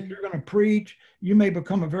saying that you're going to preach. You may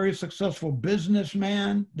become a very successful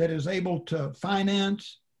businessman that is able to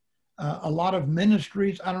finance a lot of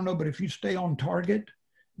ministries. I don't know, but if you stay on target,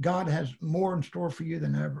 God has more in store for you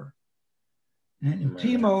than ever. And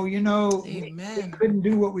Timo, you know, we couldn't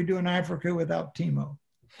do what we do in Africa without Timo.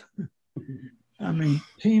 I mean,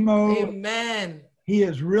 Timo, Amen. he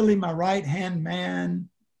is really my right-hand man,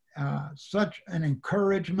 such an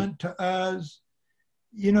encouragement to us.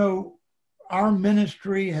 You know, our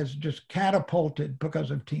ministry has just catapulted because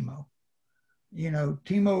of Timo. You know,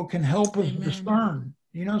 Timo can help us discern.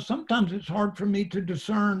 You know, sometimes it's hard for me to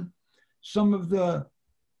discern some of the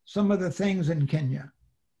things in Kenya.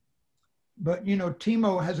 But, you know,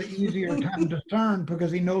 Timo has an easier time to discern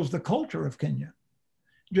because he knows the culture of Kenya.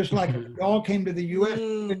 Just like if we all came to the U.S.,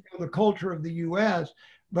 we know the culture of the U.S.,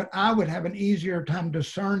 but I would have an easier time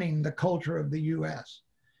discerning the culture of the U.S.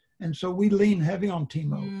 And so we lean heavy on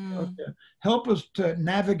Timo to help us to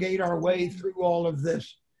navigate our way through all of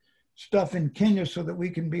this stuff in Kenya so that we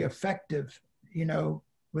can be effective, you know,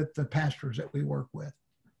 with the pastors that we work with.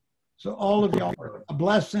 So all of y'all are a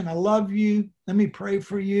blessing. I love you. Let me pray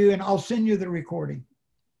for you, and I'll send you the recording.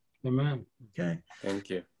 Amen. Okay. Thank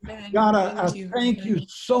you. God, I thank you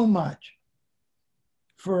so much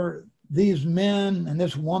for these men and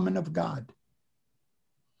this woman of God.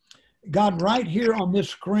 God, right here on this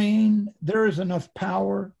screen, there is enough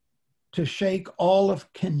power to shake all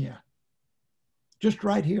of Kenya. Just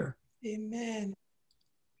right here. Amen.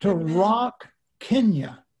 To rock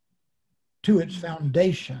Kenya to its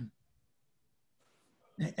foundation.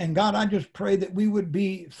 And God, I just pray that we would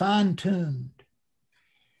be fine-tuned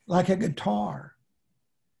like a guitar,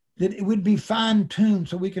 that it would be fine-tuned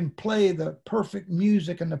so we can play the perfect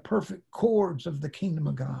music and the perfect chords of the kingdom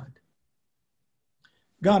of God.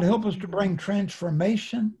 God, help us to bring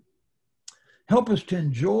transformation. Help us to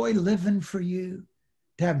enjoy living for you,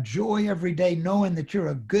 to have joy every day, knowing that you're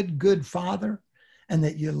a good, good Father and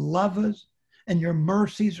that you love us and your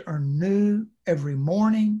mercies are new every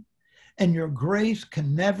morning and your grace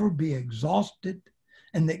can never be exhausted,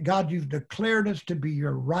 and that, God, you've declared us to be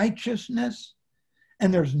your righteousness,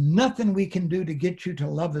 and there's nothing we can do to get you to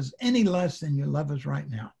love us any less than you love us right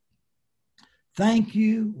now. Thank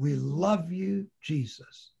you. We love you,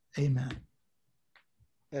 Jesus. Amen.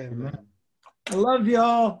 Amen. I love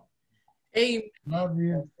y'all. Amen. Love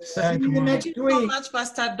you. See Thank you you, next Thank you so week. much,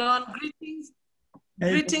 Pastor Don. Greetings.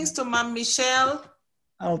 Amen. Greetings to Mom Michelle.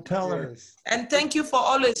 I'll tell her. Yes. And thank you for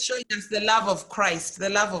always showing us the love of Christ, the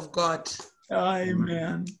love of God.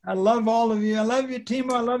 Amen. I love all of you. I love you,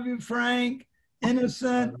 Timo. I love you, Frank.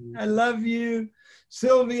 Innocent. I love you.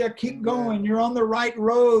 Sylvia, keep going. You're on the right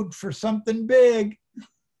road for something big.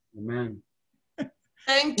 Amen.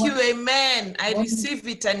 Thank you. Amen. I receive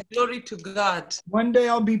it and glory to God. One day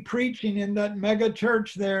I'll be preaching in that mega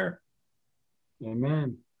church there.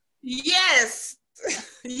 Amen. Yes.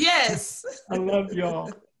 Yes. I love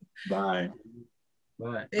y'all. Bye.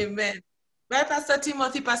 Bye. Amen. Bye, Pastor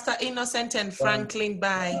Timothy, Pastor Innocent, and Franklin.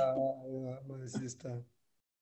 Bye. My sister.